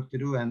lot more work to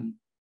do, and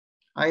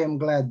I am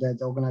glad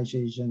that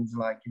organizations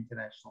like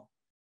International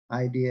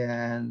IDEA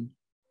and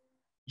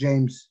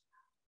James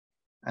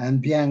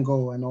and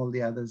Bianco and all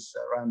the others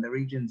around the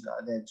regions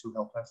are there to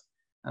help us.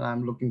 and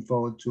I'm looking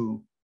forward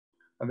to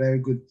a very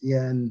good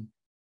year. And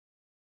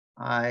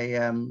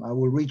I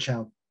will reach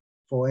out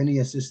for any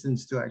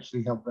assistance to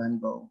actually help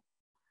Vango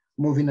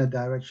move in the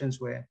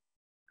directions where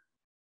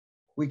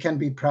we can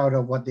be proud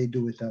of what they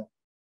do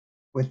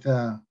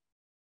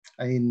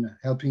in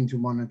helping to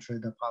monitor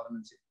the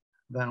parliaments in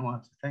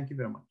Vanuatu. Thank you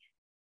very much.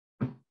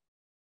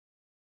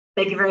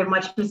 Thank you very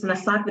much, Mr.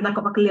 Nasak.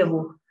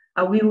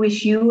 We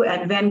wish you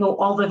and Vango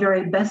all the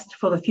very best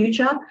for the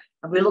future.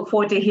 We look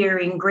forward to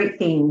hearing great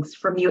things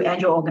from you and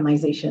your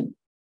organization.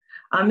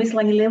 Ms.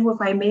 Langilevu,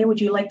 if I may, would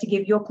you like to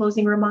give your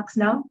closing remarks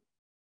now?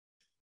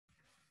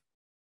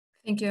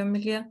 Thank you,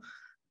 Amelia.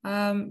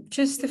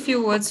 Just a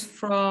few words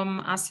from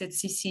us at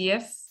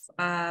CCF.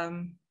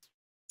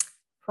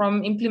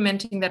 From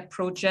implementing that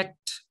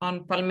project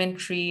on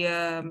parliamentary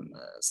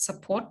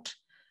support,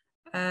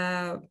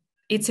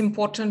 it's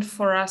important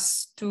for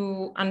us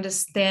to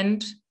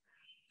understand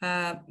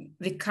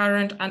the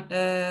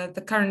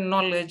current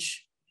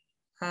knowledge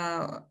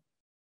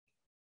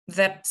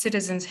that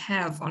citizens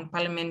have on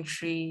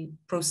parliamentary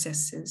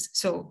processes.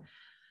 So,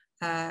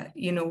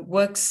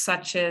 works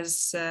such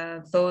as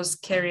those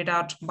carried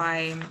out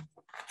by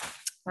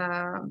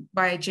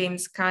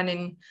James Khan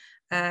and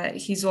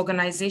his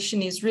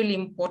organization is really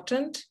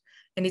important,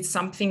 and it's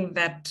something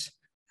that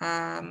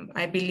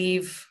I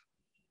believe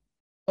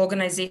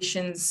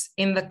organizations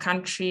in the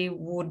country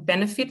would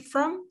benefit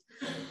from,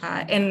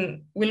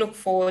 and we look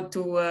forward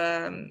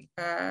to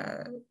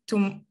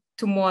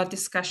more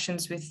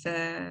discussions with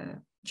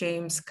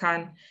James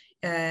Khan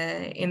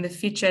in the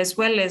future, as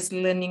well as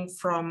learning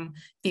from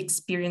the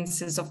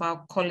experiences of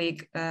our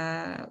colleague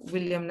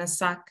William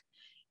Nasak,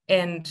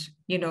 and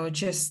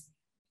just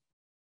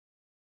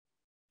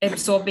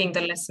absorbing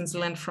the lessons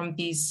learned from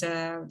these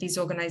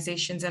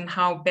organizations and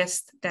how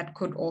best that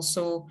could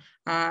also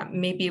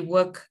maybe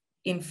work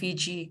in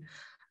Fiji.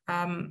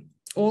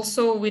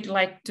 Also, we'd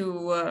like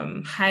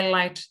to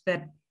highlight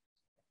that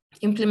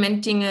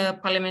implementing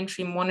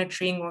parliamentary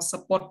monitoring or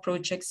support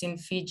projects in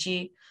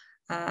Fiji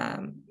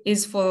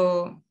is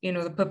for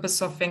the purpose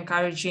of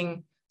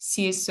encouraging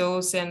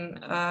CSOs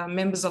and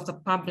members of the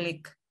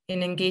public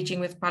in engaging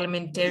with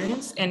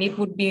parliamentarians, and it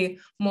would be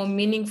more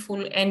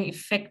meaningful and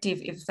effective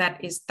if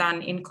that is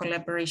done in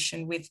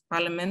collaboration with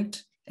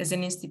Parliament as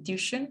an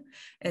institution,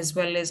 as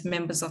well as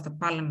members of the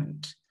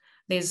Parliament.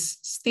 There's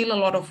still a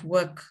lot of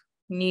work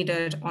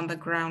needed on the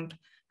ground,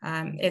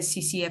 as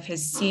CCF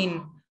has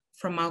seen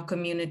from our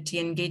community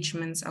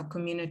engagements, our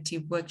community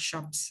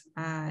workshops,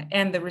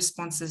 and the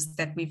responses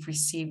that we've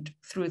received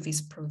through this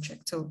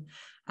project. So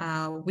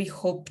we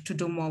hope to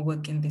do more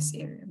work in this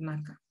area.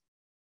 Naka.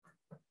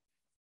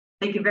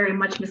 Thank you very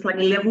much, Ms.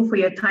 Langilevu, for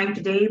your time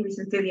today. We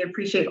sincerely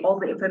appreciate all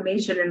the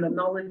information and the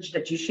knowledge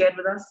that you shared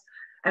with us.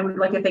 And we'd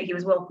like to thank you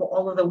as well for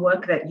all of the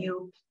work that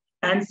you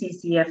and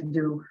CCF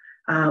do.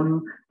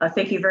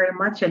 Thank you very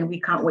much, and we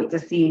can't wait to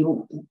see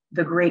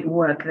the great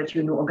work that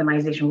your new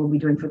organization will be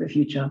doing for the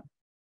future.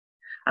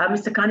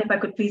 Mr. Khan, if I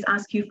could please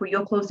ask you for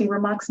your closing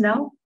remarks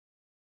now.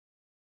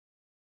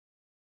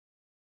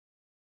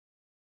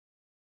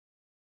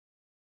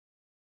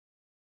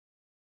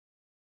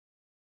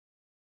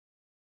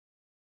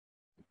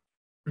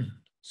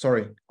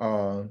 Sorry.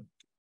 I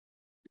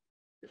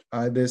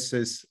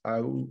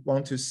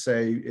want to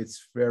say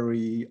it's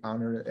very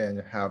honored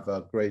and have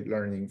a great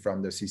learning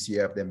from the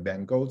CCF and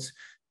Bengals.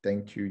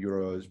 Thank you,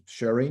 your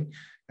sharing.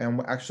 And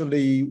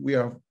actually, we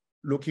are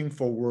looking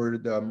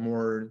forward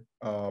more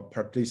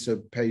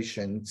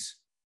participation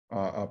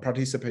from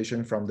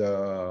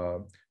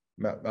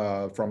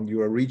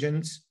your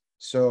regions.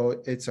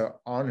 So it's an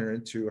honor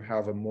to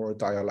have a more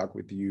dialogue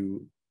with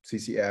you,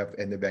 CCF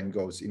and the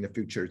Bengals in the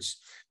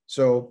futures.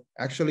 So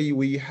actually,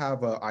 we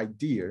have an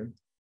idea,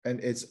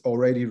 and it's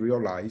already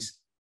realized.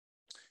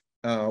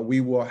 We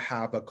will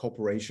have a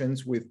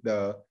cooperations with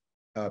the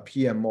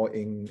PMO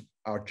in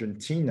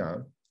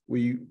Argentina.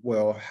 We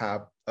will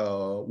have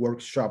a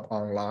workshop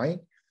online,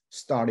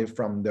 started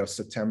from the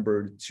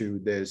September to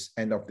this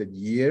end of the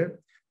year.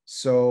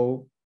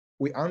 So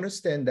we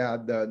understand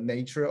that the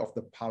nature of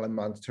the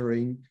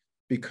parliamentary,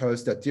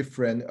 because the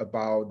different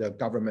about the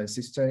government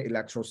system,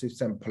 electoral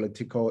system,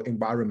 political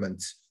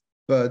environment.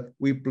 But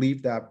we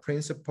believe that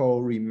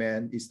principle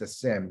remain is the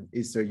same.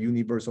 It's a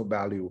universal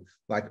value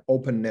like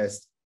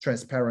openness,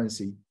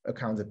 transparency,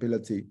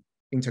 accountability,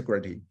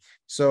 integrity.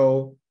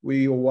 So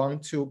we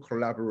want to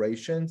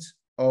collaborations,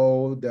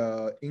 all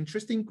the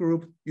interesting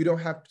group. You don't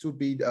have to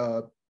be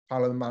the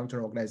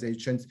parliamentary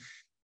organizations.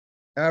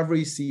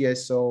 Every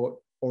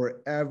CSO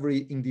or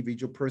every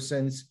individual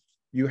persons,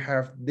 you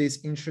have this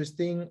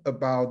interesting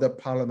about the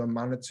parliament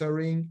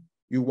monitoring.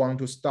 You want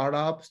to start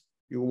up,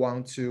 you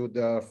want to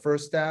the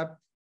first step,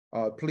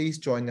 please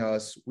join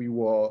us. We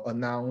will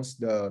announce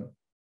the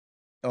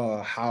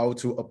how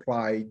to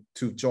apply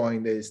to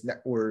join this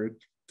network,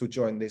 to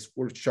join this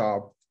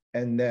workshop,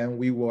 and then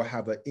we will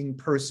have an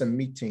in-person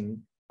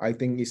meeting. I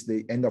think it's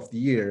the end of the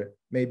year,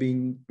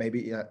 maybe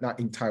not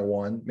in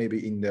Taiwan,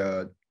 maybe in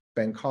the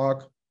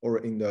Bangkok or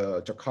in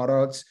the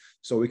Jakarta,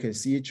 so we can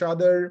see each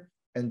other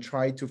and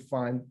try to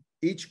find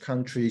each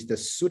country's the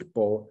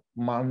suitable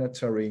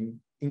monitoring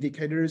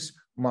indicators,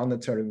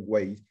 monitoring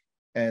way.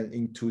 And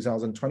in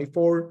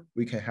 2024,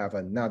 we can have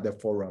another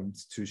forum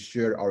to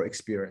share our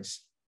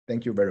experience.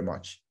 Thank you very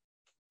much.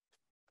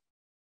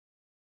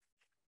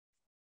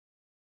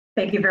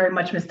 Thank you very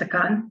much, Mr.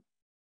 Khan.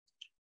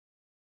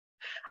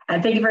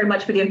 And thank you very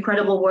much for the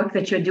incredible work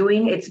that you're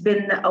doing. It's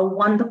been a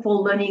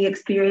wonderful learning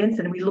experience,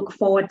 and we look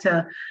forward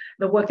to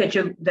the work that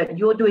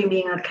you're doing,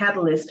 being a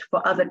catalyst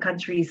for other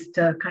countries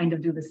to kind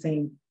of do the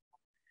same.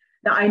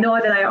 Now, I know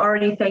that I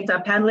already thanked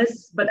our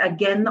panelists, but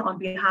again, on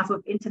behalf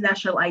of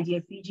International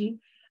IDEA Fiji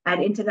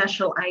and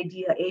International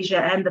IDEA Asia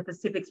and the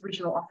Pacific's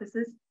regional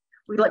offices,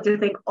 we'd like to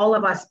thank all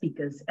of our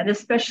speakers, and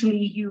especially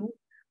you,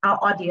 our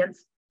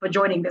audience, for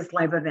joining this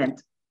live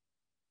event.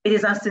 It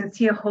is our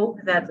sincere hope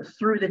that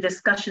through the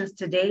discussions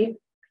today,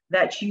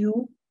 that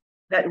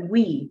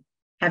we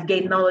have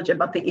gained knowledge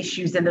about the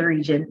issues in the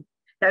region.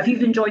 Now, if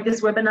you've enjoyed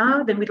this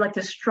webinar, then we'd like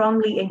to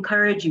strongly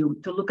encourage you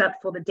to look out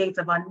for the dates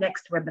of our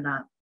next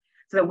webinar,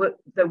 so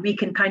that we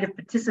can kind of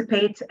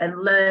participate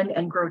and learn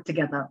and grow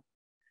together.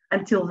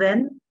 Until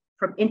then,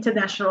 from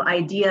International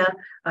IDEA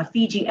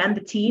Fiji and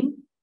the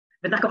team,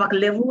 Vinakavak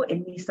Levu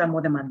and Nisa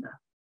Modemanda.